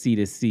or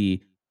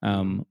C2C,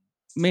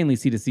 mainly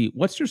C2C,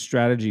 what's your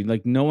strategy?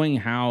 Like knowing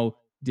how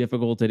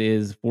difficult it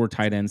is for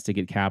tight ends to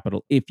get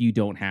capital if you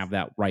don't have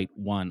that right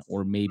one,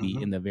 or maybe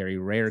in the very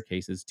rare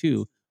cases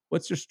too.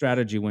 What's your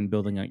strategy when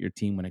building out your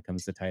team when it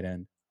comes to tight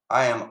end?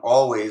 I am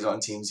always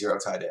on team 0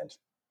 tight end.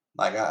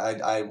 Like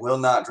I will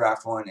not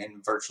draft one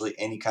in virtually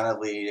any kind of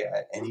league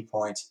at any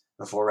point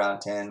before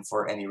round 10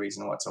 for any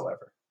reason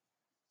whatsoever.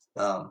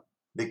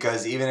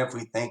 because even if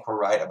we think we're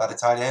right about a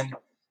tight end,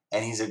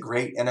 and he's a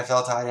great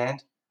NFL tight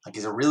end, like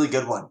he's a really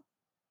good one,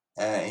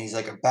 and he's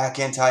like a back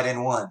end tight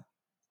end one,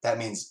 that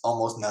means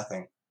almost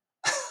nothing.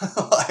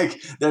 Like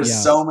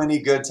there's so many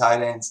good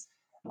tight ends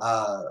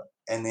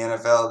in the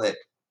NFL that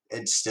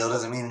it still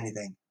doesn't mean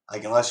anything.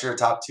 Like unless you're a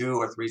top 2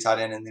 or 3 tight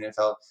end in the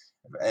NFL,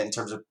 in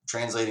terms of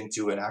translating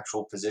to an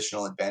actual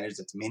positional advantage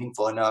that's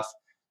meaningful enough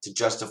to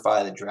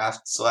justify the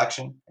draft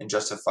selection and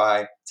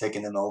justify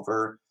taking them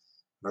over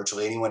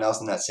virtually anyone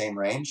else in that same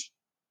range.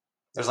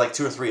 There's like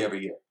 2 or 3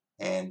 every year,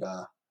 and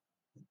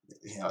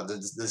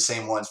the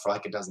same ones for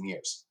like a dozen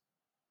years.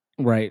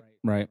 Right.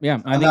 Yeah,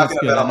 I'm not going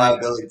to bet on my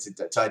ability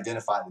to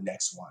identify the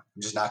next one.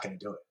 I'm just not going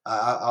to do it.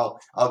 I'll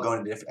go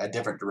in a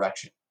different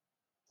direction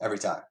every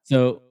time.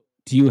 So,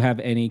 do you have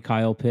any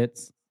Kyle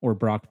Pitts or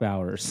Brock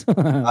Bowers?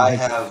 I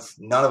have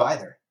none of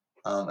either,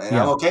 and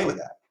I'm okay with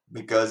that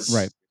because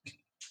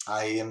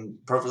I am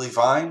perfectly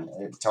fine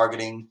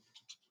targeting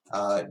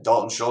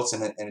Dalton Schultz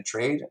in a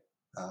trade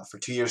for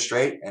 2 years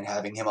straight and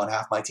having him on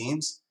half my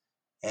teams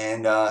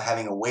and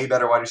having a way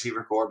better wide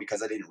receiver core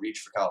because I didn't reach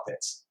for Kyle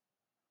Pitts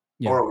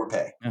or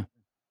overpay.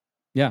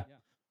 Yeah.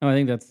 No, I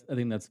think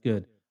that's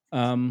good.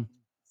 Well,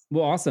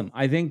 awesome.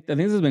 I think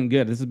this has been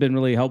good. This has been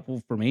really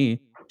helpful for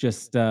me,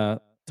 just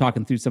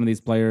talking through some of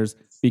these players,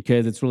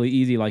 because it's really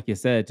easy, like you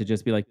said, to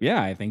just be like,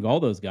 yeah, I think all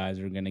those guys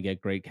are going to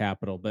get great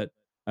capital. But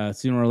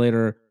sooner or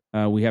later,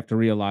 we have to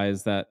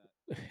realize that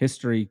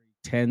history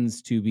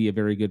tends to be a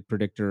very good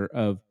predictor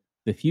of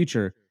the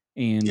future.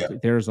 And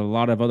there's a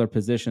lot of other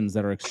positions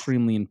that are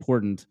extremely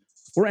important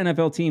for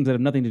NFL teams that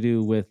have nothing to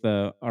do with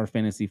our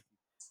fantasy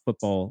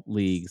football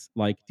leagues,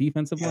 like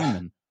defensive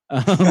linemen.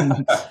 So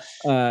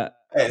I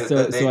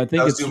think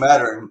those do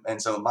matter in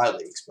some of my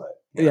leagues, but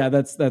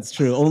that's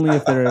true. Only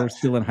if they're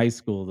still in high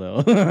school,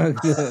 though.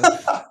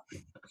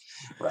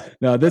 Right.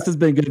 No, this has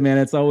been good, man.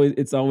 It's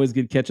always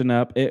good catching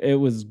up.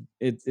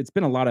 It's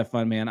been a lot of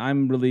fun, man.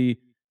 I'm really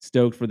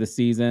stoked for the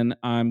season.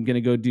 I'm gonna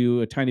go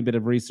do a tiny bit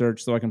of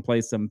research so I can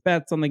play some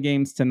bets on the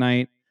games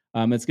tonight.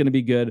 It's gonna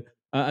be good.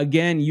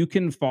 Again, you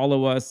can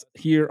follow us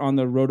here on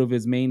the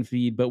RotoViz main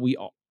feed, but we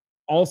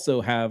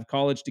also have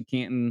College to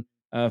Canton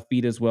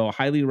feed as well.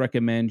 Highly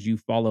recommend you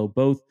follow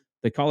both.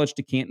 The College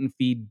to Canton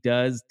feed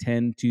does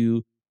tend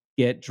to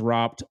get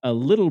dropped a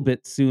little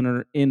bit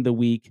sooner in the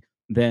week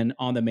than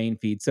on the main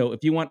feed. So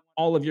if you want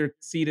all of your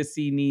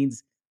C2C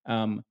needs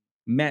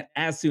met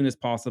as soon as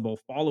possible,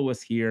 follow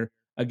us here.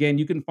 Again,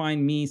 you can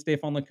find me,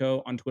 Stefan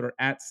Leco, on Twitter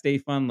at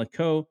Stefan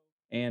Leco,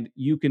 and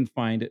you can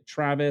find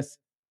Travis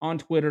on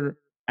Twitter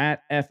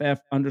at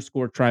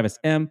FF_Travis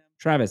M.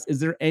 Travis, is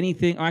there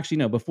anything? Actually,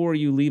 no. Before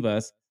you leave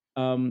us,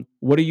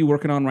 what are you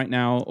working on right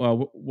now?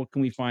 What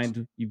can we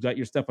find? You've got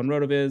your stuff on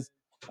RotoViz.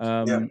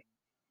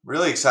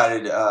 Really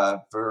excited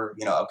for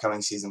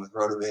upcoming season with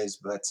RotoViz,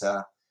 but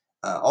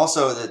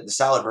also the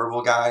Salad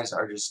Verbal guys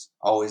are just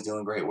always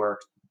doing great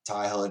work.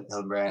 Ty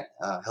Hildenbrandt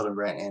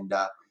and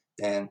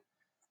Dan,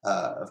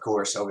 of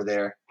course, over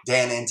there.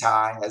 Dan and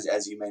Ty,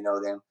 as you may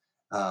know them.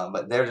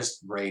 But they're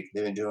just great.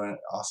 They've been doing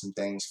awesome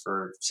things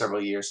for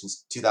several years,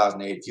 since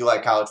 2008. If you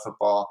like college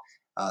football,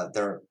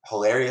 they're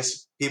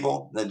hilarious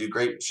people that do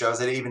great shows.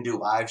 They even do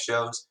live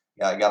shows.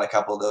 Yeah, I got a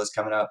couple of those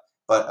coming up,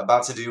 but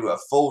about to do a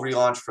full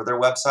relaunch for their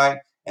website,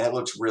 and it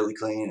looks really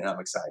clean, and I'm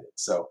excited.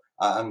 So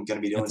I'm going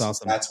to be doing some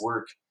stats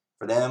work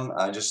for them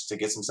just to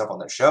get some stuff on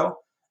their show,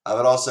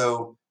 but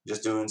also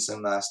just doing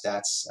some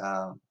stats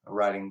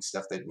writing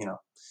stuff that,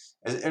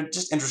 is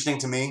just interesting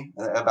to me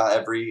about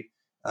every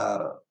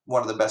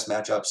one of the best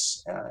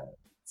matchups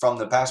from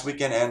the past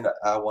weekend and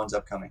ones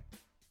upcoming.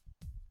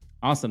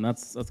 Awesome.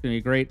 That's going to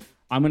be great.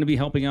 I'm going to be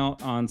helping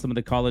out on some of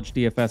the college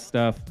DFS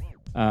stuff.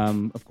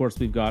 Of course,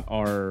 we've got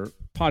our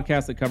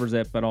podcast that covers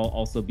it, but I'll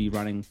also be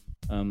writing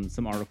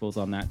some articles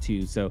on that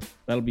too. So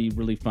that'll be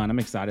really fun. I'm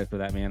excited for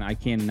that, man. I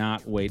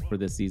cannot wait for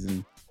this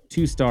season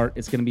to start.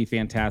 It's going to be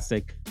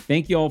fantastic.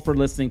 Thank you all for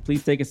listening.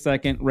 Please take a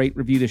second, rate,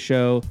 review the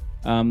show.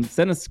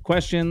 Send us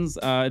questions.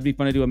 It'd be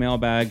fun to do a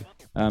mailbag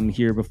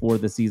here before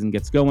the season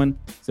gets going.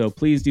 So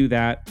please do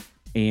that.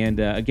 And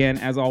again,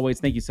 as always,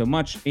 thank you so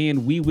much.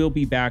 And we will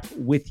be back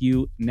with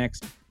you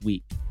next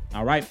week.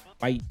 All right.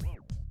 Bye.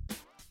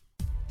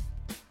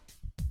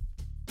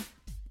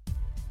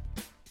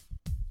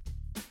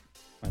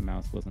 My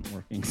mouse wasn't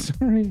working.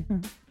 Sorry.